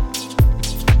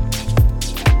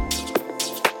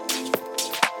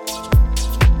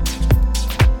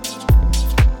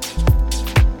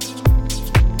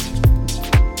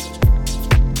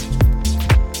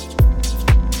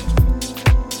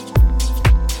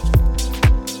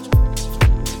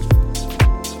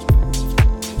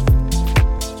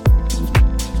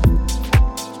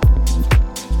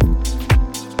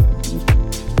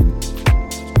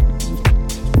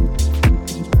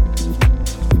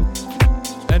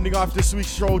 Off this week's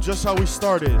show just how we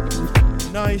started.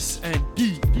 Nice and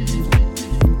deep.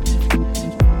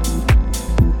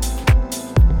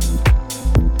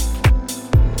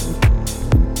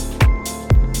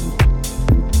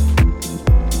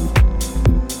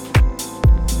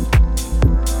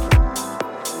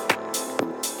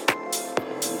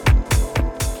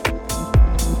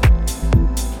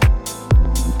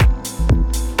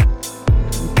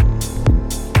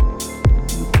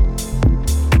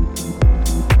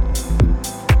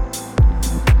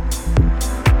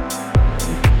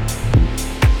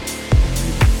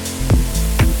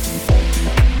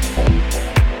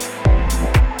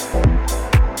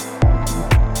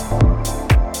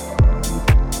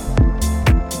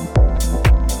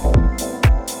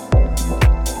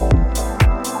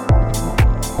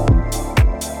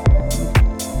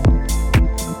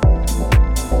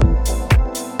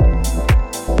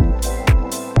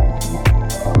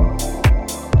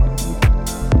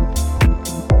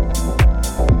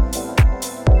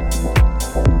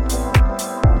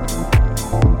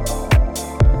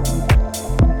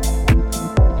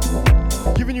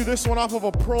 This one off of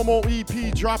a promo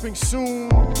EP dropping soon,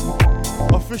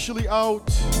 officially out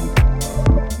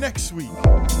next week.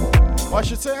 Well, I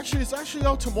should say it's actually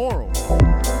out tomorrow.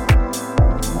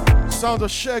 Sound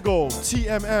of Shego,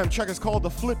 TMM, track is called The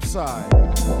Flip Side.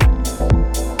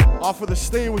 Off of the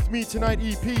Stay With Me Tonight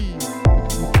EP,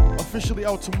 officially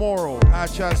out tomorrow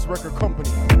at Jazz Record Company.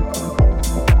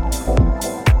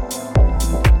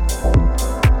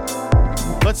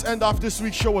 Let's end off this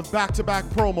week's show with back-to-back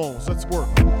promos. Let's work.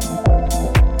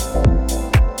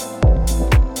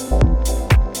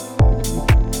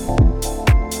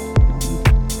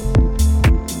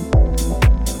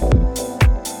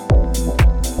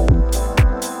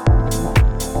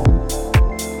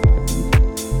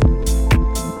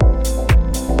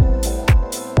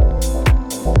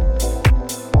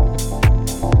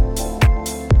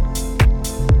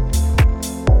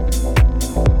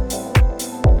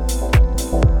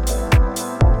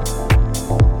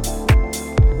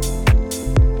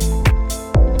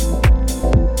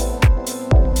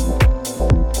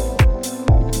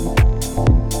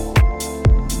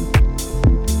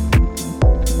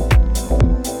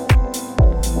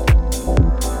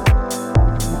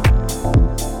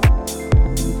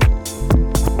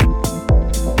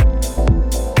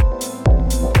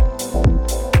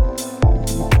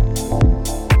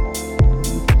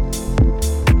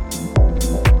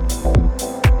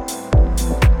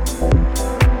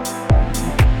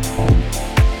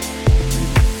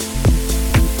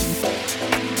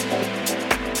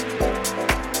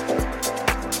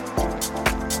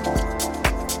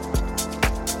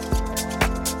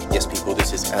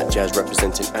 Jazz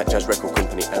representing at Jazz Record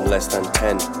Company and Less Than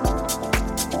 10.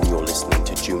 And you're listening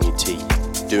to Junior T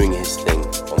doing his thing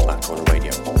on Back Corner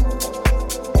Radio.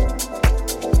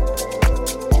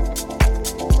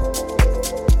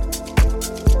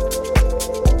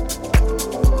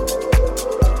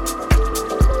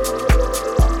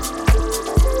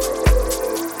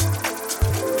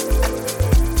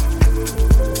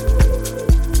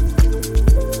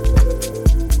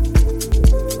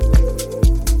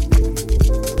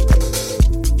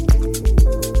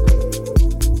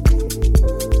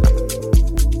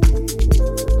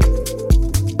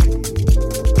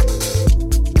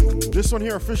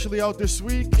 here officially out this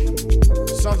week.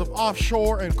 Sounds of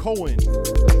Offshore and Cohen.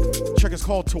 Check is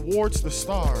called Towards the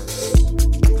Stars.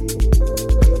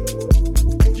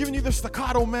 Giving you the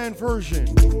Staccato Man version.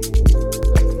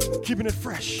 Keeping it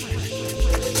fresh.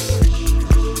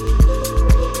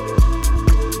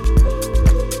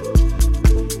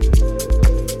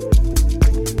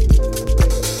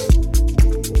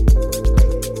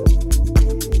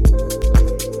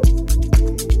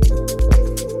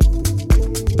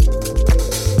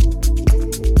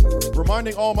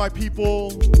 Reminding all my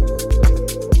people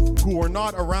who were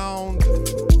not around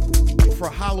for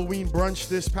Halloween brunch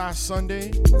this past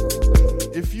Sunday,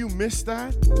 if you missed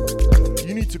that,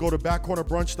 you need to go to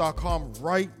backcornerbrunch.com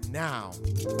right now.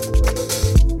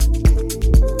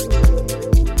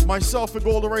 Myself and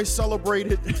Golden Ray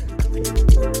celebrated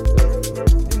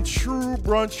in true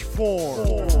brunch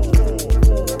form,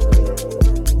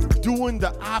 doing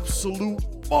the absolute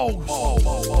most.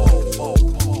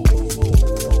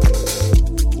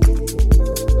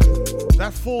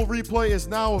 That full replay is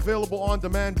now available on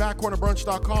demand,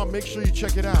 backcornerbrunch.com. Make sure you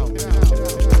check it out.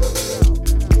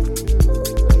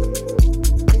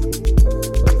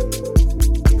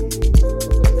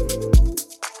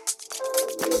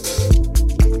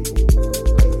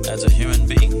 As a human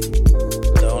being,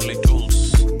 the only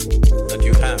tools that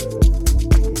you have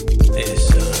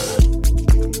is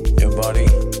your body,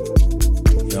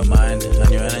 your mind,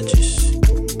 and your energies.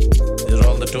 These are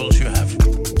all the tools you have.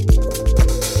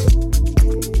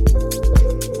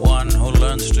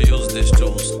 Learns to use these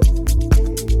tools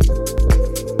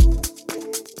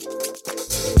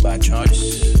by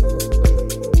choice,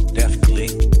 deftly,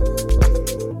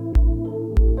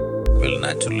 will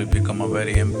naturally become a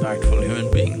very impactful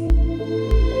human being.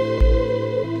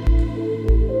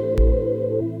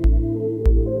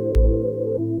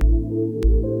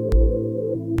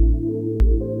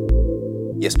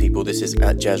 Yes, people, this is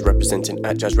At Jazz representing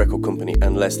At Jazz Record Company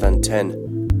and Less Than 10,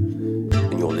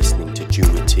 and you're listening to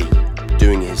Junior T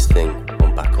doing his thing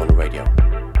on Back on the Radio.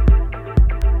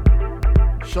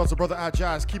 Shouts to brother At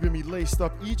Jazz, keeping me laced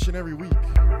up each and every week.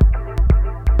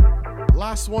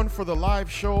 Last one for the live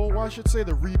show, or I should say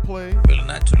the replay.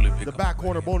 The Back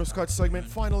Corner bonus cut segment,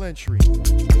 final entry.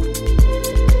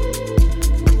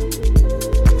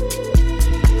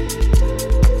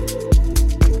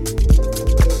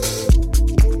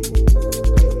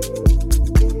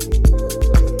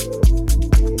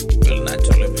 Will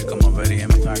naturally become a very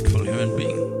impactful human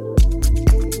being.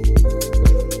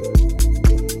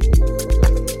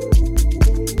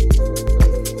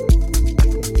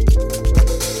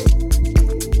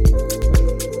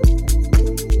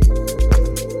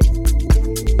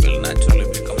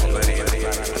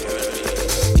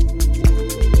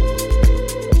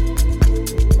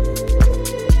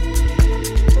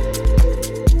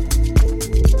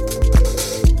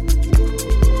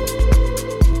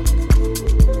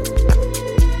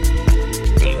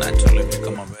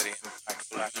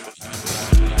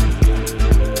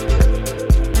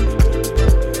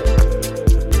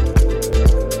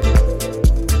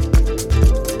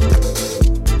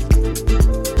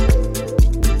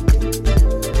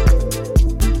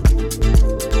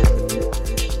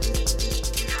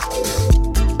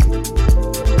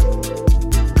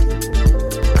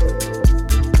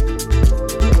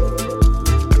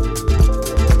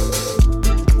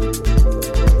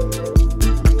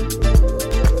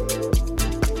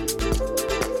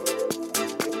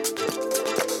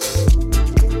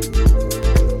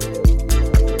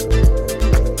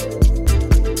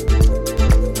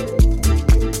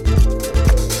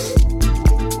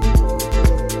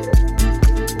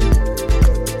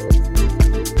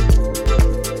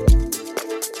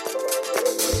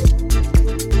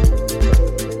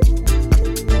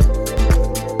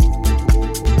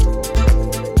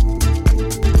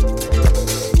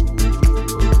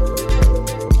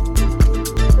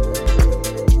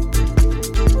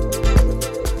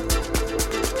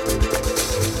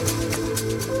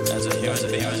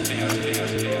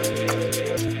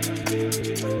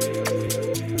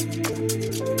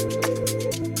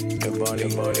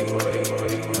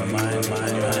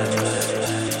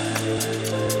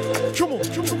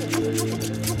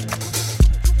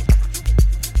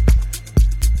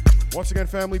 Once again,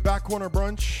 family, Back Corner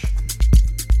Brunch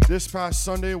this past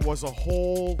Sunday was a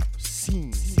whole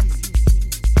scene.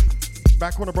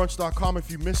 Backcornerbrunch.com.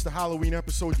 If you missed the Halloween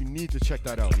episode, you need to check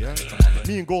that out, yeah?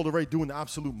 Me and Golden Ray doing the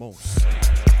absolute most.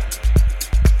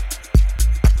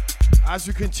 As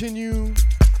we continue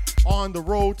on the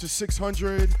road to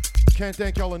 600, can't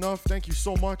thank y'all enough. Thank you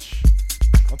so much.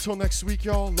 Until next week,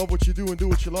 y'all, love what you do and do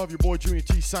what you love. Your boy Junior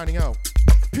T signing out.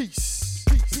 Peace.